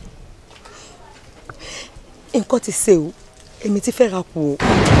nǹkan ti ṣe o èmi ti fẹ́ ra kù o.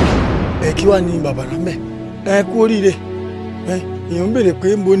 ẹ kí wàá ní bàbá rámẹ ẹ kú oríire èèyàn ń béèrè pé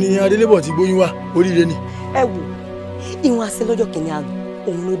ń bo ni adélébọ̀ ti gbóyún wá oríire ni. ẹ wò ìwọ̀n àṣẹ lọ́jọ́ kìíní àná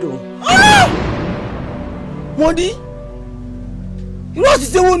òun ló dòun. wọ́n dí irú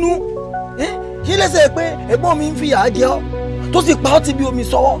òṣìṣẹ́ wo nu kí lẹ́sẹ̀ pé ẹ̀gbọ́n mi ń fi yàá jẹ ọ́ tó sì pa ọ́ ti bí omi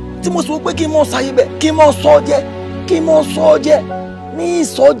sọ́wọ́ tí mo sọ pé kí n mọ̀ ṣàyè bẹ̀ kí n mọ̀ sọ ọ́ jẹ́ ní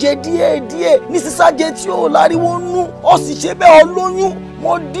ìsọjẹ díẹ̀díẹ̀ ní sísájẹ tí ó láriwo nú ọ sì ṣe bẹ́ẹ̀ ọ lóyún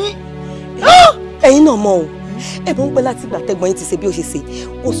mo dí. ẹ̀yin náà mọ̀ o ẹ̀bùn ń pẹ́ láti ìgbà tẹ́gbọ́n yín ti ṣe bí ó ṣe ṣe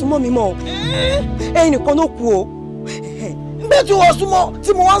kò súnmọ́ mi mọ́ o ẹ̀yin nìkan ló kù o. bẹ́ẹ̀ tí wọ́n súnmọ́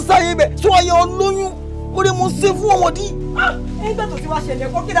tí mo wá ń ṣàyè bẹ̀ tí wọ́n yẹ ọ lóyún ó lè mo ṣe fún ọmọdé. ẹgbẹ́ tó ti wá ṣẹlẹ̀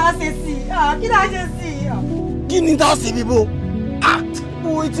kó kí dáa ṣe sí i kí dáa ṣe sí i. kí ni tá a ṣe bíbó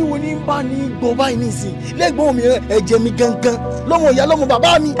owó tí wo ní bá ní gbọ́ báyìí nísìn lẹ́gbọ́n mi ẹ̀jẹ̀ mi gangan lọ́mọ ìyá lọ́mọ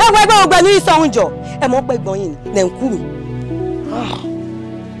bàbá mi. ẹ wọ ẹgbẹ́ ògbẹ́ ní ìsọ̀hún jọ ẹ mọ̀ pé gbọ́n yìí lẹ̀ ń kú mi.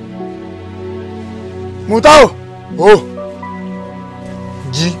 Mútà o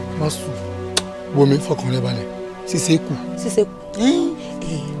jí má sùn bomi fọkàn rẹ balẹ̀ ṣíṣe kù. ṣíṣe kù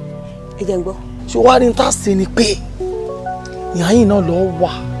ẹ jẹ́ ń gbọ́. ṣé wàá rí ta ṣe ni pé ìyá yìí náà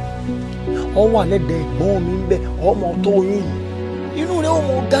lọ́ọ́ wà lẹ́dẹ̀ẹ́ ẹ̀gbọ́n mi ń bẹ ọmọ tó oyún yìí inú rẹ ò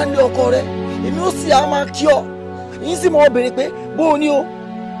mọ gáńdé ọkọ rẹ èmi ó sì á máa kí ọ yín sì mọ béèrè pé bó o ní o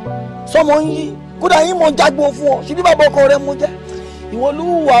sọmọ ń yí kódà yín mọ jágbó fún ọ ṣùgbọ́n bàbá ọkọ rẹ mo jẹ ìwọ ló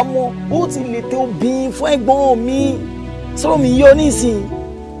wà mọ ó ti lè tẹ obìnrin fún ẹ̀gbọ́n mi sọ̀rọ̀ mi yọ nísìnyí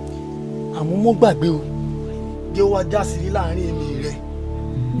àmọ́ mọ́ gbàgbé o jẹ́ wá já sí láàrin èmi rẹ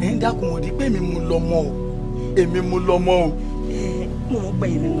ẹ̀ ń dákun mọ̀ di pé èmi mo lọ́mọ o mo mọ̀ pé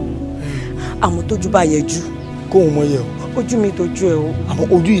èmi lọ́mọ àmọ́ tójú bá yẹ jù kóhun mọ yẹ o ojú mi dojú ẹ o. àmọ́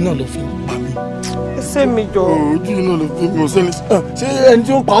ojú yìí náà ló fi pa mí. ẹsẹ̀ mi jọ. ojú yìí náà ló fi mi ò sẹ́ni. ṣé ẹni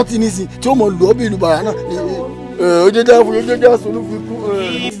tí ó pa ọ́ ti nísìn tí ó mọ̀ lù ọ́ bí ìlú bàrà náà ojújà sọlú fi kú.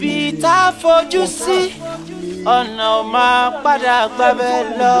 ibi tá a fojú sí ọ̀nà ò máa padà gbàbẹ̀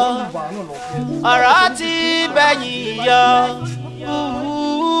lọ ọ̀rọ̀ ti bẹ̀yìn yọ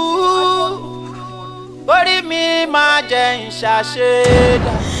orí mi máa jẹ́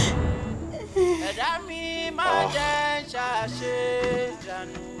ìṣàṣedà ẹ̀dá mi máa jẹ́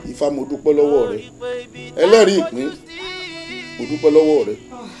ìṣàṣedànù. Ifá mo dúpẹ́ lọ́wọ́ rẹ ẹlẹ́rìí ìpín mo dúpẹ́ lọ́wọ́ rẹ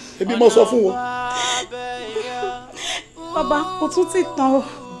ebi mo sọ fún wọn. bàbá kò tún ti tán o.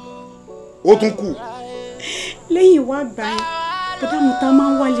 ó tún kù. lẹ́yìn ìwà àgbà yẹn bọ́dá mi ta máa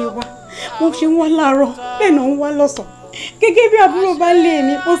ń wálé wa wọ́n ṣe ń wá láàárọ̀ bẹ́ẹ̀ náà ń wá lọ́sàn-án gẹ́gẹ́ bí àbúrò bá lé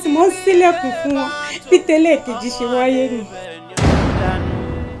mi mo sì mọ́ sílẹ̀kùn fún wọn bí tẹ́lẹ̀ kejì ṣe wáyé nù.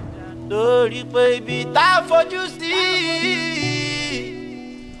 lórí pé ibi tá a fojú sí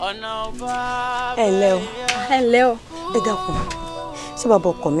ọ̀nà ọba. ẹ ǹlẹ́ o ẹ dákun ṣé bàbá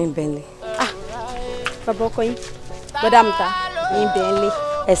ọkọ mi ń bẹ nílé. bàbá ọkọ yín bọ́dà mi ta ní bẹ nílé.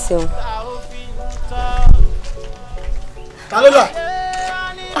 ẹ ṣeun. ta ló dà.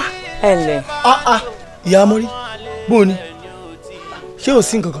 ẹ ǹlẹ́. ìyá amórí bó o ní ṣé ò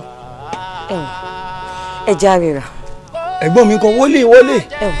sí nǹkan kan. ẹ já rira. ẹ̀gbọ́n mi kan wọlé.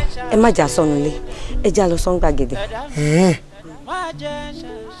 ẹ má jà sọnù lé ẹ já lọ sọ́n gbàgede.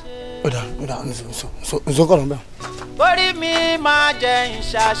 ọ̀dà nsọ́kọ̀ ló ń bẹ̀. orí mi máa jẹ́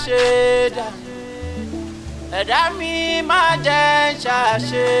ìṣàṣedà ẹ̀dá mi máa jẹ́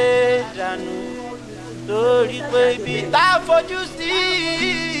ìṣàṣedànù lórí pé ibi tá a fojú sí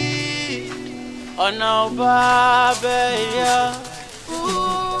ọ̀nà ọba bẹ́ẹ̀ yá.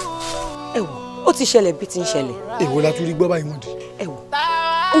 ẹ wò ó ti ṣẹlẹ̀ bí ti ń ṣẹlẹ̀. èwo la tún rí gbọ́ báyìí wọ́n di. ẹ wò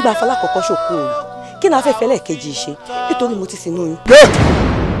ń gba afọlá kọ̀ọ̀kan ṣòkú o kí ni afẹ́fẹ́ lẹ́ẹ̀kejì ṣe nítorí mo ti sinú oyún.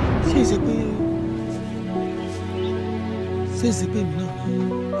 ṣé ìṣe pé mi náà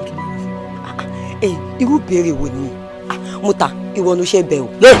irú ìbéèrè wo ni Muta ìwọ ló ṣe bẹ̀ o.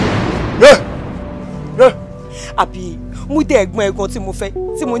 àbí mú dé ẹ̀gbọ́n tí mo fẹ́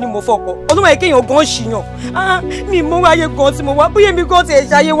tí mo ní mo fọkọ olúwa yìí kéèyàn gan ṣìyàn mi mú ayé gan tí mo wá bóyá mi gan ti ẹ̀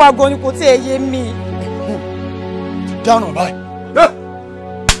ṣayé wá gan ni kò tí ẹ̀ yé mi. dáràn báyìí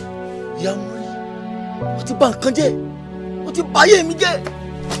ìyá wọn rí wọ́n ti bà nǹkan jẹ́ wọ́n ti báyé mi jẹ́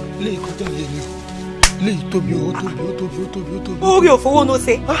ilé ìkọjá ilé mi ilé ìtóbi ó tóbi. orí òfowó ló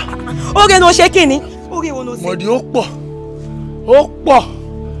ṣe orí ló ṣe kí ni orí wo ló ṣe. mọ̀dí ó pọ̀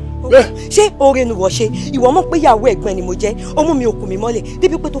ṣé oore nu wọ ṣe ìwọ mọ̀ pé ìyàwó ẹ̀gbọ́n ni mo jẹ́ ó mú mi òkú mi mọ́lẹ̀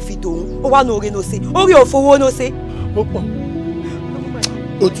débi pé tó fi dòun ó wá nu oore ló ṣe orí òfowó ló ṣe. ó pọ̀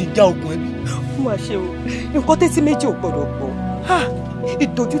ó ti já okùn ẹbí. ó mà ṣe o nǹkan tẹ́tí méjì ò gbọ́dọ̀ gbọ́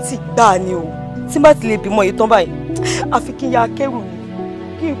ìdójútì gbáà ni o tí bá ti lè bímọ yìí tán báyìí àfi kí n ya akẹ́rù mi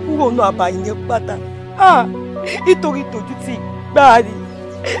kí n kúrò náà àbàyìn yẹn pátá nítorí ìdójútì gbáà ni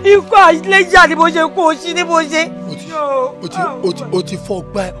ikú àìlẹ́jà ni mo ṣe kó o ṣí ni mo ṣe. o ti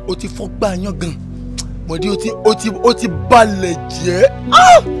fọ́ gbá yán gan mọ̀dí o ti balẹ̀ jẹ́.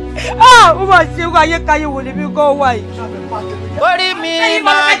 ó mà ṣe irú ayékáyé wo lèmi gan wà yìí. orí mi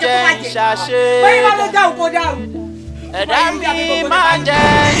máa jẹ ṣàṣe ẹ̀dá mi máa jẹ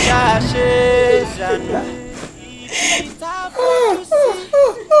ṣàṣe ṣàṣe.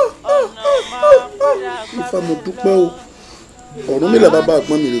 Ifá mo dúpẹ́ o ọ̀run mi lẹ̀ bàbá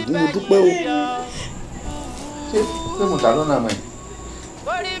àgbọn mi règún mo dúpẹ́ o. ṣé mo ta lọ́nà àmọ́ ẹ̀.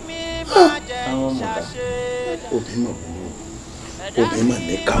 àwọn ọmọ ọ̀dà òbí mà burú òbí mà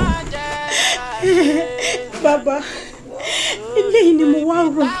níkà o. bàbá eléyìí ni mo wá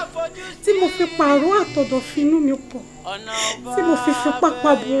rò tí mo fi pààrọ̀ àtọ̀dọ̀ finú mi pọ̀ tí mo fi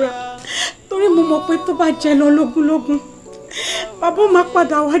pápá búra torí mo mọ̀ pé tó bá jẹ lọ lógúnlógún bàbá máa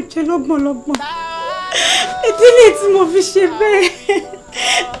padà wá jẹ lọ́gbọ̀nlọ́gbọ̀n ìdí nìyí tí mo fi ṣe bẹ́ẹ̀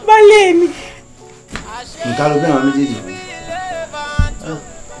baálé mi. nǹkan ló bẹ́ẹ̀ wọn méjèèjì fún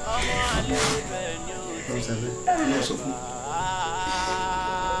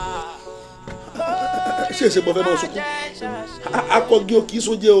ṣé èsè bọ́ fẹ́ máa sunkún akọgi òkì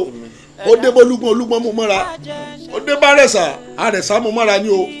sójé o ó dé bólúgbọ́n olúgbọ́n mú mọ́ra ó dé bá àrẹ̀sà mú mọ́ra ni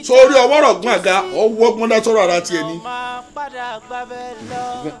o sórí ọwọ́ rọ̀gbọ́n àga ọwọ́ gbọ́n dá sọ́rọ̀ ara tiẹ̀ ni.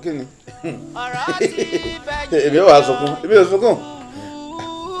 kí ni èmi ò wá sunkún èmi ò sunkún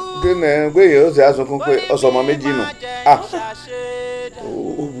kí ni pé èyí ó sì á sunkún pé ọsọ ọmọ méjì nù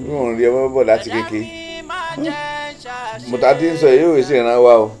ó ń rí ọmọ bọ̀ láti kékeré mùtá tí ń sọ èyí ò sì ràn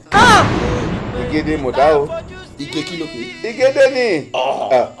wá o ìgédé mùtá o ike kí ló pé. ìgédé ni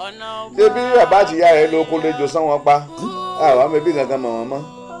ṣé bí bàbá àti ìyá rẹ ló kó lẹ́jọ́ sán wọn pa àwọn àmì bí gangan mọ̀ wọ́n mọ́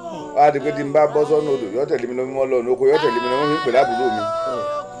wọ́n á di pé tí n bá bọ́ sọ́nù odò yọ́ tẹ̀lé mi lọ́mọ́ lọ́nù oko yọ́ tẹ̀lé mi lọ́mọ́ mi pè lábúrò mi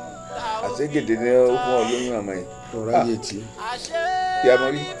àṣegèdè ni ó fún ọ lóyún àmọ́ yìí. ọ̀rọ̀ ayé tí. ìyá mọ́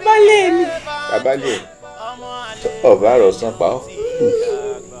rí. baálé mi. babalẹ̀ ọ̀bá àrọ̀ sàn pa ọ́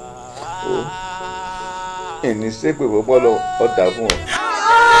ìní sépè púpọ̀ lọ ọ̀dà fún ọ.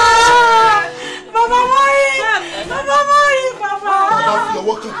 bàbá mọ́rí bàbá mọ́rí bàbá. bàbá fi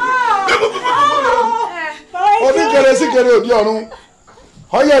ọwọ́ kàn. oníkèrè sí kèrè òdi ọ̀run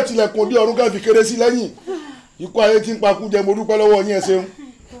ọyẹ tilẹ̀kùn òdi ọ̀run ká fi kéré sí lẹ́yìn ikú ayé tí ń pakú jẹ mo dúpẹ́ lọ́wọ́ yín ẹ ṣeun.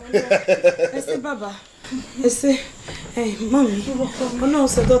 ẹ ṣé bàbá ẹ ṣé mọ́mí ọlọ́run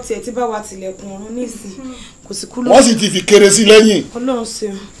ṣẹjọ́ tiẹ̀ tí bá wa tilẹ̀kùn ọ̀run nísìn kò sí kú lójú. wọ́n sì ti fi kéré sí lẹ́yìn. ọlọ́run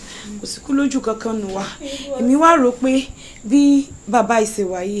ṣeun kò sí kú lójú kankan nù wá èmi wá rò pé bí bàbá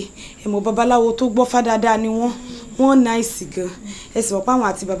ìṣèwáyé ẹ̀mọ́ babaláwo tó gbọ́ fádáadáa ni wọ́n náìsì gan ẹ̀sìn wọ́n páwọn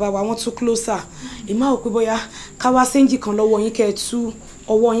àti bàbá wa wọ́n tún closer èmi á rò pé bóyá ká wá séńjì kan lọ́wọ́ yín kẹ́ ẹ tú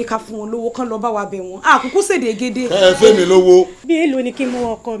ọwọ́ yín ká fún wọn lówó kán lọ bá wa bẹ̀ wọ́n àkókò ṣèdè gédé. ẹ fẹ́ mi lówó. bí èèlò ni kí n mú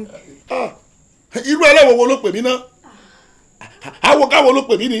ọkọ mi. irú ẹlẹ́wọ̀n wo ló pè mí ná àwọ̀ káwọ̀ ló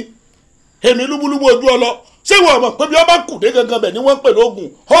pè mí ni èmi lúbúlúbú ojú ọ lọ ṣé wọn mọ̀ pé bí wọ́n bá kù dé gangan bẹ̀ ni wọ́n ń pè lóògùn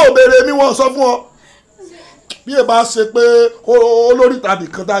ó béèrè mi wọ́n sọ fún ọ bí ẹ bá ṣe pé olórí tàbí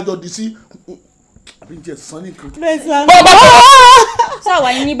kan tá a jọ di sí àbí jẹ sàn nìkan. bàbá sáwa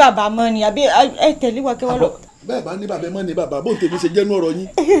yín ní bàbá mọ́ ni àbí ẹ tẹ̀lé wa kí wọ́n lọ. bẹ́ẹ̀ bá ní bàbá mọ́ ni bàbá bó ń tèmi ṣe jẹ́nu ọ̀rọ̀ yín.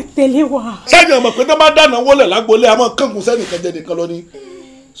 tẹ̀lé wa. sẹ́yìn ọmọ pé tó bá dáná wọlé lágbolé àmọ́ kankun sẹ́nìkan jẹ́ nìkan lọ ni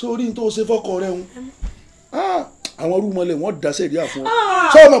sórí ní tó ṣe fọ́kọ rẹ̀ ń àwọn rúmọlẹ̀ wọ́n dá sẹ́ẹ̀rí àfún ọ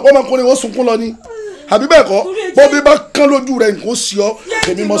sọ ọmọ ọmọkùnrin wọn sunkún lọ ni àbí bẹ́ẹ̀ kọ́ bóbi bá kán lójú rẹ̀ nǹkan sí ọ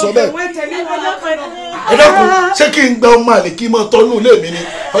èmi mọ̀ sọ bẹ́ẹ̀. ẹ dákun ṣé kí n gbẹ ọmọ àlè kí n mọ tọ́nú ilé mi ni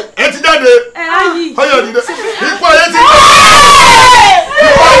ẹ ti jáde ọyọ dídẹ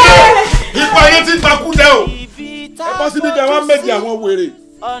ikú ayé ti gbakú jẹ o ẹ bọ́ síbi jẹ wọn méjì àwọn wèrè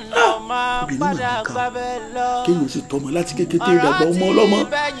obìnrin mà níkà kéèyàn sì tọmọ láti kékeré ìdàgbà ọmọ ọlọ́mọ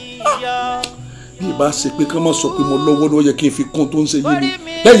bí ìbá ṣe pé ká má sọ pé mo lọ́wọ́ ní ó yẹ kí n fi kún tó ń ṣe yé mi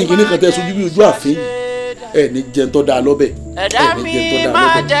lẹ́yìn kí ní kan tẹ́ sojú bí ojú àfin yìí ẹ̀ ní jẹun tó dáa lọ́bẹ̀ ẹ̀ ní jẹun tó dáa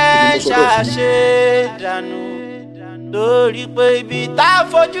lọ́bẹ̀ ẹ̀ ní mọ́sọ́dọ̀ sí. torí pé ibi tá a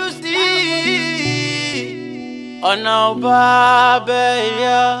fojú sí ọ̀nà ọba bẹ́ẹ̀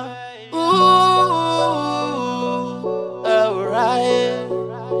yá ẹ ò ráyè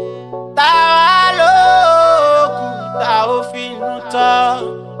táwa lóòkù tá ò fi nù tán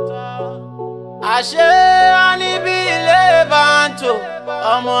àṣé wọn níbi ilé bá ń tò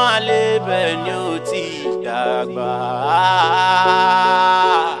ọmọ àlè bẹ́ẹ̀ ni ó ti dàgbà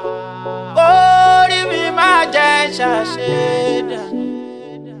kórì mi má jẹ́ ṣàṣedà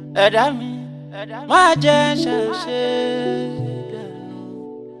ẹ̀dá mi má jẹ́ ṣàṣedà.